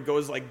vision where he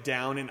goes like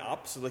down and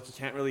up, so like you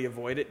can't really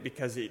avoid it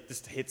because it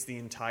just hits the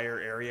entire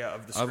area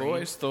of the screen. I've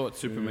always thought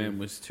Superman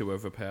was too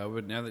overpowered,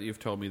 but now that you've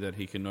told me that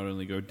he can not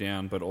only go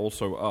down but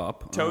also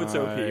up, Toad's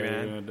OP, I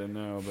man. don't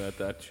know about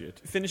that shit.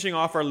 Finishing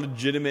off our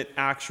legitimate,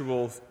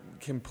 actual,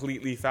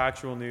 completely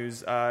factual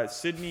news,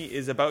 Sydney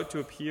is about to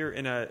appear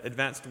in a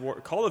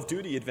Call of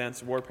Duty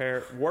Advanced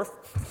Warfare.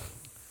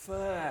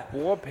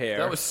 Warpair.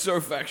 That was so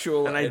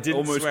factual, And I it didn't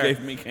almost swear.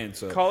 gave me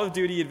cancer. Call of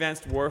Duty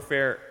Advanced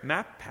Warfare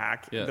map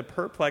pack, Yeah. the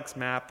Perplex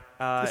map.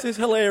 This is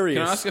hilarious.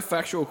 Can I ask a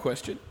factual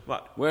question?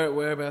 What?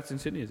 Whereabouts in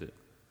Sydney is it?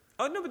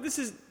 Oh no, but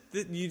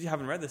you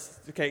haven't read this.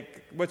 Okay,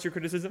 what's your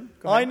criticism?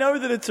 Go I ahead. know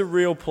that it's a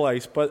real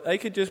place, but they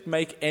could just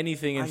make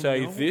anything and I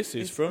say know this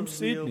is it's from a real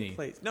Sydney.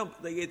 place. No,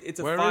 like it's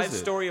a Where is it?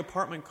 5-story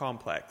apartment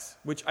complex,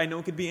 which I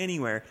know could be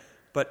anywhere,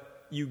 but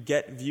you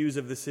get views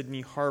of the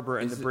Sydney Harbour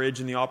and Is the it- bridge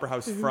and the Opera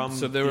House from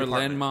So there the are apartment.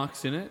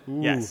 landmarks in it?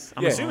 Yes,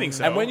 I'm Yeah. assuming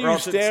so. And when or you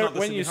else it's stare, not the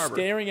when Sydney you're Harbour.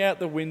 staring out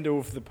the window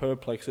of the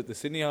Perplex at the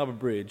Sydney Harbour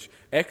Bridge,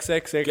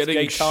 XXX Getting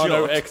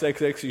Gaetano shot.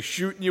 XXX is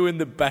shooting you in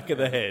the back of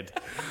the head.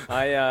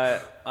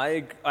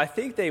 I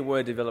think they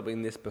were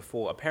developing this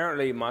before.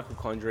 Apparently, Michael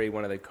Condrey,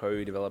 one of the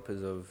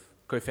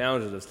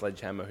co-founders of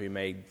Sledgehammer, who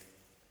made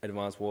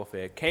Advanced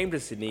Warfare, came to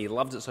Sydney,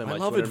 loved it so much,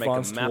 love wanted to make a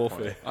Advanced map Warfare.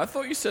 on it. I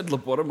thought you said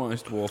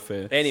lobotomized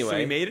warfare. So we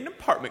Anyway, made an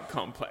apartment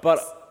complex. but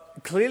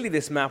clearly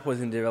this map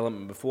was in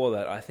development before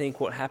that. I think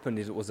what happened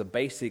is it was a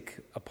basic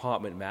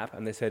apartment map,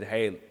 and they said,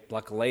 hey,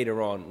 like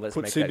later on, let's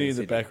Put make Sydney that in the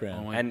Sydney. background.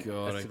 Oh my And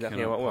god, that's I exactly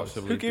cannot how it was.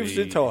 possibly Who gives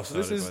be a toss?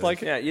 This excited is by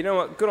like Yeah, you know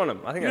what? Good on them.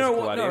 I think You that's know a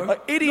cool what? idea. No.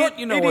 like idiot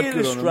You know what, idiot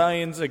good on 'em.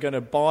 Australians are going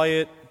to buy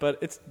it, but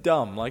it's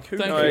dumb. Like who?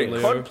 Thank No, you,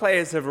 Leo. COD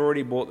players have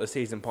already bought the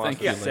season pass Thank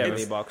for you, yeah, Leo.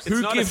 $70. It's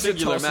Who not gives a a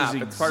singular toss map.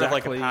 is It's part of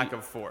like a exactly- pack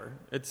of 4.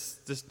 It's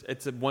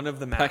one of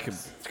the Pack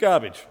maps. of- It's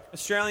garbage.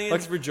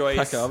 Australians pack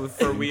rejoice of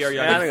for we are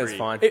young Yeah, I and think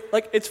free. it's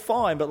fine. It's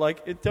fine,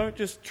 but don't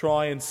just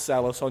try and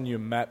sell us on your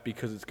map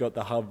because it's got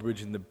the Harbour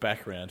Bridge in the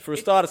background. For a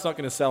start, it's not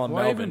going to sell in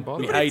Why Melbourne. even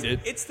bother? We But hate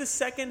it. It's the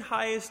second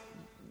highest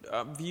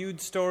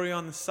viewed story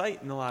on the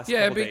site in the last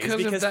Yeah, couple because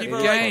days. of that people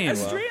are game. like,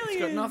 It's Australian.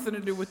 got nothing to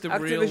do with the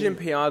Activision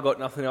real... PR got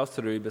nothing else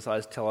to do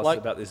besides tell us Like-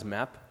 about this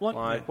map.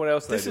 Like- What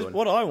else are This they is doing?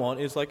 what I want.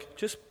 Is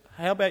just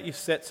how about you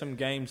set some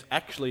games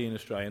actually in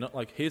Australia? Not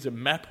like here's a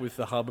map with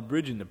the Harbour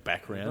Bridge in the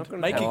background. Not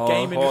gonna Make a have-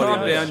 game in hold Calm on,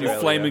 Australia. down, you Australia.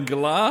 flaming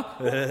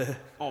galah.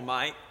 Oh,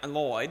 mate, I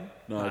lied.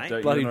 No, Mate.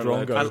 don't- Bloody you're not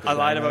allowed to Drongo. talk I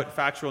lied that. about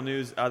factual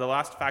news. The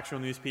last factual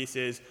news piece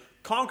is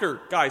Conquer.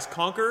 Guys,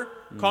 Conquer.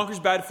 Conquer's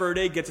Bad Fur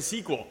Day gets a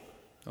sequel.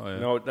 Oh, yeah.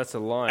 No, that's a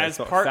lie. As it's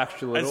not part,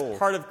 factual at as all.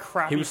 part of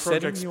crappy He was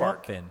Project setting you Spark.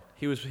 up then.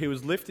 He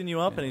was lifting you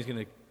up, and he's going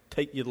to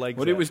take your legs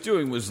What out. he was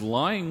doing was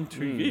lying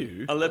to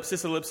you.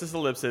 Ellipsis, ellipsis,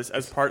 ellipsis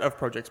as part of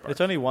Project Spark.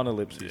 It's only one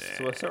ellipsis.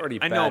 So it's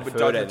already I bad know, but fur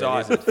dot day, to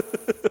dot. then, isn't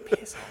it?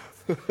 Piss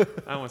off.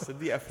 I almost said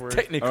the F word.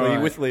 Technically, All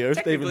right. with Leo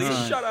Technically,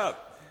 Stevenson. shut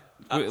up.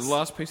 Wait,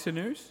 last piece of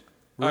news?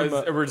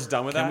 We're just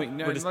done with Can that? we,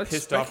 no, We're just let's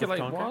pissed off with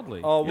speculate Conker?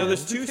 wildly. Oh, No, well,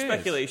 there's who two cares?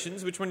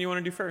 speculations. Which one do you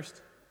want to do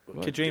first?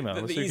 Kojima.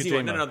 The Let's do easy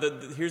Kojima. one.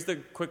 No, here's the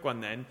quick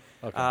one then.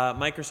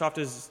 Microsoft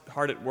is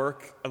hard at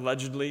work,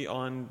 allegedly,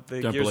 on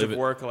the Don't Gears believe of it.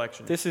 War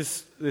collection. This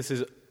is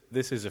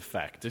a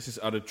fact. This is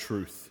utter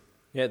truth.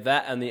 Yeah,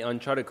 that and the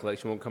Uncharted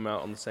collection will come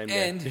out on the same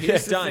day. And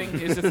here's the Done. thing.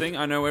 Here's the thing.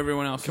 I know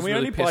everyone else Can is we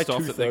really only buy pissed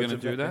off that they're going to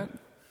two-thirds do of that.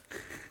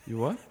 You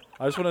what?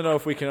 I just want to know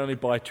if we can only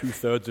buy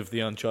 2/3 of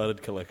the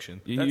Uncharted collection.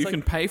 You, That's you like-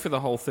 can pay for the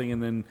whole thing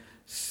and then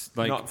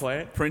Not play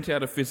it? print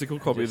out a physical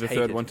copy of just the hate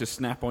third it. one to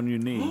snap on your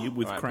knee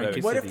with Right, Cranky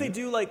perfect. What if City. they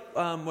do like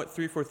what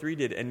 343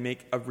 did and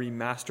make a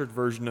remastered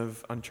version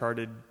of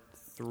Uncharted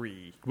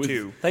 3, With-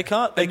 2? They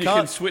can't. They And you can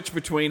can't. switch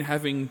between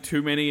having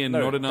too many and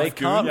No, not enough they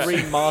can't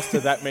goons.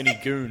 remaster that many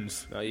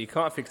goons. No, you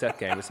can't fix that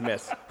game. It's a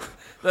mess.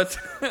 That's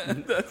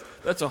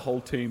that's a whole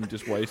team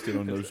just wasted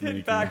on those mini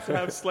In fact, goons.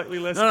 have slightly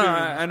less. No, goons.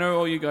 I know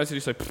all you guys are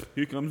just like, "Pfft,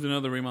 here comes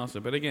another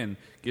remaster. But again,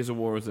 Gears of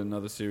War is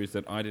another series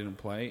that I didn't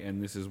play,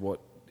 and this is what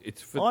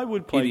it's for. I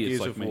would play idiots Gears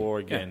like of me. War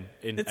again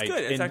in It's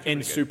good. It's actually in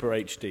pretty good. Super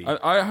HD.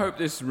 I hope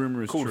this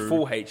rumor is Called true.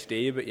 Full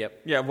HD, but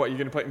yep. Yeah, what you're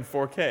going to play it in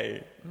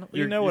 4K?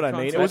 You know what I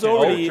mean? It can't was say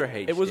already Ultra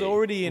it was HD.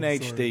 already in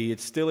HD.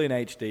 It's still in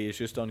HD. It's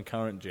just on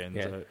current gen.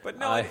 Yeah. So. But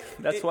no,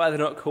 That's why they're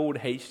not called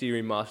HD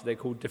remaster. They're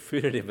called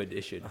definitive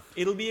edition.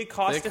 it'll be a They're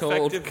cost-effective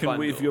called. Can bundle.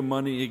 we have your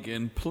money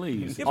again,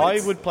 please? Yeah, but I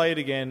it's- would play it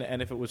again,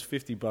 and if it was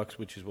 $50,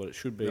 which is what it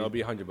should be, It'll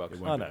be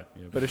 $100. I know,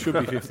 but it should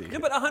be 50. Yeah,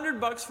 but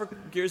 $100 for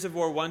Gears of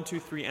War 1,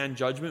 2, 3, and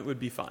Judgment would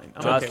be fine.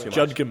 I'm That's okay too with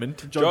much.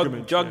 that.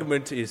 Judgment.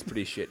 Judgment is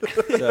pretty shit.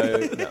 So,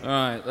 no. All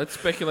right, let's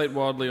speculate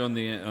wildly on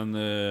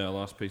the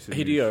last piece of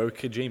news. Hideo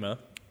Kojima.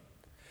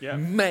 Yeah.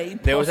 May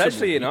There was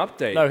possibly. actually an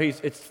update. No,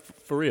 it's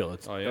for real.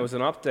 It's Oh, yeah. There was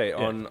an update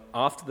on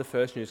after the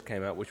first news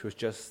came out, which was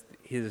just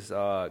his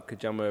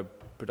Kojima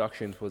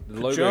Productions was the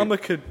logo. Kojima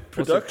What's it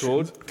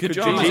Productions. called?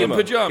 Pajamas in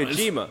pajamas.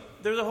 Kojima.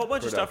 There was a whole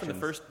bunch of stuff in the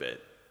Productions. first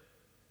bit.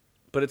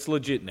 But it's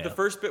legit now. The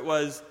first bit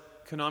was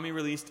Konami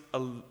released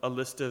a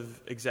list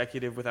of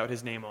executive without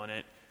his name on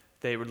it.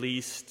 They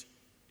released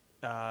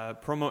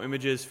promo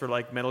images for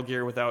like Metal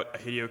Gear without a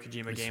Hideo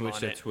Kojima They game switched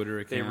on their it.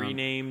 Twitter They account.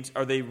 renamed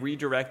or they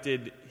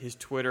redirected his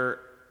Twitter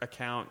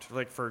account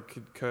like for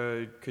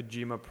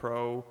Kojima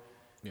Pro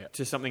Yeah.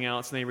 to something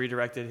else, and they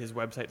redirected his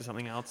website to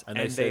something else. And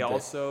And, they said they that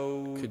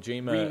also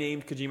Kojima-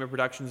 renamed Kojima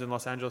Productions in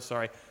Los Angeles,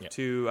 Yeah.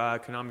 to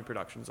Konami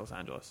Productions Los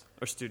Angeles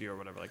or Studio or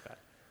whatever like that.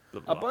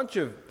 Blah, blah, A blah. bunch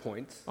of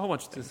points A whole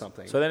bunch of to things.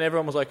 something. So then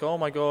everyone was like, "Oh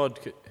my god,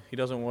 he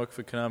doesn't work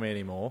for Konami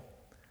anymore."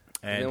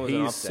 there And was an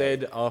he update.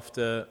 said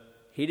after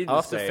He didn't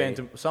after say.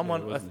 Phantom,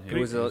 someone Yeah, it wasn't It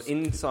was an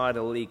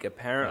insider leak.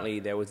 Apparently,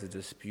 there was a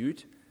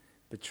dispute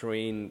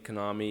between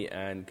Konami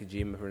and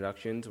Kojima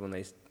Productions when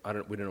they. We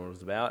don't know what it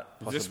was about.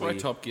 Is this why Possibly-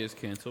 Top Gear's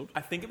cancelled?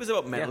 I think it was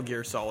about Metal Yeah.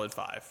 Gear Solid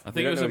 5. I We think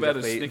it don't was know about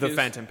exactly. a The Snickers.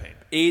 Phantom Pain.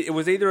 It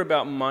was either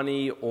about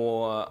money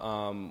or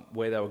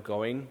where they were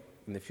going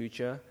in the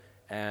future,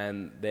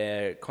 and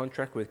their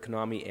contract with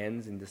Konami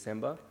ends in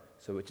December,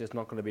 so it's just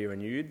not going to be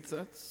renewed.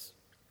 That's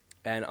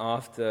And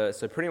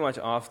pretty much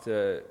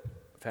after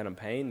Phantom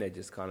Pain, they're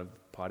just kind of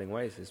parting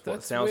ways. Is what it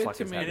That's sounds weird like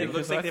to it's me, And happening. it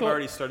looks Because like I they've thought-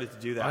 already started to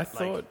do that, I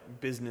thought-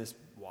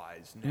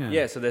 business-wise. Yeah.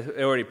 Yeah, so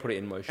they already put it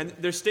in motion.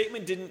 And their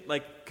statement didn't,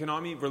 like,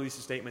 Konami released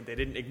a statement. They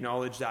didn't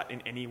acknowledge that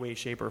in any way,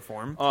 shape, or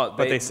form. Oh,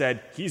 but they- they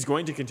said, he's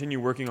going to continue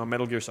working on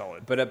Metal Gear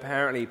Solid. But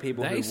apparently,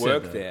 people They who said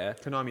work that. there,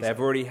 Konami they've said.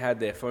 already had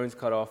their phones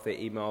cut off, their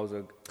emails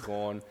are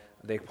gone,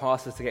 their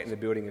passes to get in the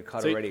building are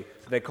cut See, already.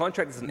 So their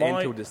contract doesn't my- end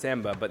until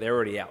December, but they're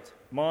already out.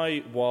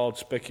 my wild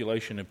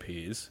speculation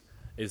appears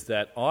is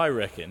that I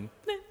reckon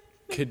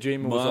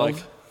Kojima was Mild.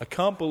 like, "I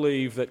can't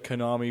believe that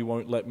Konami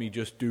won't let me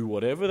just do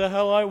whatever the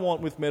hell I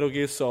want with Metal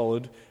Gear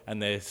Solid,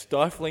 and they're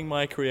stifling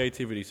my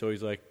creativity." So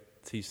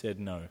he said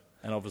no.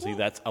 And obviously Well,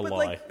 that's a but, lie,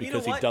 like, you know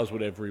because he what? does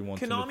whatever he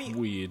wants, and it's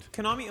weird.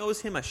 Konami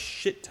owes him a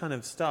shit ton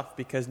of stuff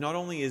because not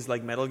only is,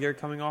 like, Metal Gear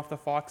coming off the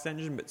Fox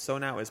engine, but so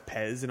now is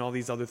Pez and all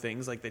these other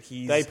things, like, that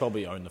he's... They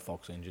probably own the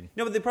Fox engine.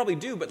 No, but they probably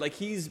do. But like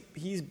he's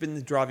been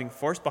the driving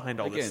force behind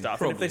all this Again,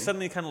 stuff. And if probably. they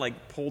suddenly kind of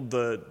like pulled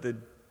the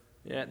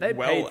Yeah, they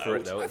well paid for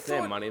out. it, though. I It's their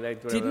thought- money. They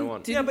do whatever they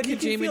want. yeah, but he Kojima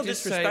can feel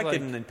just say, disrespected like-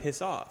 and then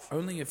piss off.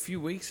 only a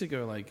few weeks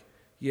ago. Like,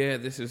 yeah,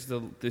 this is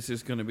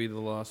going to be the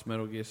last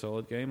Metal Gear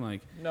Solid game. Like,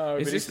 No,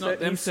 is but this he not said-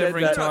 them he said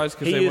severing that- ties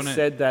because he they has want to?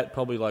 said that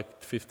probably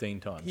like 15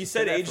 times. He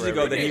said that ages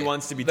forever. ago that he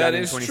wants to be That done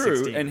in is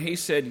 2016. true, and he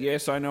said,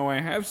 "Yes, I know. I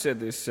have said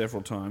this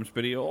several times,"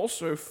 but he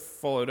also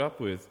followed up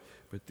with,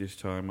 "But this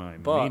time I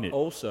But mean it."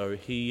 also,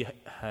 he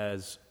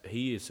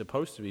is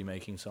supposed to be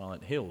making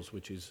Silent Hills,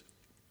 which is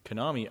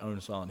Konami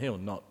owns Silent Hill,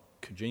 not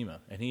Kojima,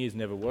 and he has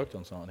never worked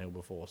on Silent Hill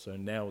before. So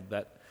now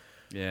that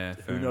Yeah,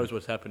 who knows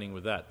what's happening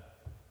with that?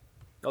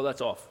 Oh, that's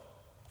off.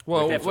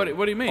 Well, Definitely.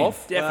 what do you mean?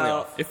 Off? Definitely Well,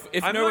 off.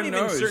 If I'm no not one even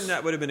knows, certain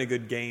that would have been a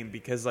good game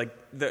because like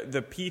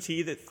the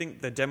PT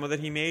the demo that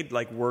he made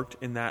like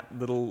worked in that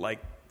little like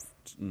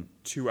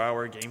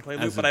 2-hour gameplay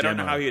As loop, a but I don't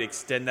know demo. how you'd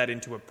extend that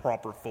into a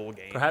proper full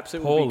game. Perhaps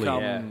it will Holy,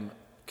 become yeah.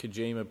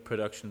 Kojima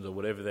Productions or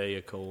whatever they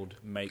are called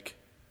make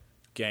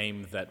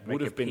game that Make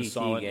would a have been PC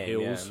Silent game,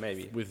 Hills yeah,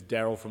 maybe. with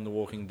Daryl from The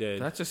Walking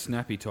Dead. That's a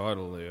snappy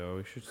title, Leo.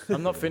 We should.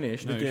 I'm not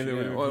finished. No, you game that should-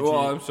 would be well,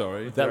 PG. I'm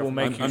sorry. That will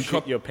make you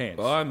shit your pants.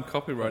 I'm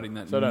copywriting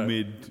that So no.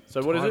 mid.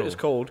 So what is it? title. It's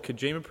called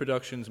Kojima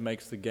Productions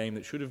makes the game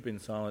that should have been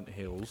Silent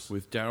Hills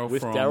With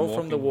Daryl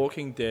from The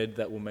Walking Dead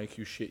that will make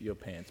you shit your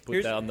pants.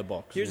 Put that on the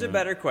box. Here's a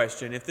better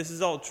question. If this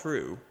is all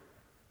true,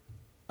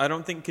 I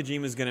don't think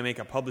Kojima's going to make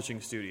a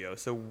publishing studio.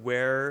 So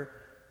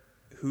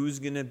who's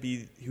going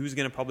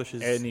to publish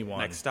his Anyone.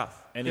 next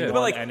stuff? Anyone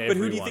but and but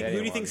who do you everyone. think who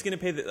do you think's going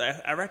to pay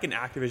I reckon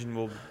Activision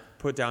will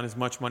put down as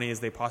much money as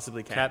they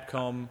possibly can.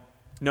 Capcom.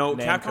 No,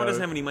 Namco. Capcom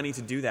doesn't have any money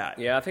to do that.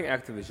 Yeah, I think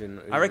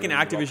Activision. I reckon is in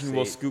the Activision box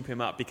will seat. scoop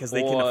him up because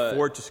they can Or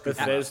afford to scoop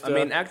him up. Bethesda. I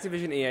mean,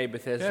 Activision, EA,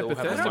 Bethesda Yeah, all have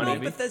Bethesda I the don't know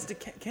money. if Bethesda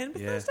can Yeah,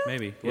 Bethesda?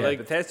 maybe. Yeah, they-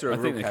 Bethesda are I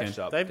real think they cashed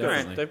can. up. They've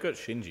got Definitely.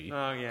 Shinji.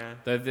 Oh yeah.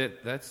 That and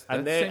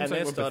seems they're like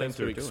what starting Bethesda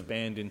to are doing.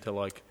 expand into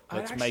like I'd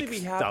let's actually make be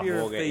stuff. happier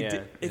if War they game, did.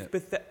 yeah. If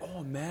Bethesda,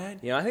 oh man.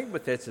 Yeah, I think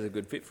Bethesda's a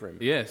good fit for him.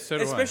 Yeah, so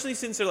do Especially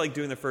since they're like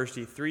doing the first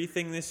E3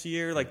 thing this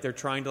year, like they're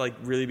trying to like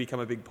really become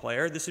a big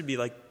player. This would be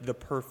like the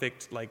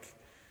perfect like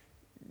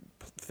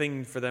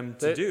thing for them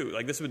to They- do.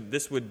 Like this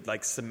would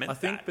like cement I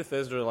think that.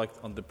 Bethesda are like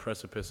on the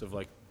precipice of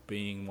like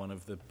being one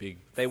of the big.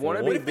 They want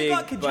to four. be if they big,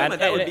 got Kojima, but,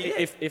 that would be it.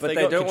 if but they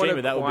they got don't want Kojima,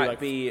 to that would be quite like.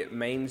 be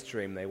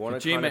mainstream. They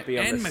want to Kojima kind of be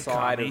on and the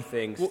side Mikami. of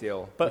things Well,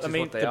 still, but which I is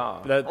mean, what they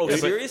are. Oh, but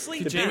seriously?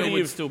 The Kojima beauty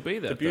would of- still be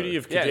that, The beauty though.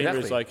 of Kojima Yeah, is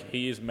exactly. like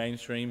he is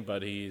mainstream,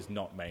 but he is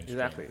not mainstream.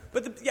 Exactly.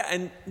 But yeah,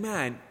 and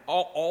man,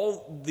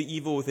 all the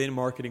evil within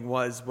marketing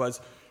was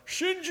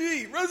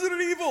Shinji,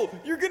 Resident Evil.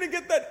 You're gonna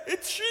get that.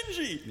 It's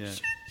Shinji. Yeah.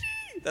 Shinji.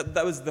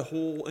 That was the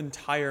whole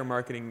entire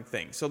marketing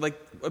thing. So like,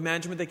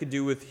 imagine what they could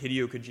do with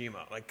Hideo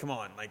Kojima. Like, come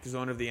on, like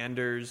Zone of the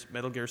Enders,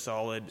 Metal Gear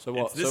Solid. So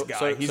what? It's this So- guy.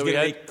 so- He's so gonna we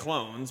had- make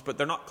clones, but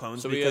they're not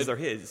clones So we because had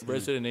they're his.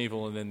 Resident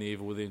Evil and then the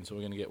Evil Within. So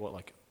we're going to get what,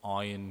 like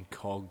Iron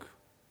Cog.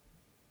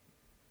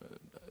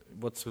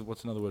 What's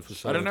another word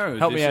for? I don't know.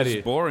 Help this me out is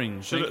here.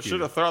 boring. Thank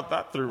you. thought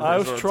that through. I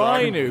was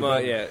trying to.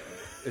 But yeah,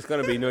 it's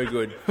going to be no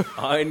good.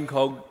 Iron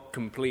Cog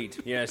complete.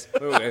 Yes.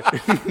 There we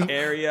go.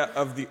 Area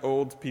of the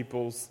old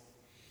peoples.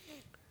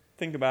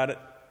 Think about it.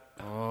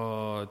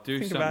 Oh, do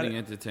Think about something it.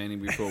 entertaining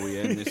before we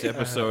end this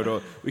episode,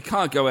 or we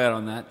can't go out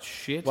on that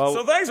shit. Well,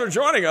 So thanks for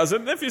joining us,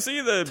 and if you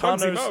see the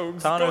Bugsy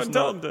Mogs, go Tano's and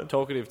tell not them to.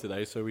 talkative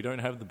today, so we don't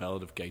have the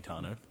Ballad of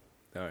Gaetano.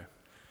 No.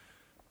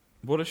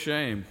 What a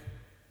shame.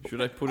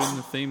 Should I put in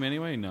the theme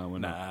anyway? No, we're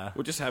Nah. not.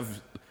 We'll just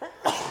have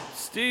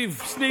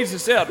Steve sneeze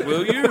us out,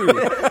 will you?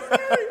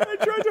 I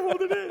tried to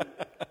hold it in.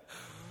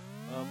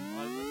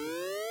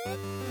 I